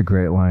you. Such a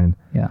great line.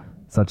 Yeah.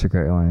 Such a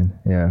great line.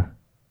 Yeah.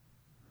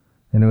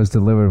 And it was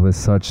delivered with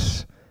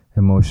such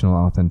emotional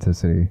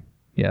authenticity.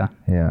 Yeah.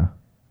 Yeah.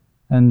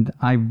 And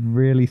I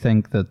really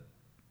think that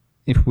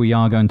if we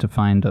are going to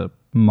find a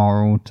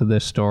moral to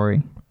this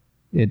story,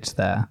 it's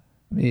there.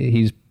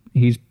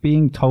 He's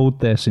being told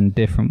this in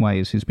different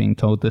ways. He's being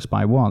told this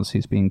by Woz.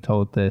 He's being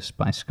told this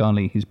by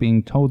Scully. He's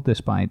being told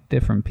this by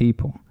different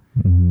people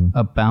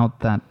about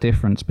that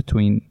difference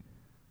between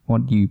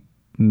what you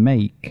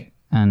make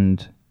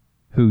and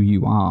who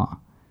you are.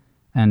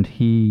 And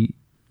he,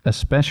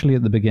 especially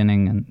at the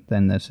beginning, and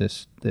then there's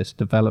this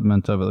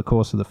development over the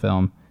course of the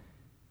film,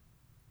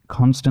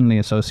 constantly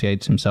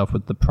associates himself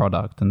with the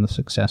product and the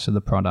success of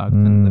the product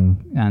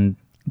and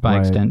by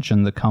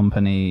extension the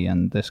company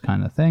and this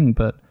kind of thing.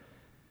 But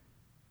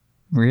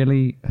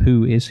really,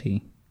 who is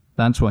he?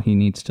 That's what he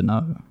needs to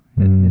know.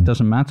 It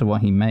doesn't matter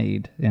what he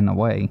made, in a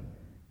way,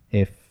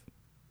 if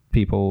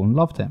people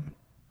loved him.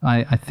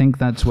 I think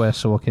that's where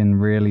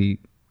Sorkin really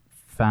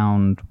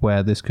found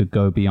where this could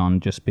go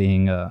beyond just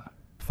being a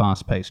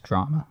fast-paced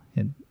drama.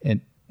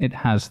 It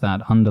has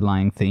that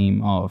underlying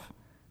theme of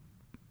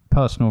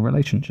personal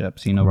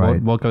relationships, you know,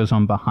 what goes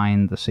on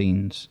behind the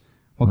scenes,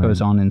 what goes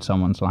on in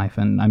someone's life.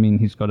 And I mean,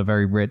 he's got a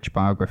very rich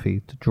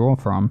biography to draw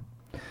from.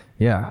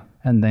 Yeah.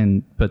 And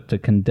then, but to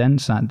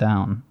condense that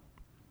down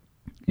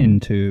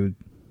into,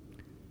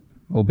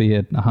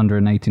 albeit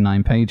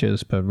 189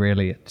 pages, but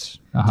really it's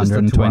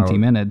 120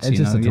 minutes. It's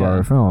just a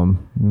 2-hour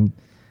film.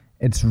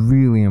 It's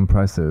really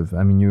impressive.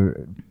 I mean, you're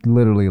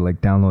literally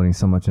like downloading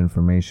so much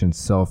information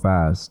so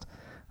fast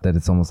that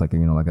it's almost like, you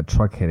know, like a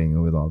truck hitting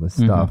you with all this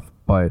stuff.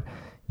 But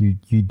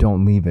you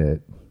don't leave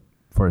it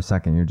for a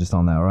second. You're just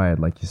on that ride,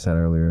 like you said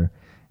earlier.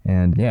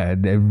 And yeah,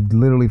 it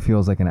literally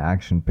feels like an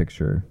action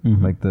picture,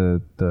 like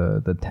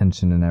the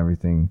tension and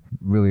everything.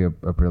 Really a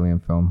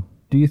brilliant film.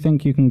 Do you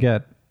think you can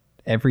get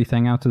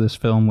everything out of this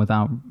film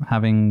without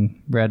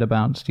having read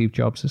about Steve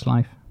Jobs'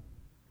 life?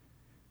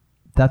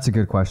 That's a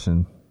good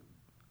question.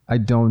 I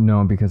don't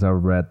know, because I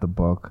read the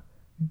book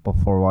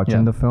before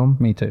watching the film.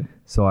 Me too.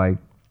 So I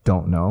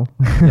don't know.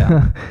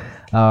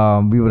 Yeah.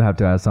 We would have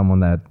to ask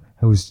someone that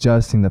who's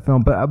just seen the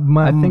film, but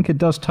I think it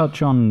does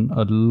touch on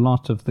a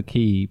lot of the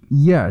key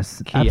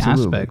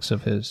aspects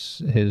of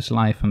his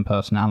life and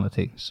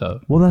personality. So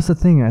well, that's the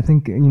thing. I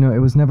think, you know, it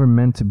was never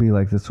meant to be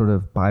like this sort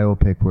of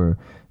biopic where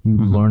you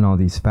learn all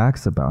these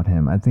facts about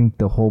him. I think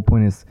the whole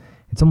point is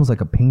it's almost like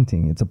a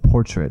painting. It's a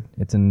portrait.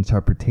 It's an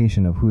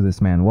interpretation of who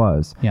this man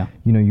was. Yeah.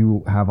 You know,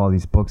 you have all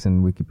these books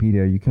in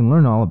Wikipedia. You can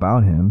learn all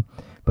about him,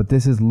 but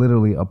this is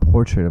literally a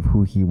portrait of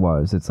who he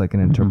was. It's like an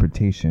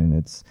interpretation.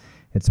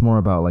 It's more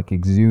about like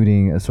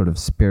exuding a sort of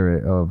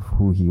spirit of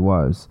who he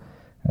was,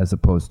 as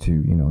opposed to,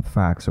 you know,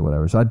 facts or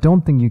whatever. So I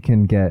don't think you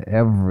can get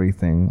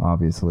everything,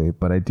 obviously,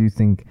 but I do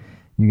think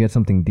you get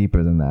something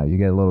deeper than that. You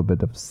get a little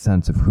bit of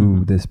sense of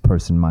who this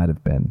person might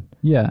have been.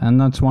 Yeah, and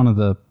that's one of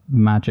the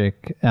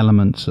magic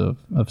elements of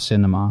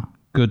cinema,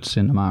 good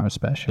cinema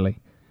especially,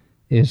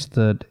 is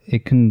that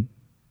it can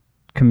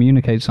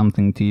communicate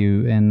something to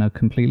you in a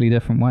completely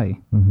different way.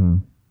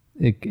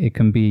 It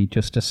can be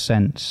just a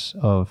sense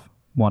of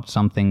what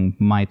something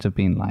might have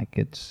been like.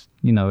 It's,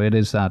 you know, it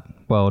is that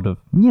world of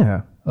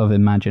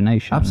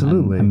imagination.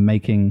 Absolutely. And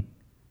making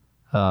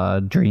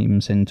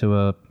dreams into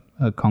a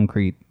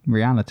concrete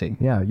reality.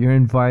 Yeah, you're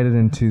invited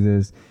into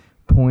this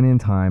point in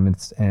time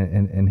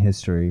in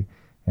history,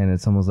 and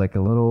it's almost like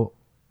a little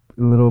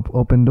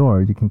open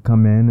door. You can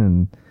come in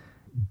and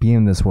be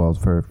in this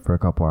world for a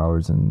couple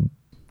hours and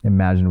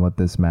imagine what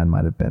this man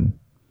might have been.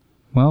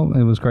 Well,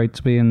 it was great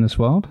to be in this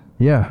world.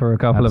 Yeah, for a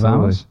couple of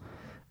hours.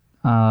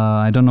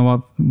 I don't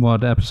know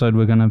what episode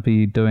we're going to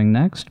be doing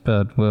next,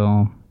 but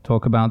we'll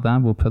talk about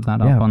that. We'll put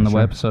that up on the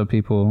web so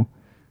people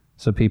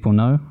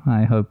know.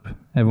 I hope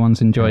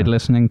everyone's enjoyed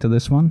listening to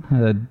this one,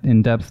 an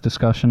in-depth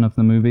discussion of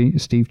the movie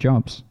Steve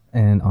Jobs.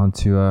 And on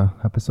to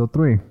episode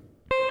 3.